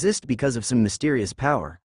 They exist because of some mysterious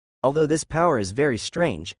power. Although this power is very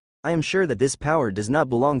strange, I am sure that this power does not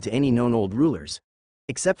belong to any known old rulers.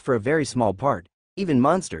 Except for a very small part, even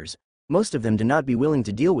monsters, most of them do not be willing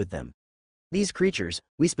to deal with them. These creatures,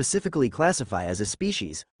 we specifically classify as a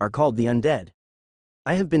species, are called the undead.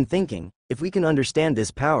 I have been thinking, if we can understand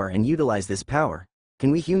this power and utilize this power,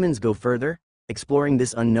 can we humans go further? Exploring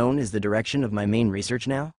this unknown is the direction of my main research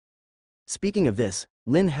now. Speaking of this,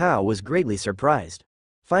 Lin Hao was greatly surprised.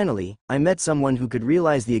 Finally, I met someone who could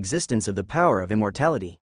realize the existence of the power of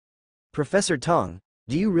immortality. Professor Tong,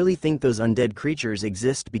 do you really think those undead creatures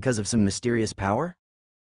exist because of some mysterious power?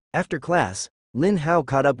 After class, Lin Hao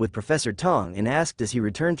caught up with Professor Tong and asked as he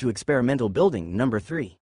returned to experimental building number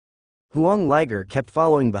 3. Huang Liger kept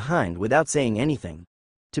following behind without saying anything.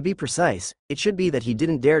 To be precise, it should be that he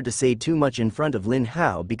didn't dare to say too much in front of Lin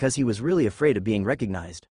Hao because he was really afraid of being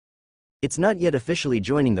recognized. It's not yet officially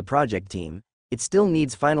joining the project team, it still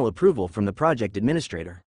needs final approval from the project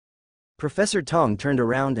administrator. Professor Tong turned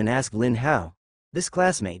around and asked Lin Hao, "This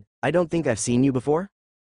classmate, I don't think I've seen you before?"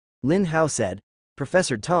 Lin Hao said,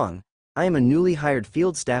 "Professor Tong, I am a newly hired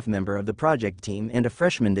field staff member of the project team and a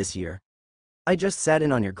freshman this year. I just sat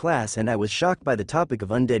in on your class and I was shocked by the topic of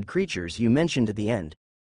undead creatures you mentioned at the end.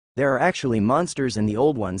 There are actually monsters and the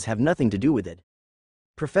old ones have nothing to do with it."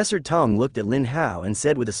 Professor Tong looked at Lin Hao and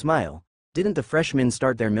said with a smile, "Didn't the freshmen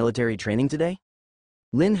start their military training today?"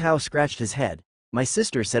 Lin Hao scratched his head. "My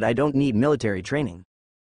sister said I don't need military training."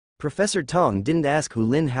 Professor Tong didn't ask who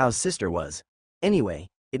Lin Hao's sister was. Anyway,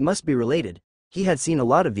 it must be related. He had seen a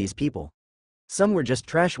lot of these people. Some were just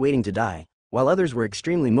trash waiting to die, while others were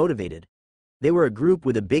extremely motivated. They were a group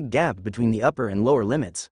with a big gap between the upper and lower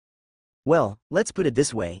limits. Well, let's put it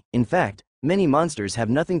this way, in fact, many monsters have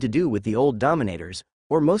nothing to do with the old dominators,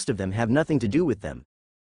 or most of them have nothing to do with them.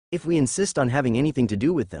 If we insist on having anything to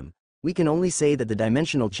do with them, we can only say that the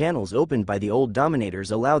dimensional channels opened by the old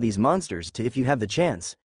dominators allow these monsters to. If you have the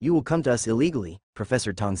chance, you will come to us illegally,"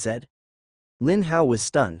 Professor Tong said. Lin Hao was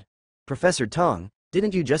stunned. "Professor Tong,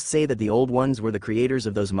 didn't you just say that the old ones were the creators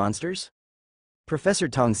of those monsters?" Professor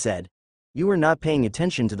Tong said, "You were not paying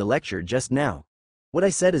attention to the lecture just now. What I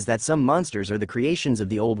said is that some monsters are the creations of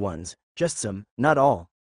the old ones, just some, not all.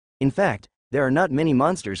 In fact, there are not many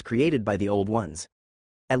monsters created by the old ones.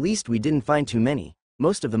 At least we didn't find too many,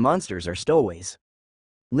 most of the monsters are stowaways."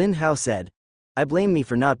 Lin Hao said, "I blame me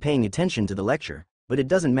for not paying attention to the lecture, but it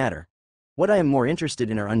doesn't matter. What I am more interested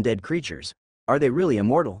in are undead creatures. Are they really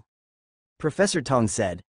immortal?" Professor Tong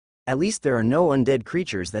said, "At least there are no undead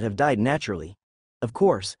creatures that have died naturally. Of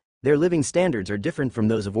course, their living standards are different from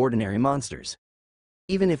those of ordinary monsters.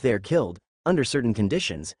 Even if they are killed, under certain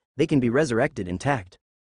conditions, they can be resurrected intact."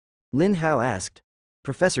 Lin Hao asked,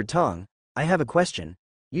 "Professor Tong, I have a question.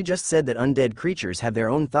 You just said that undead creatures have their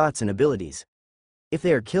own thoughts and abilities. If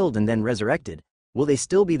they are killed and then resurrected, will they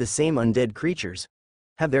still be the same undead creatures?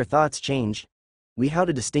 Have their thoughts changed? How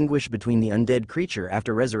to distinguish between the undead creature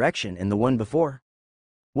after resurrection and the one before?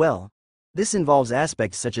 Well, this involves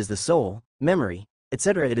aspects such as the soul, memory,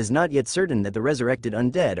 etc. It is not yet certain that the resurrected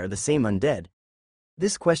undead are the same undead.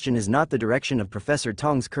 This question is not the direction of Professor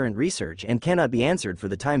Tong's current research and cannot be answered for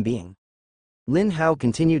the time being." Lin Hao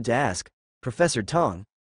continued to ask, "Professor Tong,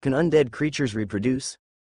 can undead creatures reproduce?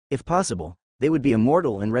 If possible, they would be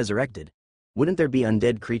immortal and resurrected. Wouldn't there be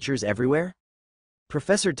undead creatures everywhere?"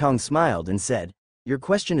 Professor Tong smiled and said, "Your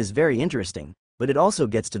question is very interesting, but it also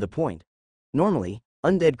gets to the point. Normally,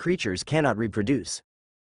 undead creatures cannot reproduce.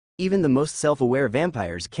 Even the most self-aware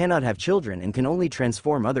vampires cannot have children and can only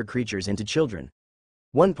transform other creatures into children.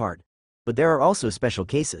 One part. But there are also special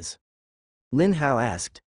cases. Lin Hao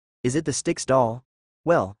asked. Is it the Styx doll?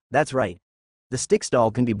 Well, that's right. The Styx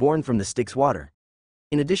doll can be born from the Styx water.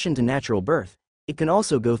 In addition to natural birth, it can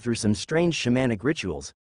also go through some strange shamanic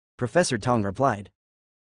rituals, Professor Tong replied.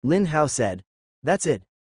 Lin Hao said. That's it.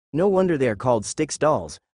 No wonder they are called Styx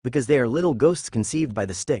dolls, because they are little ghosts conceived by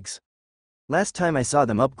the Styx. Last time I saw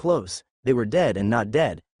them up close, they were dead and not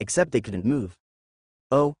dead, except they couldn't move.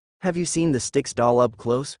 Oh, have you seen the Styx doll up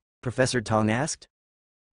close? Professor Tong asked.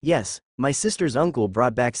 Yes, my sister's uncle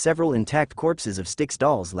brought back several intact corpses of Styx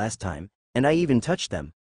dolls last time, and I even touched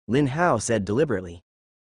them, Lin Hao said deliberately.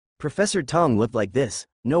 Professor Tong looked like this.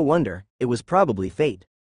 No wonder, it was probably fate.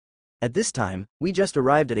 At this time, we just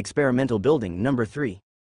arrived at experimental building number 3.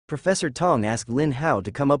 Professor Tong asked Lin Hao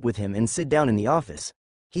to come up with him and sit down in the office.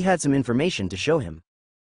 He had some information to show him.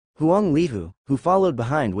 Huang Lihu, who followed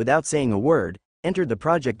behind without saying a word, entered the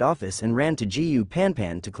project office and ran to Jiyu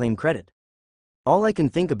Panpan to claim credit. All I can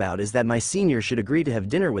think about is that my senior should agree to have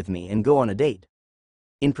dinner with me and go on a date.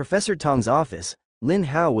 In Professor Tong's office, Lin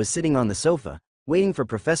Hao was sitting on the sofa, waiting for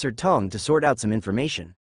Professor Tong to sort out some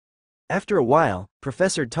information. After a while,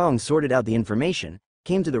 Professor Tong sorted out the information,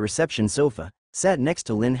 came to the reception sofa, sat next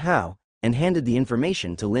to Lin Hao, and handed the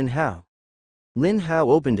information to Lin Hao. Lin Hao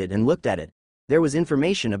opened it and looked at it. There was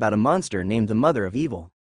information about a monster named the Mother of Evil.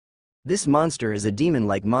 This monster is a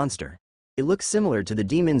demon-like monster. It looks similar to the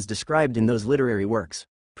demons described in those literary works,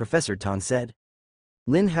 Professor Tong said.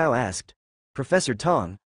 Lin Hao asked, Professor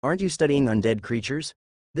Tong, aren't you studying undead creatures?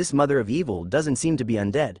 This Mother of Evil doesn't seem to be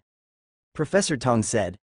undead. Professor Tong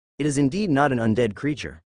said, it is indeed not an undead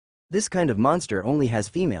creature. This kind of monster only has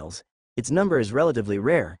females, its number is relatively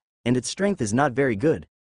rare, and its strength is not very good.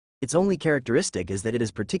 Its only characteristic is that it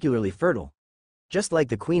is particularly fertile. Just like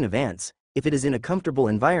the Queen of Ants, if it is in a comfortable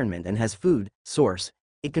environment and has food source,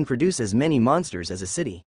 it can produce as many monsters as a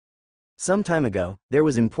city. Some time ago, there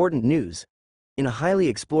was important news. In a highly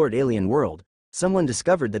explored alien world, someone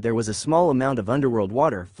discovered that there was a small amount of underworld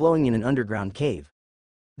water flowing in an underground cave.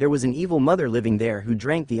 There was an evil mother living there who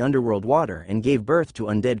drank the underworld water and gave birth to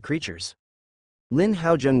undead creatures. Lin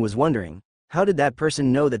Haojung was wondering, how did that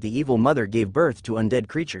person know that the evil mother gave birth to undead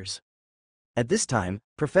creatures? At this time,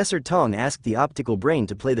 Professor Tong asked the optical brain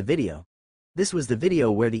to play the video. This was the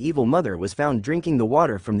video where the evil mother was found drinking the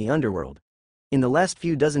water from the underworld. In the last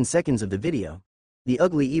few dozen seconds of the video, the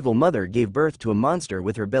ugly evil mother gave birth to a monster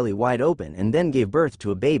with her belly wide open and then gave birth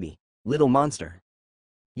to a baby, little monster.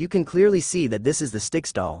 You can clearly see that this is the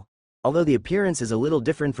Styx doll, although the appearance is a little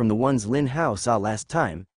different from the ones Lin Hao saw last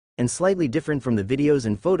time, and slightly different from the videos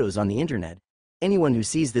and photos on the internet. Anyone who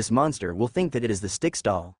sees this monster will think that it is the Styx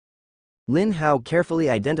doll. Lin Hao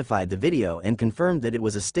carefully identified the video and confirmed that it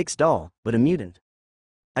was a Styx doll, but a mutant.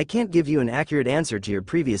 I can't give you an accurate answer to your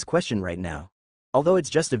previous question right now. Although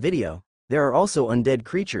it's just a video, there are also undead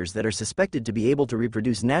creatures that are suspected to be able to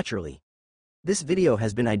reproduce naturally. This video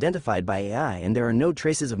has been identified by AI and there are no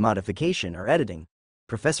traces of modification or editing,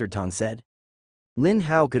 Professor Tong said. Lin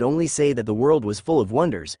Hao could only say that the world was full of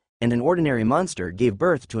wonders, and an ordinary monster gave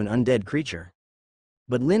birth to an undead creature.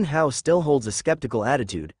 But Lin Hao still holds a skeptical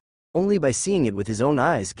attitude. Only by seeing it with his own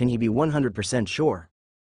eyes can he be 100% sure.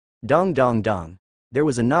 Dong dong dong. There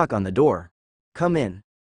was a knock on the door. Come in.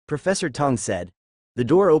 Professor Tong said. The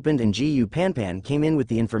door opened and Jiyu Panpan came in with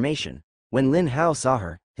the information. When Lin Hao saw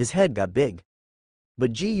her, his head got big.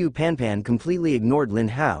 But Jiyu Panpan completely ignored Lin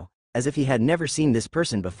Hao, as if he had never seen this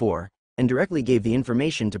person before, and directly gave the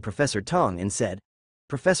information to Professor Tong and said,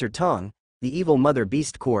 Professor Tong, the evil mother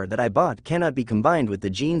beast core that I bought cannot be combined with the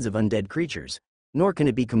genes of undead creatures, nor can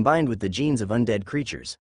it be combined with the genes of undead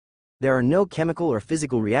creatures. There are no chemical or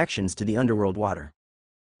physical reactions to the underworld water.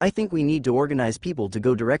 I think we need to organize people to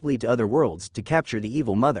go directly to other worlds to capture the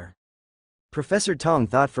evil mother. Professor Tong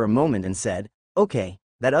thought for a moment and said, okay,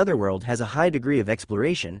 that other world has a high degree of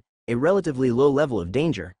exploration, a relatively low level of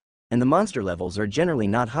danger, and the monster levels are generally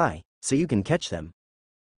not high, so you can catch them.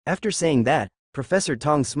 After saying that, Professor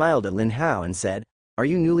Tong smiled at Lin Hao and said, are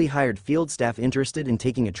you newly hired field staff interested in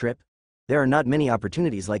taking a trip? There are not many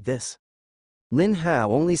opportunities like this. Lin Hao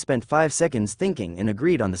only spent 5 seconds thinking and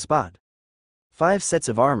agreed on the spot. 5 sets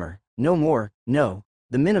of armor, no more, no,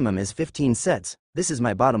 the minimum is 15 sets, this is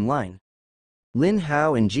my bottom line. Lin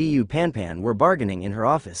Hao and Jiyu Panpan were bargaining in her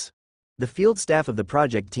office. The field staff of the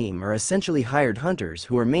project team are essentially hired hunters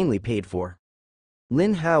who are mainly paid for.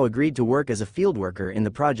 Lin Hao agreed to work as a field worker in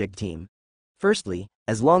the project team. Firstly,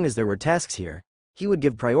 as long as there were tasks here, he would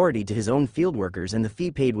give priority to his own field workers and the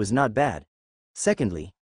fee paid was not bad.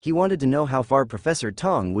 Secondly, he wanted to know how far Professor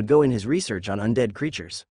Tong would go in his research on undead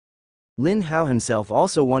creatures. Lin Hao himself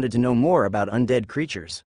also wanted to know more about undead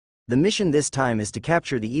creatures. The mission this time is to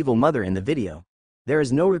capture the evil mother in the video. There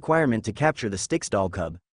is no requirement to capture the Styx doll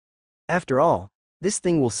cub. After all, this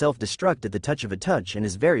thing will self-destruct at the touch of a touch and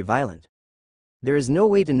is very violent. There is no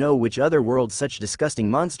way to know which other worlds such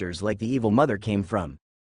disgusting monsters like the evil mother came from.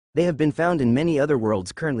 They have been found in many other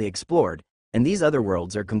worlds currently explored, and these other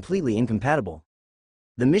worlds are completely incompatible.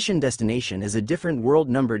 The mission destination is a different world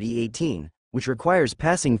numbered E18, which requires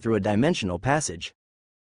passing through a dimensional passage.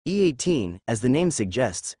 E18, as the name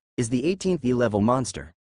suggests, is the 18th E-level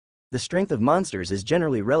monster. The strength of monsters is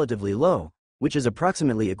generally relatively low, which is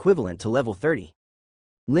approximately equivalent to level 30.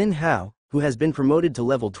 Lin Hao, who has been promoted to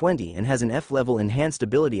level 20 and has an F-level enhanced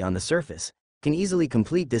ability on the surface, can easily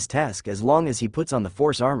complete this task as long as he puts on the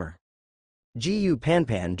force armor. Gu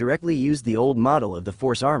Panpan directly used the old model of the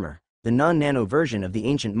force armor, the non-nano version of the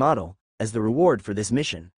ancient model, as the reward for this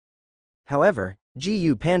mission. However,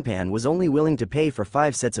 Gu Panpan was only willing to pay for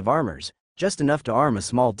 5 sets of armors, just enough to arm a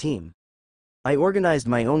small team. I organized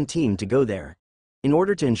my own team to go there. In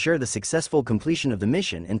order to ensure the successful completion of the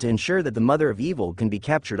mission and to ensure that the Mother of Evil can be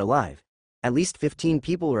captured alive, at least 15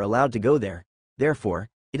 people are allowed to go there. Therefore,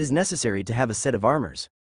 it is necessary to have a set of armors.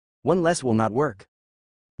 One less will not work.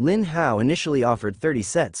 Lin Hao initially offered 30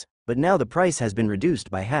 sets, but now the price has been reduced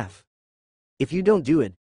by half. If you don't do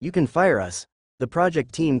it, you can fire us. The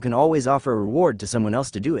project team can always offer a reward to someone else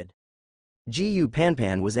to do it. Gu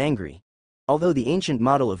Panpan was angry. Although the ancient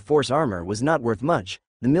model of force armor was not worth much,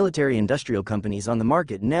 the military-industrial companies on the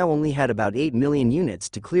market now only had about 8 million units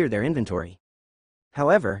to clear their inventory.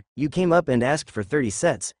 However, you came up and asked for 30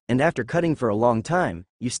 sets, and after cutting for a long time,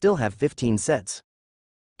 you still have 15 sets.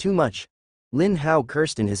 Too much. Lin Hao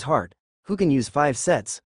cursed in his heart. Who can use 5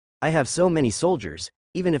 sets? I have so many soldiers,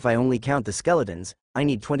 even if I only count the skeletons, I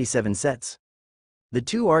need 27 sets. The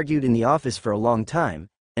two argued in the office for a long time,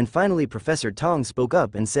 and finally Professor Tong spoke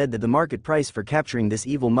up and said that the market price for capturing this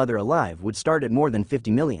evil mother alive would start at more than 50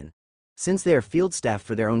 million. Since they are field staff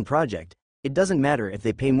for their own project, it doesn't matter if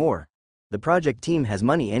they pay more. The project team has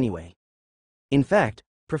money anyway. In fact,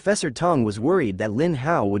 Professor Tong was worried that Lin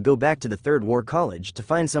Hao would go back to the Third War College to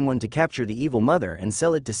find someone to capture the evil mother and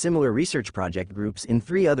sell it to similar research project groups in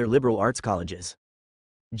 3 other liberal arts colleges.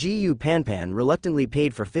 Gu Panpan reluctantly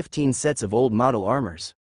paid for 15 sets of old model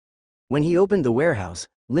armors. When he opened the warehouse,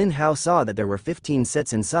 Lin Hao saw that there were 15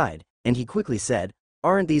 sets inside, and he quickly said,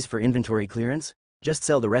 "Aren't these for inventory clearance? Just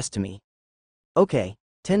sell the rest to me." "Okay,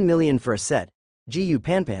 10 million for a set," Gu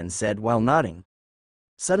Panpan said while nodding.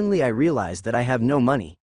 "Suddenly I realized that I have no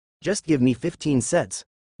money. Just give me 15 sets."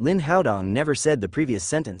 Lin Haodong never said the previous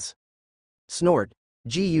sentence. Snort.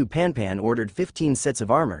 Gu Panpan ordered 15 sets of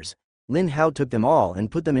armors. Lin Hao took them all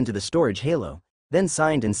and put them into the storage halo, then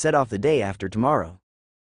signed and set off the day after tomorrow.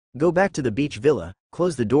 Go back to the beach villa,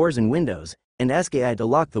 close the doors and windows, and ask AI to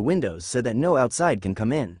lock the windows so that no outside can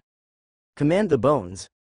come in. Command the bones.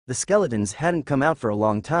 The skeletons hadn't come out for a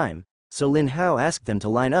long time, so Lin Hao asked them to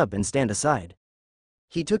line up and stand aside.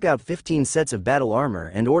 He took out 15 sets of battle armor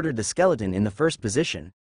and ordered the skeleton in the first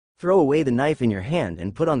position. Throw away the knife in your hand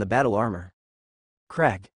and put on the battle armor.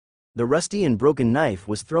 Crack. The rusty and broken knife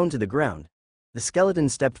was thrown to the ground. The skeleton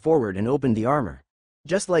stepped forward and opened the armor.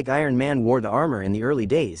 Just like Iron Man wore the armor in the early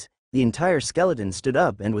days, the entire skeleton stood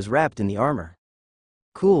up and was wrapped in the armor.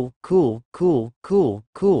 Cool, cool, cool, cool,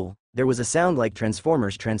 cool. There was a sound like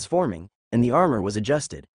Transformers transforming, and the armor was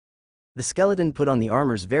adjusted. The skeleton put on the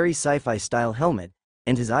armor's very sci-fi style helmet,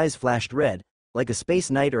 and his eyes flashed red, like a space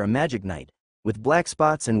knight or a magic knight, with black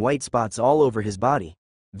spots and white spots all over his body.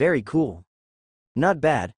 Very cool. Not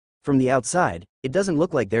bad. From the outside, it doesn't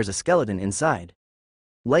look like there's a skeleton inside.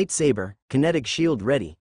 Lightsaber, kinetic shield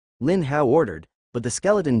ready. Lin Hao ordered, but the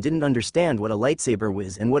skeleton didn't understand what a lightsaber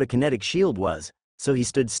was and what a kinetic shield was, so he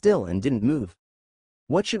stood still and didn't move.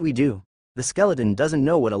 What should we do? The skeleton doesn't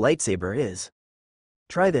know what a lightsaber is.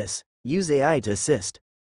 Try this. Use AI to assist.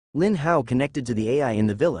 Lin Hao connected to the AI in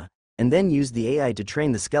the villa, and then used the AI to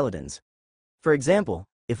train the skeletons. For example,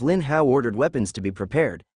 if Lin Hao ordered weapons to be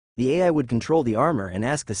prepared, the AI would control the armor and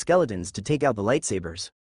ask the skeletons to take out the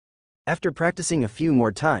lightsabers. After practicing a few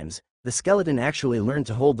more times, the skeleton actually learned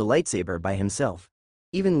to hold the lightsaber by himself.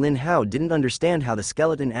 Even Lin Hao didn't understand how the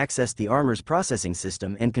skeleton accessed the armor's processing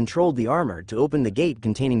system and controlled the armor to open the gate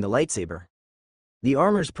containing the lightsaber. The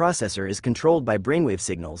armor's processor is controlled by brainwave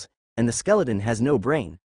signals, and the skeleton has no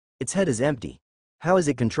brain. Its head is empty. How is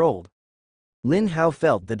it controlled? Lin Hao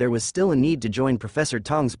felt that there was still a need to join Professor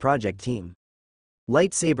Tong's project team.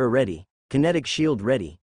 Lightsaber ready, kinetic shield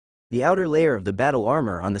ready. The outer layer of the battle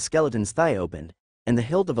armor on the skeleton's thigh opened, and the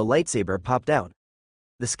hilt of a lightsaber popped out.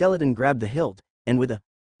 The skeleton grabbed the hilt, and with a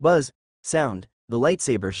buzz sound, the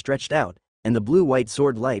lightsaber stretched out, and the blue-white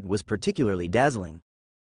sword light was particularly dazzling.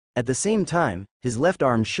 At the same time, his left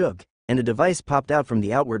arm shook, and a device popped out from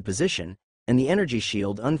the outward position, and the energy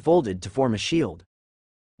shield unfolded to form a shield.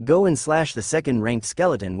 Go and slash the second-ranked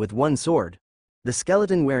skeleton with one sword. The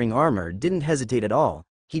skeleton wearing armor didn't hesitate at all,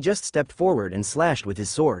 he just stepped forward and slashed with his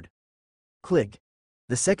sword. Click.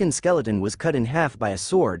 The second skeleton was cut in half by a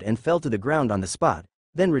sword and fell to the ground on the spot,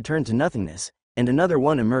 then returned to nothingness, and another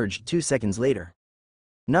one emerged 2 seconds later.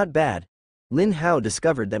 Not bad. Lin Hao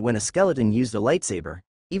discovered that when a skeleton used a lightsaber,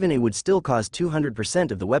 even it would still cause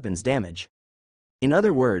 200% of the weapon's damage. In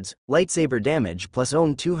other words, lightsaber damage plus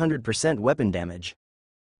own 200% weapon damage.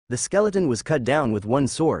 The skeleton was cut down with one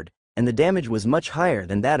sword, and the damage was much higher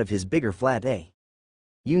than that of his bigger flat A.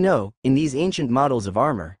 You know, in these ancient models of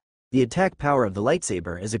armor, the attack power of the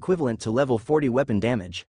lightsaber is equivalent to level 40 weapon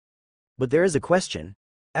damage. But there is a question.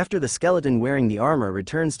 After the skeleton wearing the armor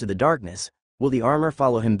returns to the darkness, will the armor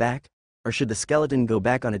follow him back, or should the skeleton go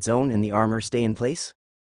back on its own and the armor stay in place?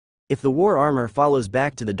 If the war armor follows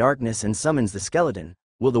back to the darkness and summons the skeleton,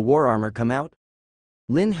 will the war armor come out?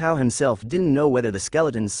 Lin Hao himself didn't know whether the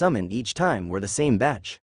skeletons summoned each time were the same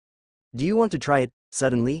batch. Do you want to try it?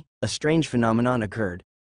 Suddenly, a strange phenomenon occurred.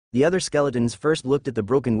 The other skeletons first looked at the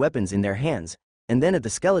broken weapons in their hands, and then at the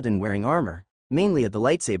skeleton wearing armor, mainly at the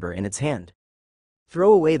lightsaber in its hand.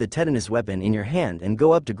 Throw away the tetanus weapon in your hand and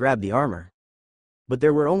go up to grab the armor. But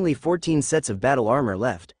there were only 14 sets of battle armor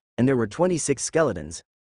left, and there were 26 skeletons.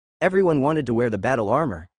 Everyone wanted to wear the battle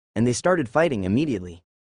armor, and they started fighting immediately.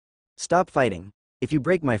 Stop fighting. If you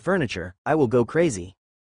break my furniture, I will go crazy.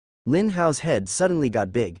 Lin Hao's head suddenly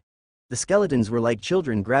got big. The skeletons were like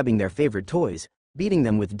children grabbing their favorite toys, beating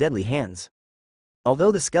them with deadly hands.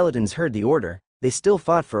 Although the skeletons heard the order, they still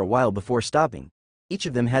fought for a while before stopping. Each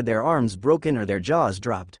of them had their arms broken or their jaws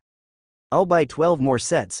dropped. I'll buy 12 more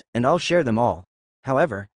sets, and I'll share them all.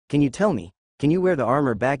 However, can you tell me, can you wear the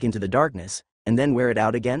armor back into the darkness, and then wear it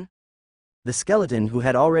out again? The skeleton who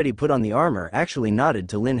had already put on the armor actually nodded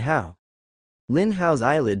to Lin Hao. Lin Hao's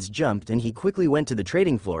eyelids jumped and he quickly went to the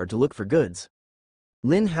trading floor to look for goods.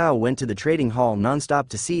 Lin Hao went to the trading hall non-stop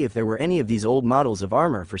to see if there were any of these old models of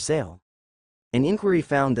armor for sale. An inquiry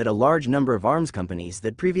found that a large number of arms companies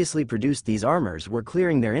that previously produced these armors were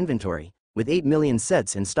clearing their inventory, with 8 million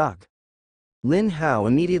sets in stock. Lin Hao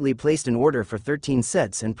immediately placed an order for 13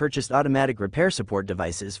 sets and purchased automatic repair support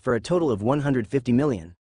devices for a total of 150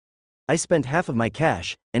 million. I spent half of my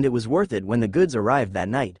cash, and it was worth it when the goods arrived that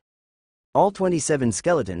night. All 27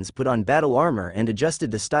 skeletons put on battle armor and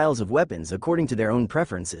adjusted the styles of weapons according to their own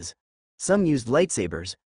preferences. Some used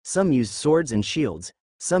lightsabers, some used swords and shields,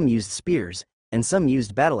 some used spears, and some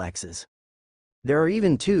used battle axes. There are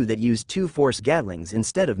even 2 that used 2 force gatlings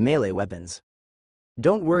instead of melee weapons.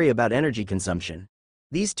 Don't worry about energy consumption.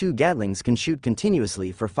 These 2 gatlings can shoot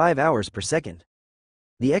continuously for 5 hours per second.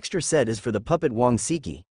 The extra set is for the puppet Wang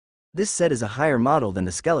Siki. This set is a higher model than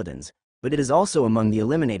the skeletons, but it is also among the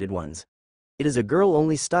eliminated ones. It is a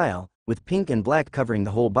girl-only style, with pink and black covering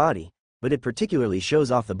the whole body, but it particularly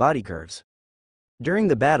shows off the body curves. During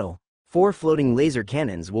the battle, 4 floating laser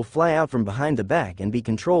cannons will fly out from behind the back and be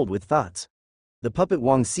controlled with thoughts. The puppet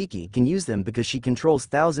Wang Siki can use them because she controls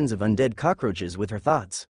thousands of undead cockroaches with her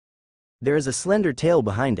thoughts. There is a slender tail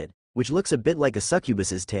behind it, which looks a bit like a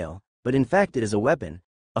succubus's tail, but in fact it is a weapon,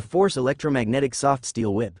 a force electromagnetic soft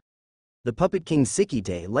steel whip. The puppet king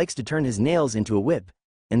Sikite likes to turn his nails into a whip,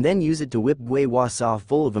 and then use it to whip Gui Hua Sa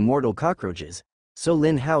full of immortal cockroaches, so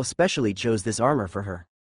Lin Hao specially chose this armor for her.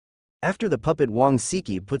 After the puppet Wang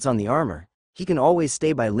Siki puts on the armor, he can always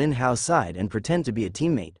stay by Lin Hao's side and pretend to be a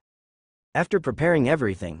teammate. After preparing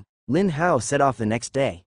everything, Lin Hao set off the next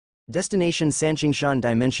day. Destination Sanqingshan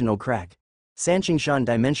Dimensional Crack. Sanqingshan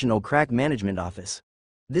Dimensional Crack Management Office.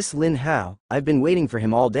 This Lin Hao, I've been waiting for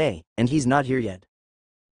him all day, and he's not here yet.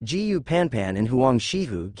 Jiyu Panpan and Huang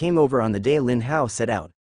Shihu came over on the day Lin Hao set out.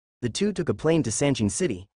 The 2 took a plane to Sanqing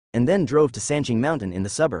City, and then drove to Sanqing Mountain in the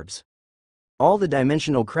suburbs. All the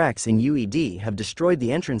dimensional cracks in UED have destroyed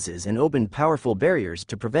the entrances and opened powerful barriers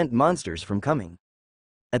to prevent monsters from coming.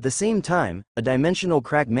 At the same time, a dimensional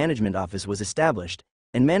crack management office was established,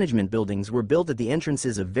 and management buildings were built at the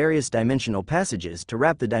entrances of various dimensional passages to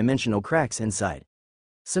wrap the dimensional cracks inside.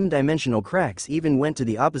 Some dimensional cracks even went to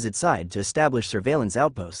the opposite side to establish surveillance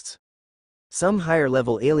outposts. Some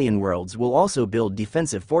higher-level alien worlds will also build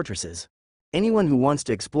defensive fortresses. Anyone who wants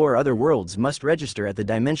to explore other worlds must register at the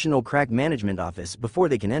Dimensional Crack Management Office before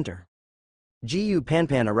they can enter. Jiyu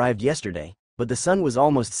Panpan arrived yesterday, but the sun was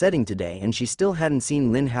almost setting today and she still hadn't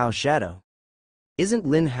seen Lin Hao's shadow. Isn't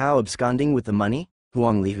Lin Hao absconding with the money?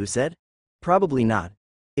 Huang Lihu said. Probably not.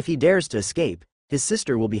 If he dares to escape, His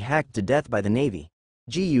sister will be hacked to death by the Navy,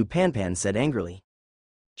 Gu Panpan said angrily.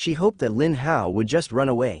 She hoped that Lin Hao would just run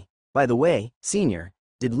away. By the way, senior,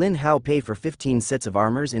 did Lin Hao pay for 15 sets of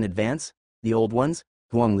armors in advance? The old ones?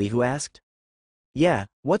 Huang Lihu asked. Yeah,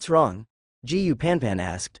 what's wrong? Gu Panpan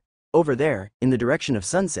asked. Over there, in the direction of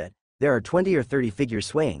sunset, there are 20 or 30 figures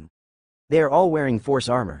swaying. They are all wearing force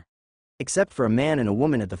armor. Except for a man and a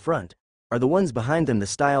woman at the front. Are the ones behind them the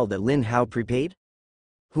style that Lin Hao prepaid?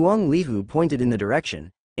 Huang Lihu pointed in the direction,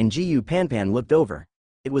 and Gu Panpan looked over.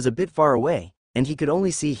 It was a bit far away, and he could only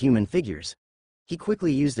see human figures. He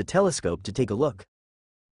quickly used a telescope to take a look.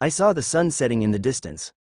 I saw the sun setting in the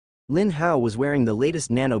distance. Lin Hao was wearing the latest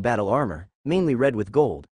nano battle armor, mainly red with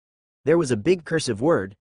gold. There was a big cursive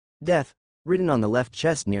word, death, written on the left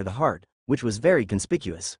chest near the heart, which was very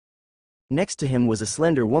conspicuous. Next to him was a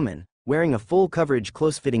slender woman, wearing a full coverage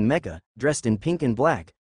close-fitting mecha, dressed in pink and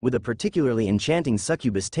black, with a particularly enchanting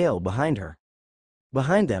succubus tail behind her.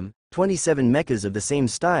 Behind them, 27 mechas of the same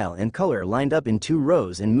style and color lined up in 2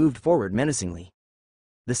 rows and moved forward menacingly.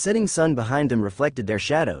 The setting sun behind them reflected their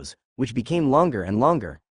shadows, which became longer and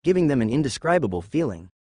longer, giving them an indescribable feeling.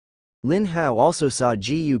 Lin Hao also saw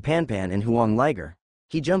Gu Panpan and Huang Liger.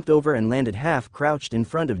 He jumped over and landed half-crouched in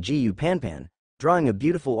front of Gu Panpan, drawing a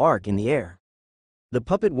beautiful arc in the air. The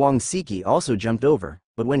puppet Wang Siki also jumped over,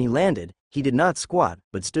 but when he landed, he did not squat,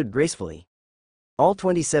 but stood gracefully. All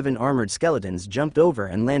 27 armored skeletons jumped over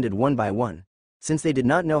and landed one by one. Since they did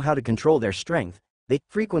not know how to control their strength, they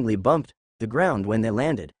frequently bumped the ground when they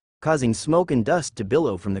landed, causing smoke and dust to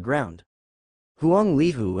billow from the ground. Huang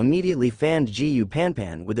Lihu immediately fanned Gu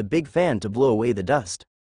Panpan with a big fan to blow away the dust.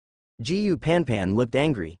 Gu Panpan looked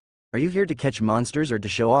angry. Are you here to catch monsters or to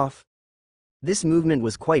show off? This movement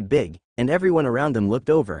was quite big, and everyone around them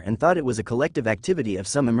looked over and thought it was a collective activity of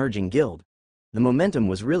some emerging guild. The momentum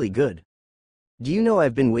was really good. Do you know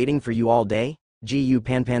I've been waiting for you all day? Gu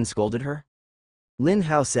Panpan scolded her. Lin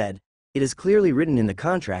Hao said, it is clearly written in the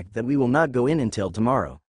contract that we will not go in until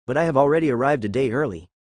tomorrow, but I have already arrived a day early.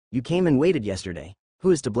 You came and waited yesterday.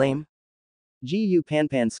 Who is to blame? Gu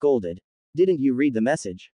Panpan scolded. Didn't you read the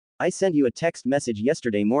message? I sent you a text message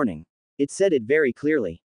yesterday morning. It said it very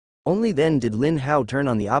clearly. Only then did Lin Hao turn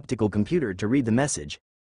on the optical computer to read the message.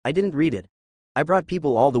 I didn't read it. I brought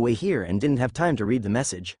people all the way here and didn't have time to read the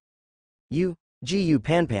message. Gu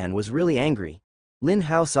Panpan was really angry. Lin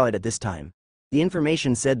Hao saw it at this time. The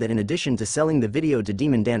information said that in addition to selling the video to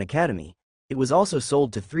Demon Dan Academy, it was also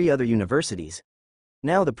sold to 3 other universities.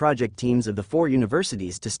 Now the project teams of the 4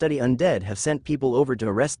 universities to study undead have sent people over to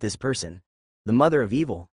arrest this person. The mother of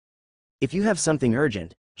evil. If you have something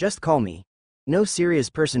urgent, just call me. No serious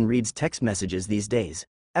person reads text messages these days.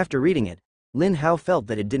 After reading it, Lin Hao felt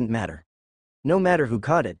that it didn't matter. No matter who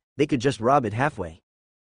caught it, they could just rob it halfway.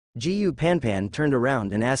 Gu Panpan turned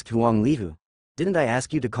around and asked Huang Lihu. Didn't I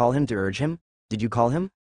ask you to call him to urge him? Did you call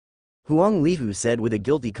him? Huang Lihu said with a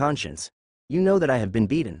guilty conscience. You know that I have been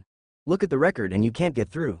beaten. Look at the record and you can't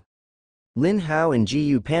get through. Lin Hao and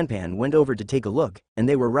Gu Panpan went over to take a look, and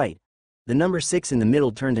they were right. The number 6 in the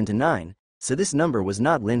middle turned into 9, so this number was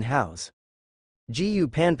not Lin Hao's. Gu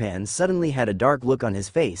Panpan suddenly had a dark look on his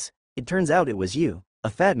face. It turns out it was you, a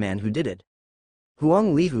fat man, who did it.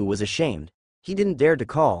 Huang Lihu was ashamed. He didn't dare to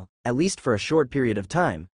call, at least for a short period of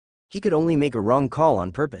time. He could only make a wrong call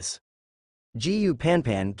on purpose. Gu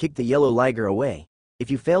Panpan kicked the yellow liger away.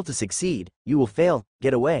 If you fail to succeed, you will fail,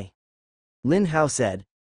 get away. Lin Hao said,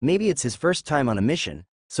 maybe it's his first time on a mission,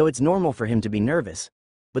 so it's normal for him to be nervous.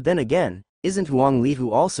 But then again, isn't Huang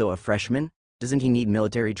Lihu also a freshman? Doesn't he need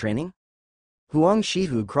military training? Huang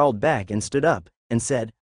Shihu crawled back and stood up, and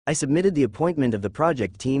said, I submitted the appointment of the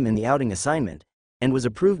project team and the outing assignment, and was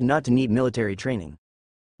approved not to need military training.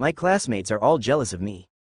 My classmates are all jealous of me.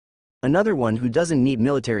 Another one who doesn't need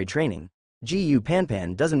military training, Gu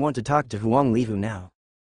Panpan, doesn't want to talk to Huang Lihu now.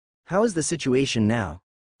 How is the situation now?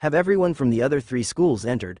 Have everyone from the other 3 schools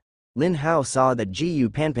entered? Lin Hao saw that Gu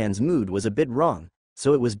Panpan's mood was a bit wrong,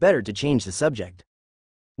 so it was better to change the subject.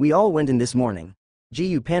 We all went in this morning.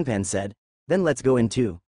 Gu Panpan said, then let's go in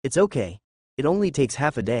too. It's okay. It only takes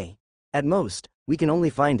half a day. At most, we can only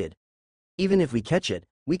find it. Even if we catch it,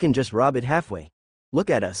 we can just rob it halfway. Look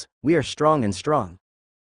at us, we are strong and strong.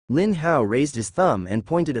 Lin Hao raised his thumb and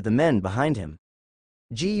pointed at the men behind him.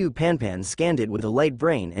 Gu Panpan scanned it with a light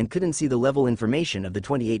brain and couldn't see the level information of the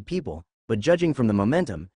 28 people, but judging from the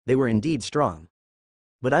momentum, they were indeed strong.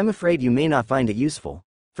 But I'm afraid you may not find it useful.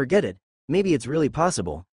 Forget it, maybe it's really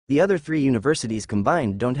possible. The other 3 universities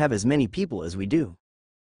combined don't have as many people as we do.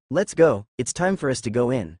 Let's go, it's time for us to go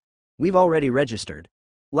in. We've already registered.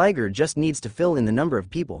 Liger just needs to fill in the number of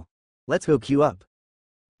people. Let's go queue up.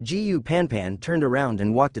 Gu Panpan turned around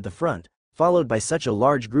and walked at the front, followed by such a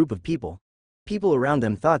large group of people. People around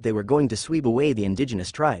them thought they were going to sweep away the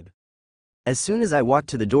indigenous tribe. As soon as I walked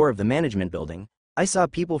to the door of the management building, I saw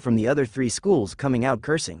people from the other 3 schools coming out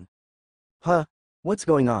cursing. Huh? What's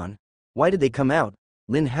going on? Why did they come out?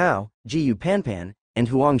 Lin Hao, Jiyu Panpan, and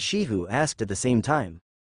Huang Shihu asked at the same time.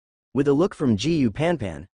 With a look from Jiyu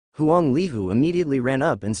Panpan, Huang Lihu immediately ran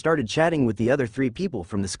up and started chatting with the other 3 people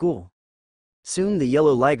from the school. Soon the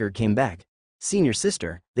yellow liger came back. Senior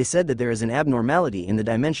sister, they said that there is an abnormality in the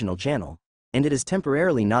dimensional channel, and it is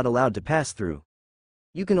temporarily not allowed to pass through.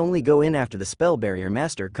 You can only go in after the spell barrier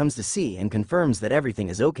master comes to see and confirms that everything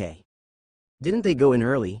is okay. Didn't they go in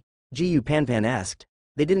early? Jiyu Panpan asked.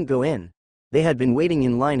 They didn't go in. They had been waiting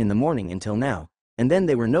in line in the morning until now, and then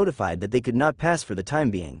they were notified that they could not pass for the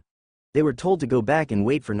time being. They were told to go back and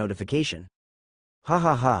wait for notification. Ha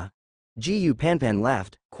ha ha. Jiyu Panpan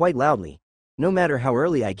laughed, quite loudly. No matter how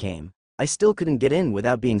early I came, I still couldn't get in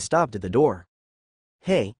without being stopped at the door.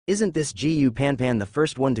 Hey, isn't this Jiyu Panpan the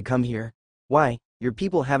first one to come here? Why, your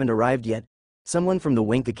people haven't arrived yet? Someone from the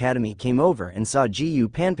Wink Academy came over and saw Jiyu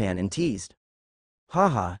Panpan and teased.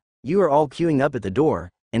 Haha, you are all queuing up at the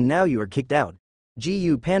door, and now you are kicked out.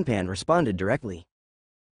 Jiyu Panpan responded directly.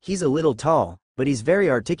 He's a little tall, but he's very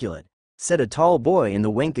articulate, said a tall boy in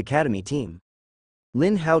the Wink Academy team.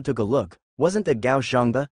 Lin Hao took a look. Wasn't that Gao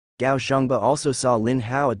Shangba? Gao Shangba also saw Lin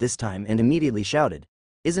Hao at this time and immediately shouted,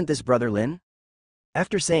 "Isn't this brother Lin?"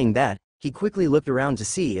 After saying that, he quickly looked around to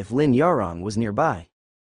see if Lin Yarong was nearby.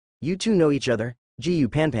 You two know each other? Jiyu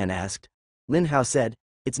Panpan asked. Lin Hao said,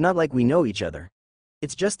 "It's not like we know each other.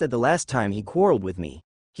 It's just that the last time he quarreled with me,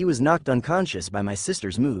 he was knocked unconscious by my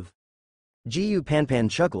sister's move." Jiyu Panpan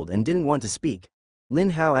chuckled and didn't want to speak.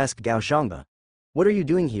 Lin Hao asked Gao Shangba, "What are you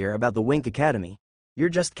doing here about the Wink Academy? You're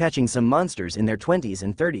just catching some monsters in their 20s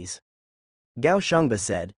and 30s. Gao Shangba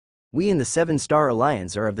said, "We in the 7-Star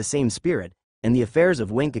Alliance are of the same spirit, and the affairs of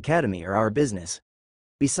Wink Academy are our business.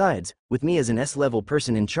 Besides, with me as an S-level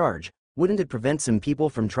person in charge, wouldn't it prevent some people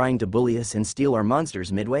from trying to bully us and steal our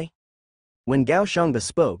monsters midway?" When Gao Shangba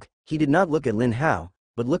spoke, he did not look at Lin Hao,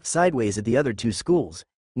 but looked sideways at the other 2 schools,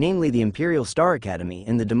 namely the Imperial Star Academy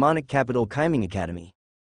and the demonic capital Kaiming Academy.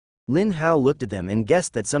 Lin Hao looked at them and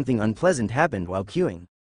guessed that something unpleasant happened while queuing.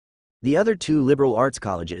 The other 2 liberal arts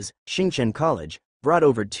colleges, Xingchen College, brought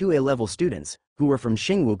over 2 A-level students, who were from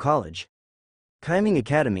Xingwu College. Kaiming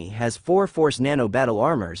Academy has 4 Force Nano battle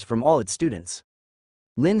armors from all its students.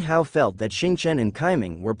 Lin Hao felt that Xingchen and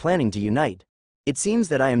Kaiming were planning to unite. It seems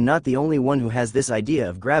that I am not the only one who has this idea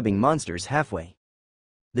of grabbing monsters halfway.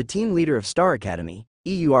 The team leader of Star Academy,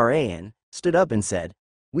 Euran, stood up and said,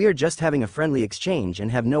 "We are just having a friendly exchange and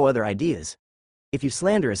have no other ideas. If you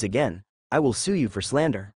slander us again, I will sue you for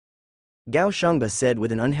slander." Gao Shangba said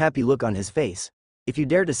with an unhappy look on his face, "If you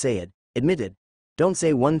dare to say it, admit it. Don't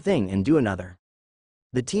say one thing and do another."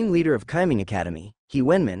 The team leader of Kaiming Academy, He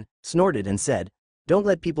Wenmin, snorted and said, "Don't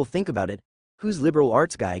let people think about it. Whose liberal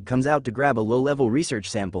arts guy comes out to grab a low-level research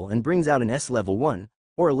sample and brings out an S-level 1,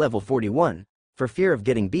 or a level 41, for fear of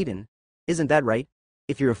getting beaten? Isn't that right?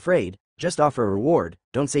 If you're afraid, just offer a reward,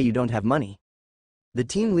 don't say you don't have money." The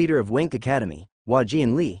team leader of Wink Academy, Hua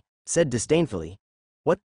Jianli, said disdainfully,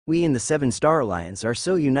 "What? We in the 7-Star Alliance are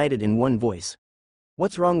so united in one voice.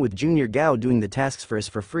 What's wrong with Junior Gao doing the tasks for us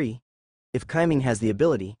for free? If Kaiming has the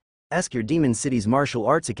ability, ask your Demon City's Martial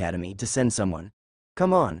Arts Academy to send someone.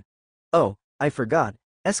 Come on. Oh, I forgot,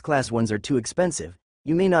 S-Class ones are too expensive,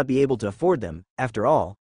 you may not be able to afford them. After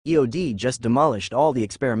all, EOD just demolished all the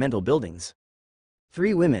experimental buildings."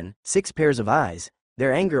 3 women, 6 pairs of eyes,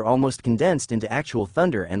 their anger almost condensed into actual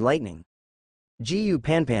thunder and lightning. Jiyu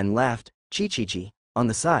Panpan laughed, chi-chi-chi, on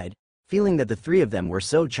the side, feeling that the 3 of them were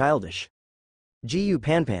so childish. Jiyu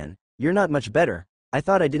Panpan, you're not much better. I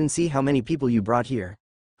thought I didn't see how many people you brought here.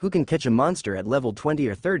 Who can catch a monster at level 20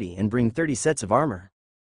 or 30 and bring 30 sets of armor?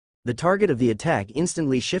 The target of the attack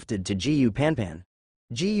instantly shifted to Jiyu Panpan.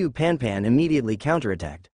 Jiyu Panpan immediately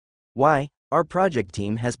counterattacked. "Why, our project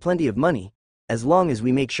team has plenty of money. As long as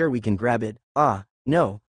we make sure we can grab it,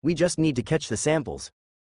 no, we just need to catch the samples.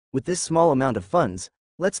 With this small amount of funds,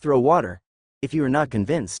 let's throw water. If you are not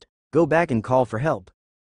convinced, go back and call for help."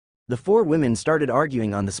 The 4 women started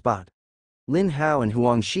arguing on the spot. Lin Hao and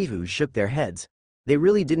Huang Shihu shook their heads. They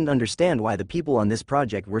really didn't understand why the people on this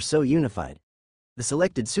project were so unified. The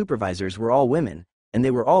selected supervisors were all women, and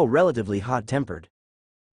they were all relatively hot-tempered.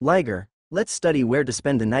 "Liger, let's study where to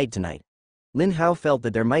spend the night tonight." Lin Hao felt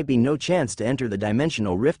that there might be no chance to enter the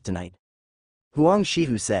dimensional rift tonight. Huang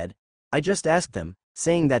Shihu said, "I just asked them,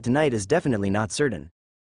 saying that tonight is definitely not certain.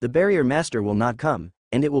 The barrier master will not come,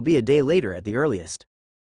 and it will be a day later at the earliest."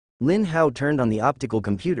 Lin Hao turned on the optical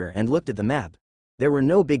computer and looked at the map. There were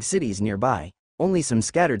no big cities nearby, only some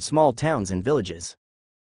scattered small towns and villages.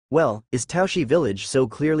 Well, is Taoshi village so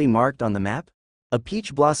clearly marked on the map? A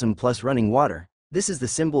peach blossom plus running water, this is the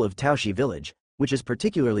symbol of Taoshi village, which is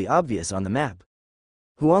particularly obvious on the map.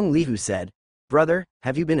 Huang Lihu said, "Brother,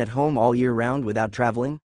 have you been at home all year round without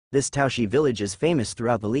traveling? This Taoshi village is famous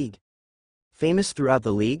throughout the league." Famous throughout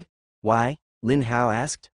the league? Why? Lin Hao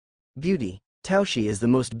asked. Beauty. Taoshi is the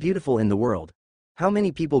most beautiful in the world. How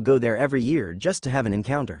many people go there every year just to have an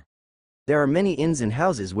encounter? There are many inns and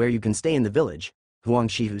houses where you can stay in the village, Huang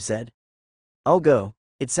Shihu said. I'll go.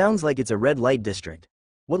 It sounds like it's a red light district.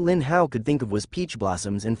 What Lin Hao could think of was peach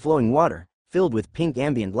blossoms and flowing water, filled with pink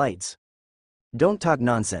ambient lights. Don't talk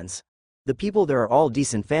nonsense. The people there are all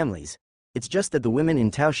decent families. It's just that the women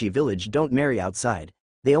in Taoshi village don't marry outside.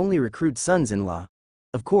 They only recruit sons-in-law.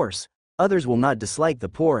 Of course, others will not dislike the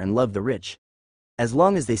poor and love the rich. As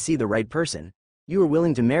long as they see the right person, you are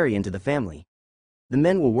willing to marry into the family. The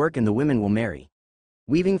men will work and the women will marry.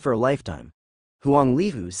 Weaving for a lifetime. Huang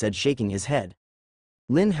Lihu said, shaking his head.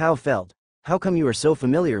 Lin Hao felt, how come you are so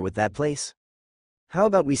familiar with that place? How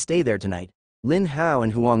about we stay there tonight? Lin Hao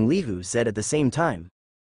and Huang Lihu said at the same time.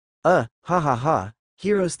 Ha ha ha,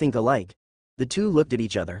 heroes think alike. The two looked at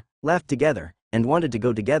each other, laughed together, and wanted to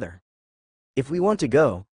go together. If we want to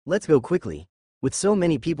go, let's go quickly. With so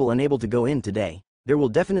many people unable to go in today, there will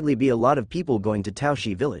definitely be a lot of people going to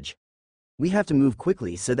Taoshi village. We have to move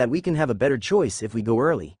quickly so that we can have a better choice if we go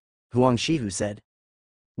early, Huang Shihu said.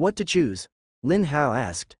 What to choose? Lin Hao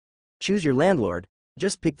asked. Choose your landlord,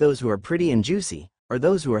 just pick those who are pretty and juicy, or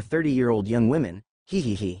those who are 30-year-old young women,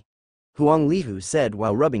 he. Huang Lihu said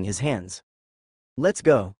while rubbing his hands. Let's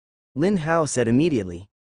go. Lin Hao said immediately.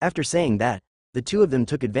 After saying that, the two of them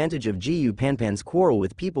took advantage of Jiyu Panpan's quarrel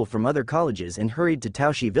with people from other colleges and hurried to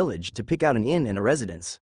Taoshi village to pick out an inn and a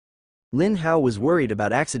residence. Lin Hao was worried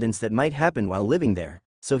about accidents that might happen while living there,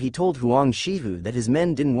 so he told Huang Shihu that his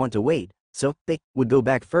men didn't want to wait, so they would go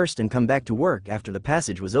back first and come back to work after the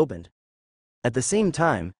passage was opened. At the same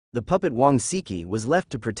time, the puppet Wang Siki was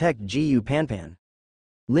left to protect Jiyu Panpan.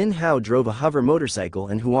 Lin Hao drove a hover motorcycle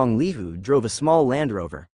and Huang Lihu drove a small Land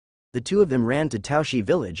Rover. The two of them ran to Taoshi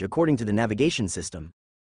village according to the navigation system.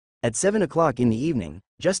 At 7 o'clock in the evening,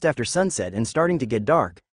 just after sunset and starting to get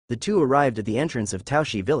dark, the two arrived at the entrance of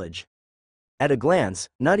Taoshi village. At a glance,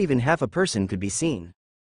 not even half a person could be seen.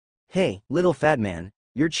 Hey, little fat man,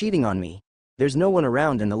 you're cheating on me. There's no one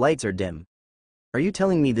around and the lights are dim. Are you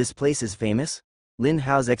telling me this place is famous? Lin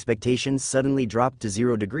Hao's expectations suddenly dropped to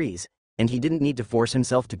 0 degrees, and he didn't need to force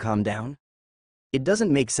himself to calm down. It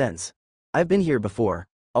doesn't make sense. I've been here before,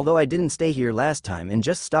 although I didn't stay here last time and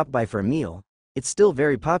just stopped by for a meal. It's still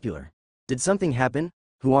very popular. Did something happen?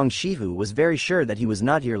 Huang Shihu was very sure that he was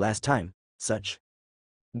not here last time.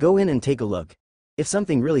 Go in and take a look. If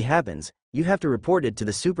something really happens, you have to report it to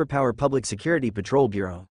the Superpower Public Security Patrol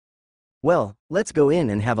Bureau. Well, let's go in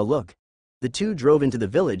and have a look. The two drove into the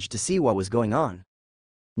village to see what was going on.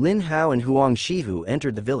 Lin Hao and Huang Shihu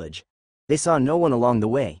entered the village. They saw no one along the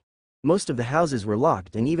way. Most of the houses were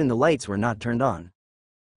locked and even the lights were not turned on.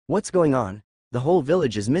 What's going on? The whole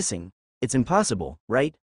village is missing. It's impossible,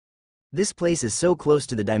 right? This place is so close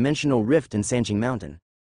to the dimensional rift in Sanqing Mountain.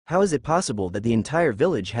 How is it possible that the entire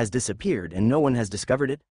village has disappeared and no one has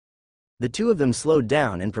discovered it? The two of them slowed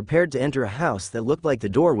down and prepared to enter a house that looked like the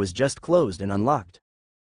door was just closed and unlocked.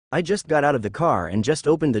 I just got out of the car and just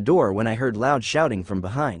opened the door when I heard loud shouting from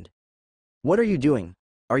behind. What are you doing?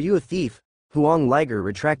 Are you a thief? Huang Liger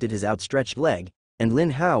retracted his outstretched leg, and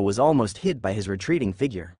Lin Hao was almost hit by his retreating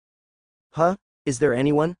figure. Huh? Is there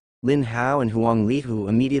anyone? Lin Hao and Huang Lihu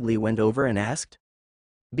immediately went over and asked.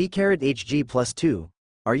 B*HG+2.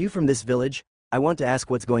 Are you from this village? I want to ask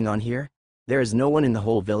what's going on here. There is no one in the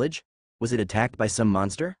whole village? Was it attacked by some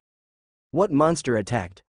monster? What monster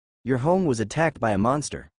attacked? Your home was attacked by a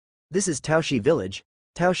monster. This is Taoshi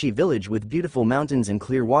village with beautiful mountains and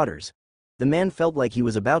clear waters. The man felt like he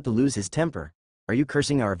was about to lose his temper. Are you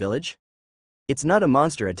cursing our village? It's not a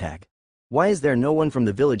monster attack. Why is there no one from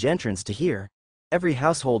the village entrance to hear? Every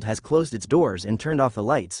household has closed its doors and turned off the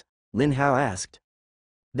lights, Lin Hao asked.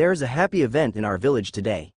 There is a happy event in our village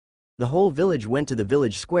today. The whole village went to the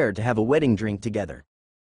village square to have a wedding drink together.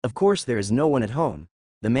 Of course there is no one at home,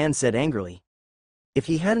 the man said angrily. If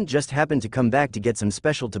he hadn't just happened to come back to get some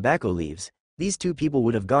special tobacco leaves, these two people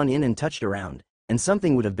would have gone in and touched around, and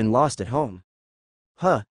something would have been lost at home.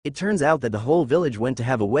 It turns out that the whole village went to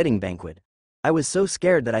have a wedding banquet. I was so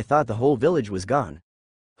scared that I thought the whole village was gone.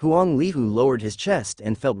 Huang Lihu lowered his chest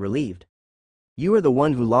and felt relieved. You are the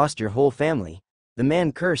one who lost your whole family. The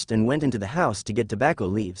man cursed and went into the house to get tobacco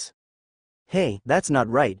leaves. Hey, that's not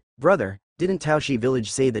right, brother, Didn't Taoshi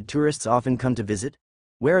village say that tourists often come to visit?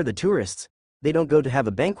 Where are the tourists? They don't go to have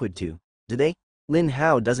a banquet too, do they? Lin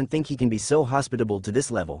Hao doesn't think he can be so hospitable to this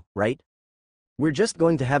level, right? We're just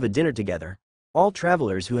going to have a dinner together. All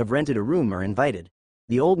travelers who have rented a room are invited.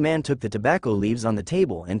 The old man took the tobacco leaves on the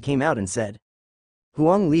table and came out and said.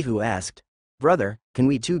 Huang Lihu asked, "Brother, can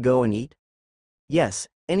we too go and eat?" "Yes,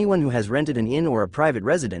 anyone who has rented an inn or a private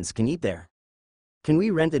residence can eat there." "Can we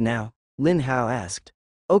rent it now?" Lin Hao asked.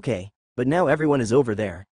 "Okay, but now everyone is over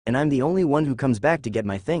there, and I'm the only one who comes back to get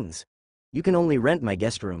my things. You can only rent my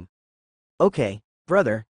guest room." "Okay,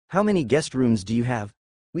 brother, how many guest rooms do you have?"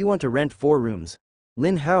 "We want to rent 4 rooms.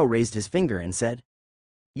 Lin Hao raised his finger and said.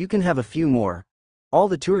 "You can have a few more. All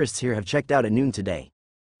the tourists here have checked out at noon today.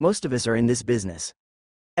 Most of us are in this business.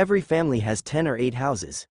 Every family has 10 or 8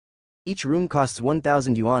 houses. Each room costs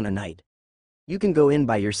 1,000 yuan a night. You can go in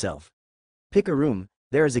by yourself. Pick a room,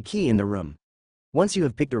 there is a key in the room. Once you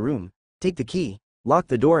have picked a room, take the key, lock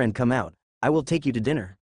the door and come out. I will take you to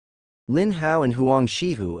dinner." Lin Hao and Huang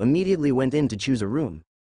Shihu immediately went in to choose a room.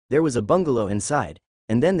 There was a bungalow inside,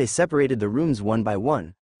 and then they separated the rooms one by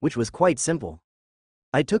one, which was quite simple.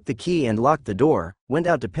 I took the key and locked the door, went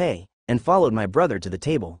out to pay, and followed my brother to the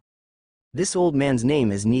table. This old man's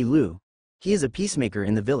name is Ni Lu. He is a peacemaker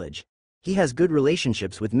in the village. He has good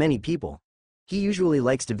relationships with many people. He usually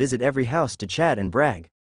likes to visit every house to chat and brag.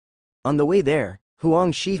 On the way there,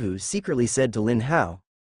 Huang Shihu secretly said to Lin Hao,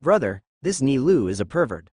 "Brother, this Ni Lu is a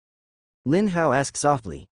pervert." Lin Hao asked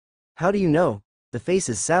softly, "How do you know? The face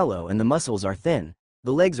is sallow and the muscles are thin,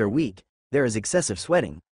 the legs are weak, there is excessive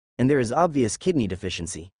sweating, and there is obvious kidney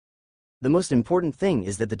deficiency. The most important thing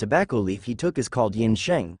is that the tobacco leaf he took is called yin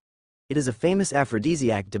sheng. It is a famous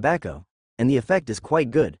aphrodisiac tobacco, and the effect is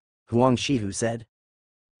quite good," Huang Shihu said.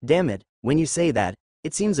 "Damn it, when you say that,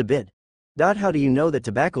 it seems a bit. How do you know that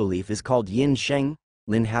tobacco leaf is called yin sheng?"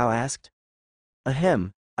 Lin Hao asked.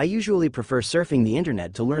 "Ahem, I usually prefer surfing the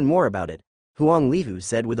internet to learn more about it," Huang Lihu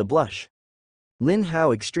said with a blush. Lin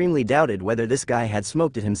Hao extremely doubted whether this guy had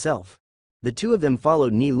smoked it himself. The two of them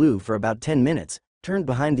followed Ni Lu for about 10 minutes, turned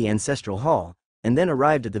behind the ancestral hall, and then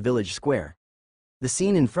arrived at the village square. The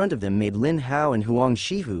scene in front of them made Lin Hao and Huang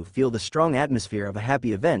Shihu feel the strong atmosphere of a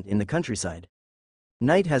happy event in the countryside.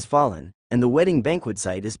 Night has fallen, and the wedding banquet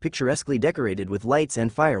site is picturesquely decorated with lights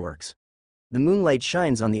and fireworks. The moonlight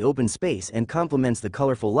shines on the open space and complements the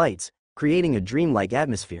colorful lights, creating a dreamlike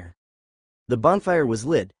atmosphere. The bonfire was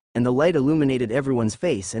lit, and the light illuminated everyone's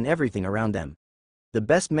face and everything around them. The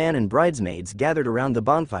best man and bridesmaids gathered around the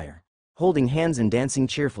bonfire, holding hands and dancing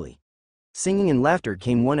cheerfully. Singing and laughter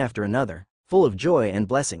came one after another, full of joy and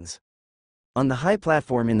blessings. On the high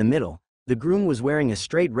platform in the middle, the groom was wearing a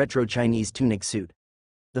straight retro Chinese tunic suit.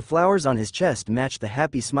 The flowers on his chest matched the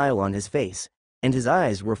happy smile on his face, and his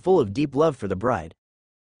eyes were full of deep love for the bride.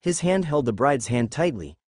 His hand held the bride's hand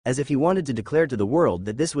tightly, as if he wanted to declare to the world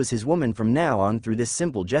that this was his woman from now on through this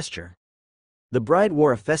simple gesture. The bride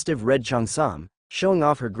wore a festive red cheongsam, showing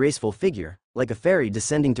off her graceful figure, like a fairy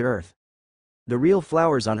descending to earth. The real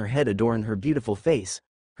flowers on her head adorn her beautiful face,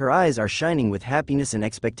 her eyes are shining with happiness and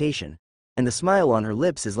expectation, and the smile on her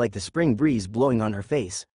lips is like the spring breeze blowing on her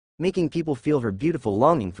face, making people feel her beautiful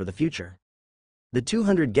longing for the future. The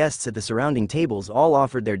 200 guests at the surrounding tables all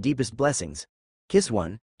offered their deepest blessings. "Kiss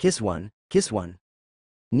one, kiss one, kiss one."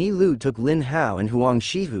 Ni Lu took Lin Hao and Huang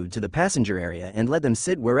Shihu to the passenger area and let them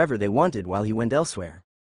sit wherever they wanted while he went elsewhere.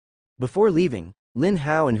 Before leaving, Lin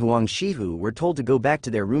Hao and Huang Shihu were told to go back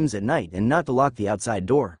to their rooms at night and not to lock the outside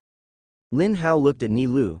door. Lin Hao looked at Ni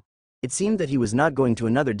Lu. It seemed that he was not going to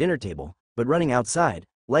another dinner table, but running outside,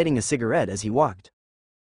 lighting a cigarette as he walked.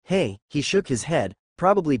 "Hey," he shook his head,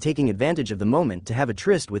 probably taking advantage of the moment to have a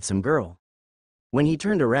tryst with some girl. When he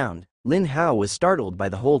turned around, Lin Hao was startled by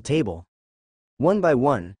the whole table. One by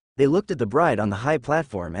one, they looked at the bride on the high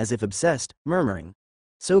platform as if obsessed, murmuring,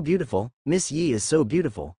 "So beautiful, Miss Yi is so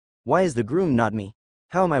beautiful. Why is the groom not me?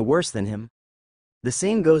 How am I worse than him?" The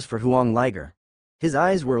same goes for Huang Liger. His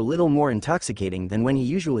eyes were a little more intoxicating than when he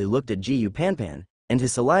usually looked at Jiyu Panpan, and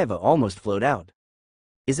his saliva almost flowed out.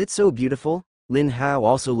 "Is it so beautiful?" Lin Hao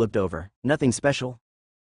also looked over. "Nothing special.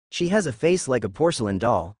 She has a face like a porcelain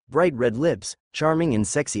doll, bright red lips, charming and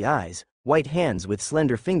sexy eyes, white hands with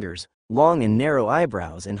slender fingers, long and narrow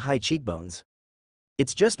eyebrows and high cheekbones.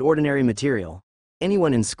 It's just ordinary material.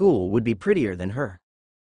 Anyone in school would be prettier than her.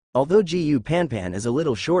 Although Jiyu Panpan is a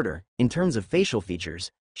little shorter, in terms of facial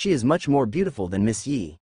features, she is much more beautiful than Miss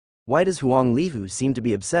Yi. Why does Huang Lihu seem to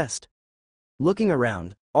be obsessed?" Looking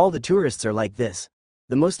around, all the tourists are like this.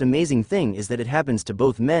 The most amazing thing is that it happens to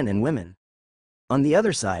both men and women. On the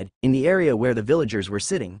other side, in the area where the villagers were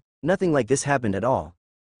sitting, nothing like this happened at all.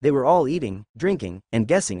 They were all eating, drinking, and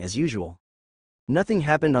guessing as usual. Nothing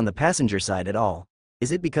happened on the passenger side at all.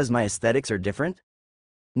 Is it because my aesthetics are different?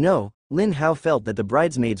 No, Lin Hao felt that the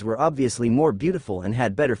bridesmaids were obviously more beautiful and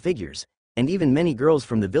had better figures, and even many girls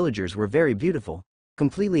from the villagers were very beautiful,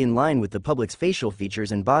 completely in line with the public's facial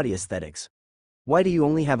features and body aesthetics. Why do you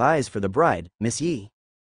only have eyes for the bride, Miss Yi?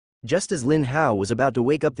 Just as Lin Hao was about to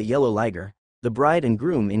wake up the yellow liger, the bride and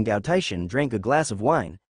groom in Gao Taishan drank a glass of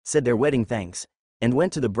wine, said their wedding thanks, and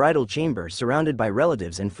went to the bridal chamber surrounded by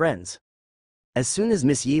relatives and friends. As soon as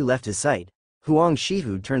Miss Yi left his sight, Huang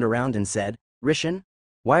Shihu turned around and said, "Rishan?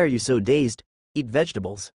 Why are you so dazed? Eat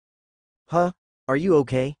vegetables." "Huh? Are you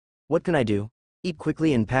okay? What can I do? Eat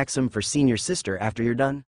quickly and pack some for senior sister after you're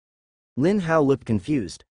done." Lin Hao looked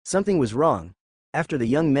confused. Something was wrong. After the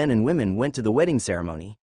young men and women went to the wedding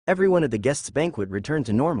ceremony, everyone at the guests' banquet returned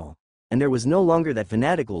to normal, and there was no longer that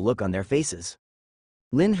fanatical look on their faces.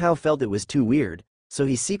 Lin Hao felt it was too weird, so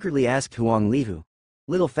he secretly asked Huang Lihu,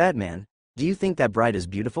 "Little fat man, do you think that bride is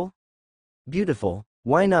beautiful?" "Beautiful?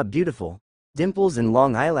 Why not beautiful? Dimples and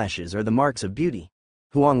long eyelashes are the marks of beauty,"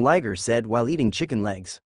 Huang Liger said while eating chicken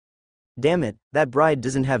legs. "Damn it, that bride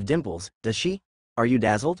doesn't have dimples, does she? Are you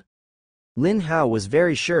dazzled?" Lin Hao was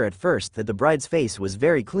very sure at first that the bride's face was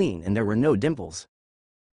very clean and there were no dimples.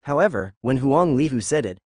 However, when Huang Lihu said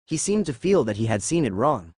it, he seemed to feel that he had seen it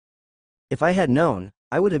wrong. "If I had known,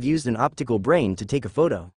 I would have used an optical brain to take a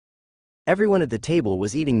photo." Everyone at the table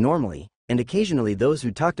was eating normally, and occasionally those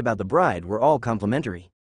who talked about the bride were all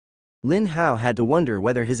complimentary. Lin Hao had to wonder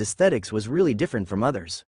whether his aesthetics was really different from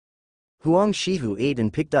others. Huang Shihu ate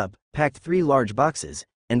and packed 3 large boxes,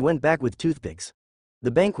 and went back with toothpicks. The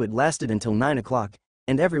banquet lasted until 9 o'clock,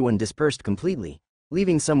 and everyone dispersed completely,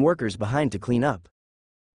 leaving some workers behind to clean up.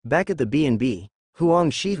 Back at the B&B, Huang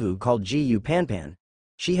Shihu called Ji Panpan.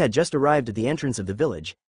 She had just arrived at the entrance of the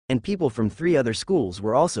village, and people from 3 other schools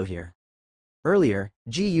were also here. Earlier,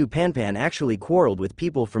 Ji Panpan actually quarreled with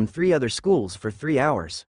people from 3 other schools for 3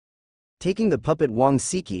 hours. Taking the puppet Wang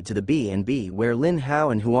Siki to the B&B where Lin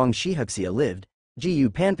Hao and Huang Shihuxia lived, Ji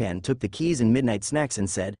Panpan took the keys and midnight snacks and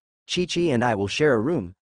said, "Chi-Chi and I will share a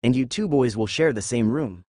room, and you 2 boys will share the same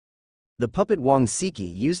room." The puppet Wang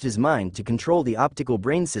Siki used his mind to control the optical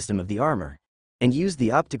brain system of the armor, and used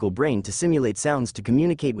the optical brain to simulate sounds to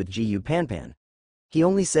communicate with Ji Panpan. He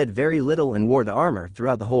only said very little and wore the armor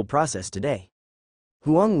throughout the whole process today.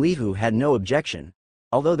 Huang Lihu had no objection.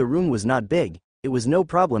 Although the room was not big, it was no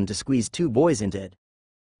problem to squeeze 2 boys into it.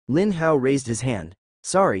 Lin Hao raised his hand.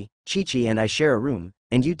 "Sorry, Chi-Chi and I share a room,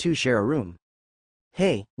 and you 2 share a room."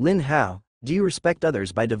 "Hey, Lin Hao, do you respect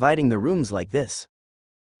others by dividing the rooms like this?"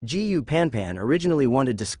 Ji Panpan originally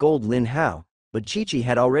wanted to scold Lin Hao, but Chi-Chi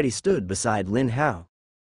had already stood beside Lin Hao.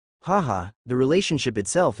 "Haha, the relationship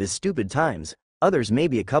itself is stupid times, others may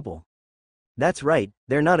be a couple." "That's right,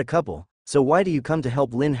 they're not a couple, so why do you come to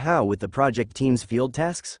help Lin Hao with the project team's field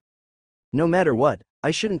tasks?" "No matter what,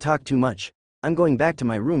 I shouldn't talk too much. I'm going back to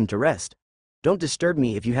my room to rest. Don't disturb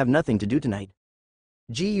me if you have nothing to do tonight."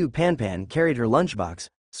 Ji Panpan carried her lunchbox,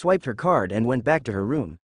 swiped her card and went back to her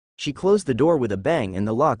room. She closed the door with a bang and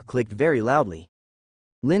the lock clicked very loudly.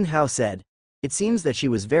 Lin Hao said, "It seems that she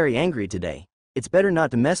was very angry today. It's better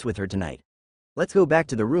not to mess with her tonight. Let's go back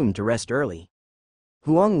to the room to rest early."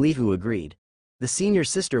 Huang Lihu agreed. The senior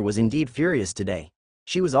sister was indeed furious today.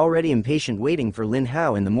 She was already impatient waiting for Lin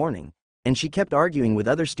Hao in the morning, and she kept arguing with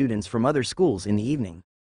other students from other schools in the evening.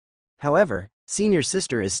 However, senior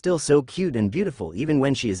sister is still so cute and beautiful even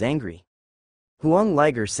when she is angry. Huang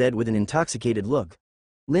Liger said with an intoxicated look.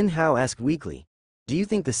 Lin Hao asked weakly, "Do you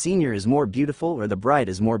think the senior is more beautiful or the bride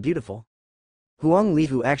is more beautiful?" Huang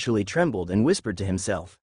Lihu actually trembled and whispered to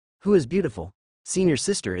himself, "Who is beautiful? Senior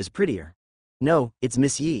sister is prettier. No, it's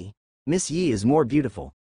Miss Yi. Miss Yi is more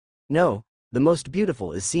beautiful. No, the most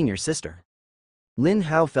beautiful is senior sister." Lin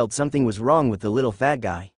Hao felt something was wrong with the little fat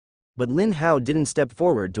guy. But Lin Hao didn't step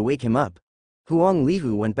forward to wake him up. Huang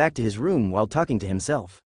Lihu went back to his room while talking to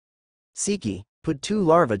himself. "Siki, put 2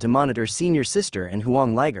 larvae to monitor senior sister and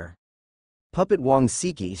Huang Liger." Puppet Wang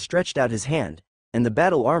Siki stretched out his hand, and the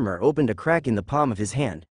battle armor opened a crack in the palm of his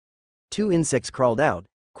hand. 2 insects crawled out,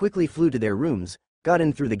 quickly flew to their rooms, got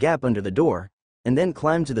in through the gap under the door, and then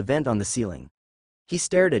climbed to the vent on the ceiling. He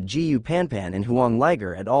stared at Ji Panpan and Huang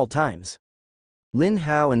Liger at all times. Lin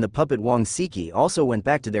Hao and the puppet Wang Siki also went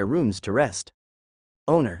back to their rooms to rest.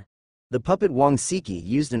 Owner. The puppet Wang Siki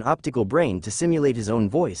used an optical brain to simulate his own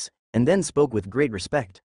voice, and then spoke with great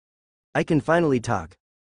respect. "I can finally talk.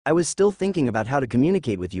 I was still thinking about how to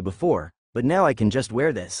communicate with you before, but now I can just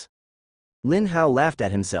wear this." Lin Hao laughed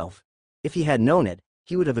at himself. If he had known it,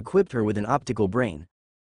 he would have equipped her with an optical brain.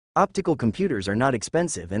 Optical computers are not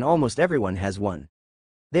expensive and almost everyone has one.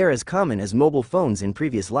 They are as common as mobile phones in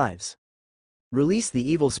previous lives. Release the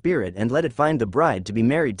evil spirit and let it find the bride to be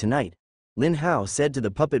married tonight, Lin Hao said to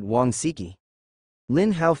the puppet Wang Siki.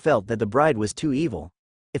 Lin Hao felt that the bride was too evil.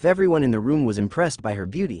 If everyone in the room was impressed by her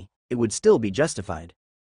beauty, it would still be justified.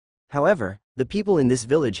 However, the people in this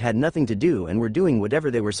village had nothing to do and were doing whatever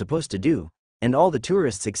they were supposed to do, and all the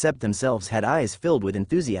tourists except themselves had eyes filled with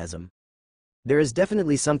enthusiasm. There is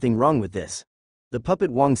definitely something wrong with this. The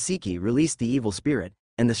puppet Wang Siki released the evil spirit,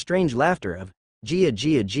 and the strange laughter of Jia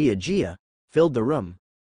Jia Jia Jia filled the room.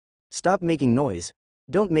 Stop making noise.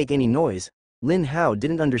 Don't make any noise. Lin Hao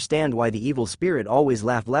didn't understand why the evil spirit always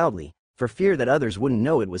laughed loudly, for fear that others wouldn't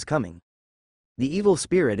know it was coming. The evil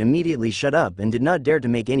spirit immediately shut up and did not dare to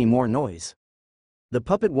make any more noise. The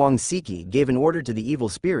puppet Wang Siki gave an order to the evil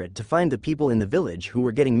spirit to find the people in the village who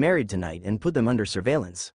were getting married tonight and put them under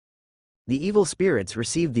surveillance. The evil spirits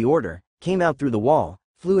received the order, came out through the wall,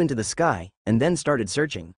 flew into the sky, and then started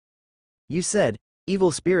searching. You said,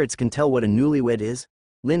 evil spirits can tell what a newlywed is?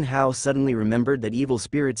 Lin Hao suddenly remembered that evil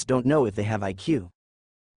spirits don't know if they have IQ.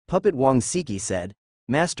 Puppet Wang Siki said,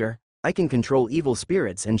 Master, I can control evil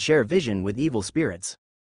spirits and share vision with evil spirits.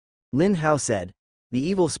 Lin Hao said, the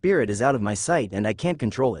evil spirit is out of my sight and I can't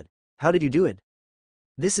control it. How did you do it?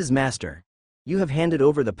 This is Master. You have handed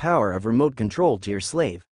over the power of remote control to your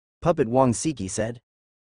slave, Puppet Wang Siki said.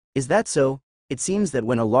 Is that so? It seems that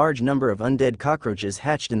when a large number of undead cockroaches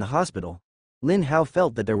hatched in the hospital, Lin Hao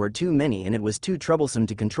felt that there were too many and it was too troublesome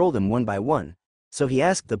to control them one by one, so he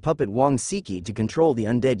asked the puppet Wang Siki to control the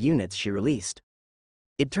undead units she released.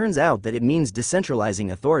 It turns out that it means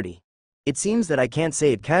decentralizing authority. It seems that I can't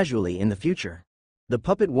say it casually in the future. The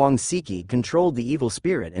puppet Wang Siki controlled the evil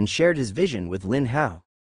spirit and shared his vision with Lin Hao.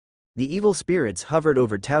 The evil spirits hovered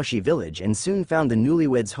over Taoshi village and soon found the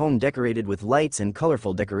newlyweds' home decorated with lights and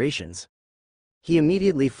colorful decorations. He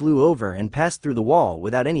immediately flew over and passed through the wall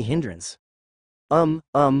without any hindrance.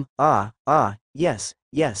 Yes,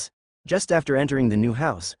 yes. Just after entering the new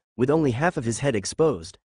house, with only half of his head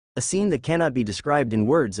exposed, a scene that cannot be described in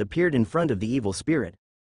words appeared in front of the evil spirit.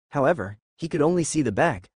 However, he could only see the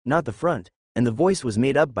back, not the front, and the voice was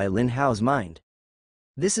made up by Lin Hao's mind.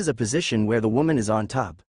 This is a position where the woman is on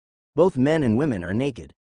top. Both men and women are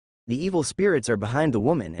naked. The evil spirits are behind the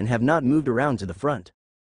woman and have not moved around to the front.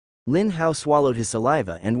 Lin Hao swallowed his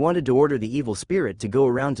saliva and wanted to order the evil spirit to go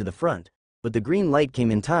around to the front, but the green light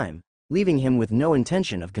came in time, leaving him with no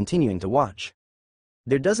intention of continuing to watch.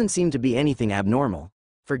 There doesn't seem to be anything abnormal.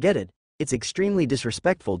 Forget it, it's extremely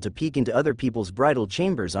disrespectful to peek into other people's bridal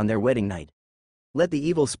chambers on their wedding night. Let the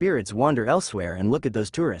evil spirits wander elsewhere and look at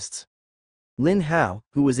those tourists. Lin Hao,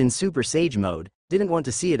 who was in Super Sage mode, didn't want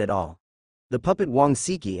to see it at all. The puppet Wang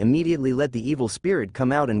Siki immediately let the evil spirit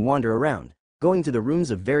come out and wander around, going to the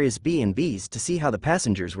rooms of various B&Bs to see how the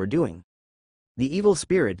passengers were doing. The evil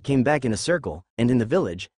spirit came back in a circle, and in the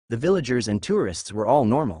village, the villagers and tourists were all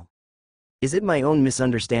normal. Is it my own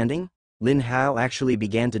misunderstanding? Lin Hao actually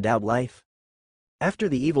began to doubt life. After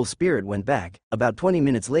the evil spirit went back, about 20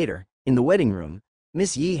 minutes later, in the wedding room,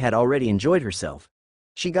 Miss Yi had already enjoyed herself.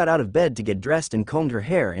 She got out of bed to get dressed and combed her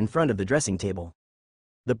hair in front of the dressing table.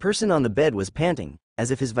 The person on the bed was panting,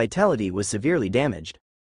 as if his vitality was severely damaged.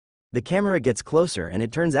 The camera gets closer and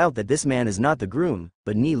it turns out that this man is not the groom,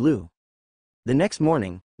 but Ni Lu. The next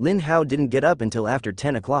morning, Lin Hao didn't get up until after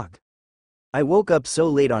 10 o'clock. I woke up so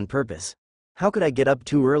late on purpose. How could I get up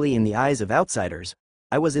too early in the eyes of outsiders?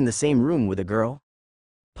 I was in the same room with a girl.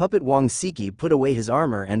 Puppet Wang Siki put away his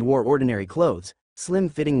armor and wore ordinary clothes,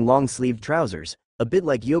 slim-fitting long-sleeved trousers, a bit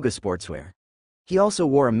like yoga sportswear. He also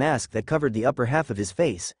wore a mask that covered the upper half of his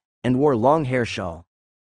face, and wore long hair shawl.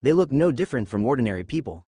 They looked no different from ordinary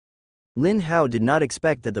people. Lin Hao did not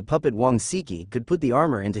expect that the puppet Wang Siki could put the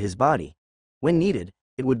armor into his body. When needed,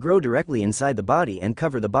 it would grow directly inside the body and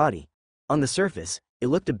cover the body. On the surface, it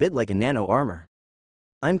looked a bit like a nano armor.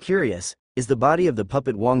 I'm curious, is the body of the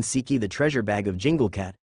puppet Wang Siki the treasure bag of Jingle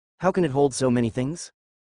Cat? How can it hold so many things?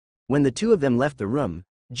 When the two of them left the room,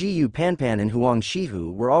 Jiyu Panpan and Huang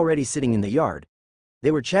Shihu were already sitting in the yard.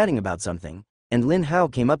 They were chatting about something, and Lin Hao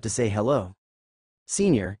came up to say hello.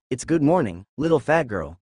 Senior, it's good morning, little fat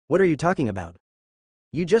girl. What are you talking about?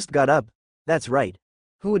 You just got up. That's right.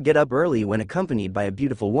 Who would get up early when accompanied by a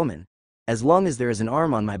beautiful woman? As long as there is an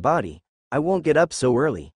arm on my body, I won't get up so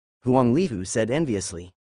early, Huang Lihu said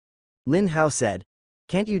enviously. Lin Hao said,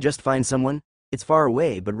 can't you just find someone? It's far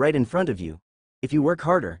away but right in front of you. If you work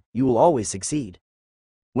harder, you will always succeed.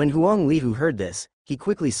 When Huang Lihu heard this, he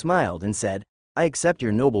quickly smiled and said, I accept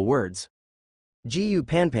your noble words. Jiyu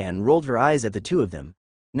Panpan rolled her eyes at the two of them.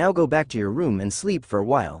 Now go back to your room and sleep for a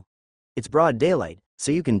while. It's broad daylight,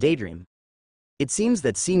 so you can daydream. It seems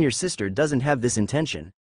that senior sister doesn't have this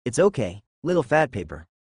intention. It's okay, little fat paper.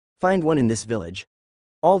 Find one in this village.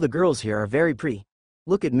 All the girls here are very pretty.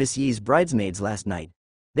 Look at Miss Yi's bridesmaids last night.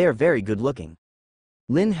 They are very good looking.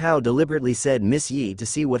 Lin Hao deliberately said Miss Yi to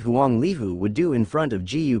see what Huang Lihu would do in front of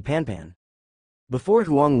Ji Yu Panpan. Before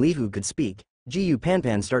Huang Lihu could speak, Ji Yu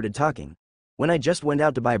Panpan started talking. When I just went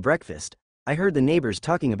out to buy breakfast, I heard the neighbors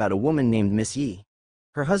talking about a woman named Miss Yi.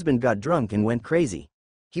 Her husband got drunk and went crazy.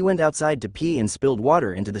 He went outside to pee and spilled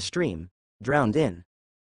water into the stream, drowned in.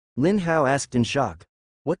 Lin Hao asked in shock.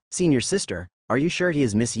 What, senior sister, are you sure he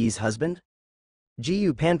is Miss Yi's husband? Ji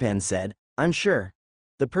Yu Panpan said, I'm sure.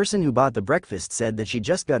 The person who bought the breakfast said that she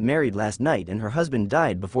just got married last night and her husband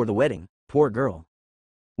died before the wedding, poor girl.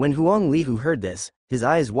 When Huang Lihu heard this, his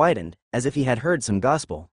eyes widened, as if he had heard some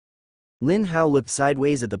gospel. Lin Hao looked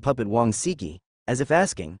sideways at the puppet Wang Siki, as if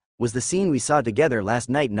asking, was the scene we saw together last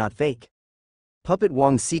night not fake? Puppet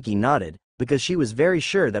Wang Siki nodded, because she was very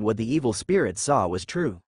sure that what the evil spirit saw was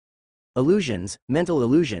true. Illusions, mental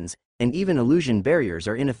illusions, and even illusion barriers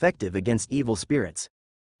are ineffective against evil spirits.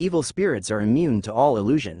 Evil spirits are immune to all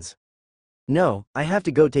illusions. No, I have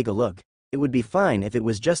to go take a look. It would be fine if it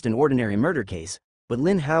was just an ordinary murder case, but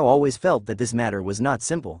Lin Hao always felt that this matter was not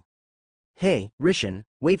simple. Hey, Rishan,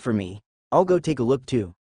 wait for me. I'll go take a look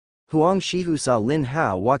too. Huang Shihu saw Lin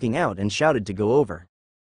Hao walking out and shouted to go over.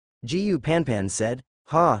 Ji Yu Panpan said,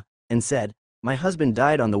 ha, and said, my husband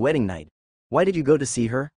died on the wedding night. Why did you go to see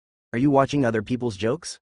her? Are you watching other people's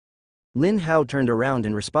jokes? Lin Hao turned around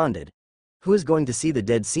and responded. Who is going to see the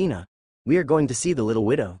dead Sina? We are going to see the little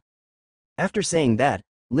widow. After saying that,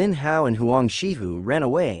 Lin Hao and Huang Shihu ran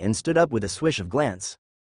away and stood up with a swish of glance.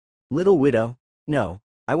 Little widow? No,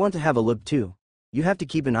 I want to have a look too. You have to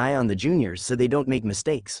keep an eye on the juniors so they don't make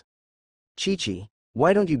mistakes. Chi-Chi,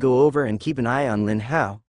 why don't you go over and keep an eye on Lin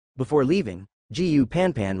Hao? Before leaving, Ji Yu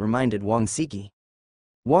Panpan reminded Wang Siki.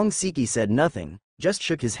 Wang Siki said nothing, just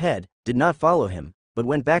shook his head, did not follow him, but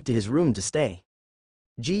went back to his room to stay.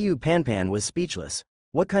 Ji Yu Panpan was speechless.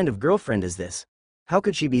 What kind of girlfriend is this? How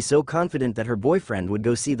could she be so confident that her boyfriend would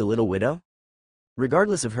go see the little widow?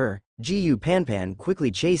 Regardless of her, Ji Yu Panpan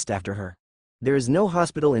quickly chased after her. There is no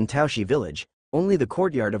hospital in Taoshi village, only the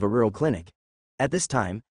courtyard of a rural clinic. At this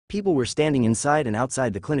time, people were standing inside and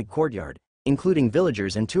outside the clinic courtyard, including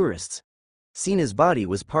villagers and tourists. Sina's body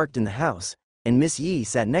was parked in the house, and Miss Yi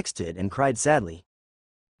sat next to it and cried sadly.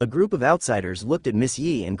 A group of outsiders looked at Miss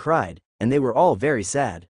Yi and cried, and they were all very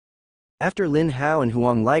sad. After Lin Hao and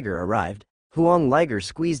Huang Liger arrived, Huang Liger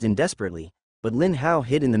squeezed in desperately, but Lin Hao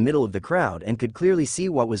hid in the middle of the crowd and could clearly see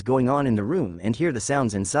what was going on in the room and hear the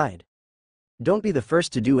sounds inside. Don't be the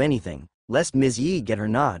first to do anything, lest Ms. Yi get her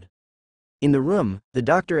nod. In the room, the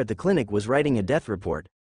doctor at the clinic was writing a death report.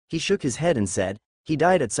 He shook his head and said, he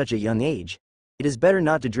died at such a young age. It is better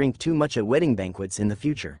not to drink too much at wedding banquets in the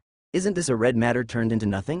future. Isn't this a red matter turned into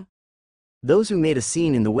nothing? Those who made a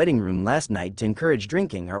scene in the wedding room last night to encourage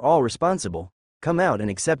drinking are all responsible. Come out and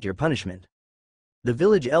accept your punishment. The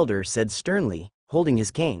village elder said sternly, holding his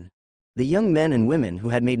cane. The young men and women who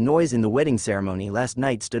had made noise in the wedding ceremony last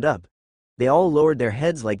night stood up. They all lowered their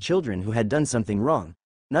heads like children who had done something wrong,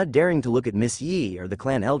 not daring to look at Miss Yi or the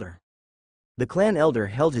clan elder. The clan elder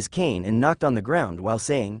held his cane and knocked on the ground while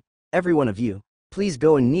saying, every one of you, please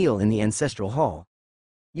go and kneel in the ancestral hall.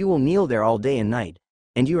 You will kneel there all day and night,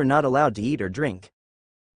 and you are not allowed to eat or drink.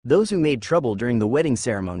 Those who made trouble during the wedding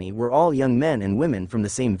ceremony were all young men and women from the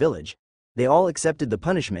same village. They all accepted the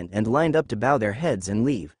punishment and lined up to bow their heads and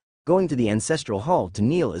leave, going to the ancestral hall to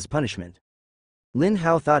kneel as punishment. Lin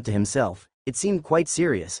Hao thought to himself, it seemed quite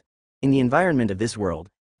serious. In the environment of this world,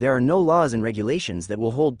 there are no laws and regulations that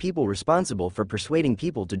will hold people responsible for persuading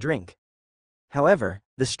people to drink. However,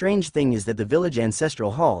 the strange thing is that the village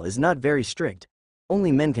ancestral hall is not very strict.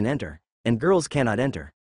 Only men can enter, and girls cannot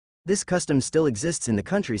enter. This custom still exists in the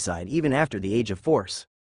countryside even after the age of force.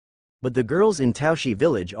 But the girls in Taoshi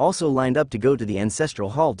village also lined up to go to the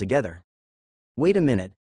ancestral hall together. Wait a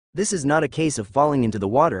minute. This is not a case of falling into the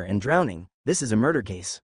water and drowning, this is a murder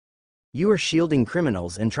case. You are shielding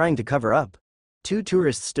criminals and trying to cover up. Two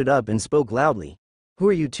tourists stood up and spoke loudly. Who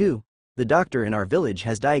are you two? The doctor in our village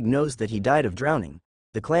has diagnosed that he died of drowning,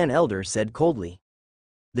 the clan elder said coldly.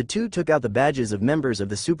 The two took out the badges of members of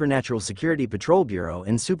the Supernatural Security Patrol Bureau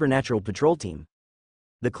and Supernatural Patrol Team.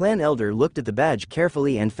 The clan elder looked at the badge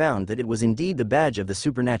carefully and found that it was indeed the badge of the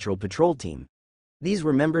Supernatural Patrol Team. These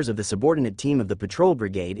were members of the subordinate team of the patrol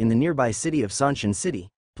brigade in the nearby city of Sanshin City,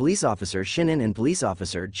 Police Officer Shinin and Police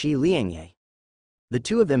Officer Chi Liangye. The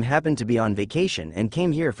two of them happened to be on vacation and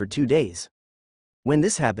came here for 2 days. When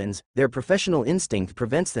this happens, their professional instinct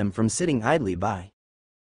prevents them from sitting idly by.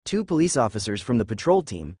 2 police officers from the patrol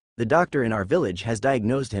team, the doctor in our village has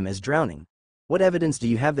diagnosed him as drowning. What evidence do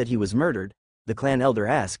you have that he was murdered? the clan elder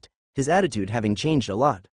asked, his attitude having changed a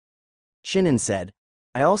lot. Shinin said,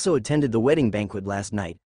 I also attended the wedding banquet last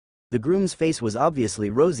night. The groom's face was obviously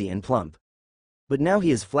rosy and plump. But now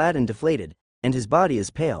he is flat and deflated, and his body is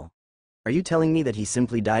pale. Are you telling me that he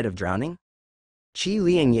simply died of drowning? Qi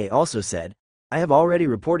Liangye also said, I have already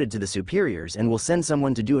reported to the superiors and will send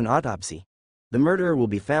someone to do an autopsy. The murderer will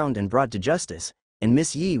be found and brought to justice, and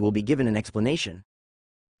Miss Yi will be given an explanation.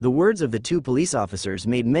 The words of the two police officers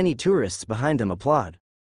made many tourists behind them applaud.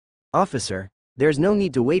 Officer, there is no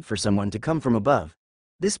need to wait for someone to come from above.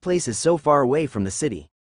 This place is so far away from the city.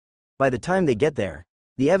 By the time they get there,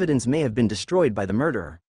 the evidence may have been destroyed by the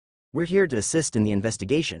murderer. We're here to assist in the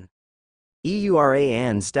investigation. Eura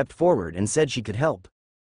Anne stepped forward and said she could help.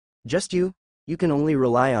 Just you? You can only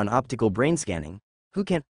rely on optical brain scanning. Who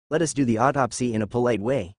can? Let us do the autopsy in a polite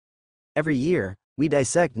way. Every year, we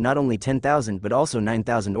dissect not only 10,000 but also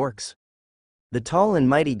 9,000 orcs. The tall and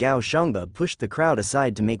mighty Gao Shangba pushed the crowd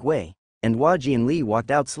aside to make way, and Hua Jianli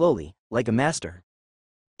walked out slowly, like a master.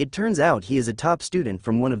 It turns out he is a top student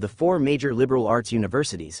from one of the 4 major liberal arts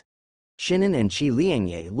universities. Shinin and Qi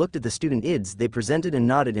Liangye looked at the student ids they presented and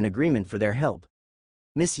nodded in agreement for their help.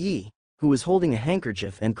 Miss Yi, who was holding a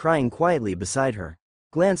handkerchief and crying quietly beside her,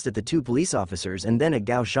 glanced at the two police officers and then at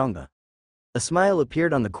Gao Shangba. A smile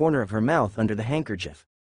appeared on the corner of her mouth under the handkerchief.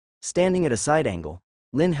 Standing at a side angle,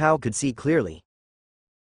 Lin Hao could see clearly.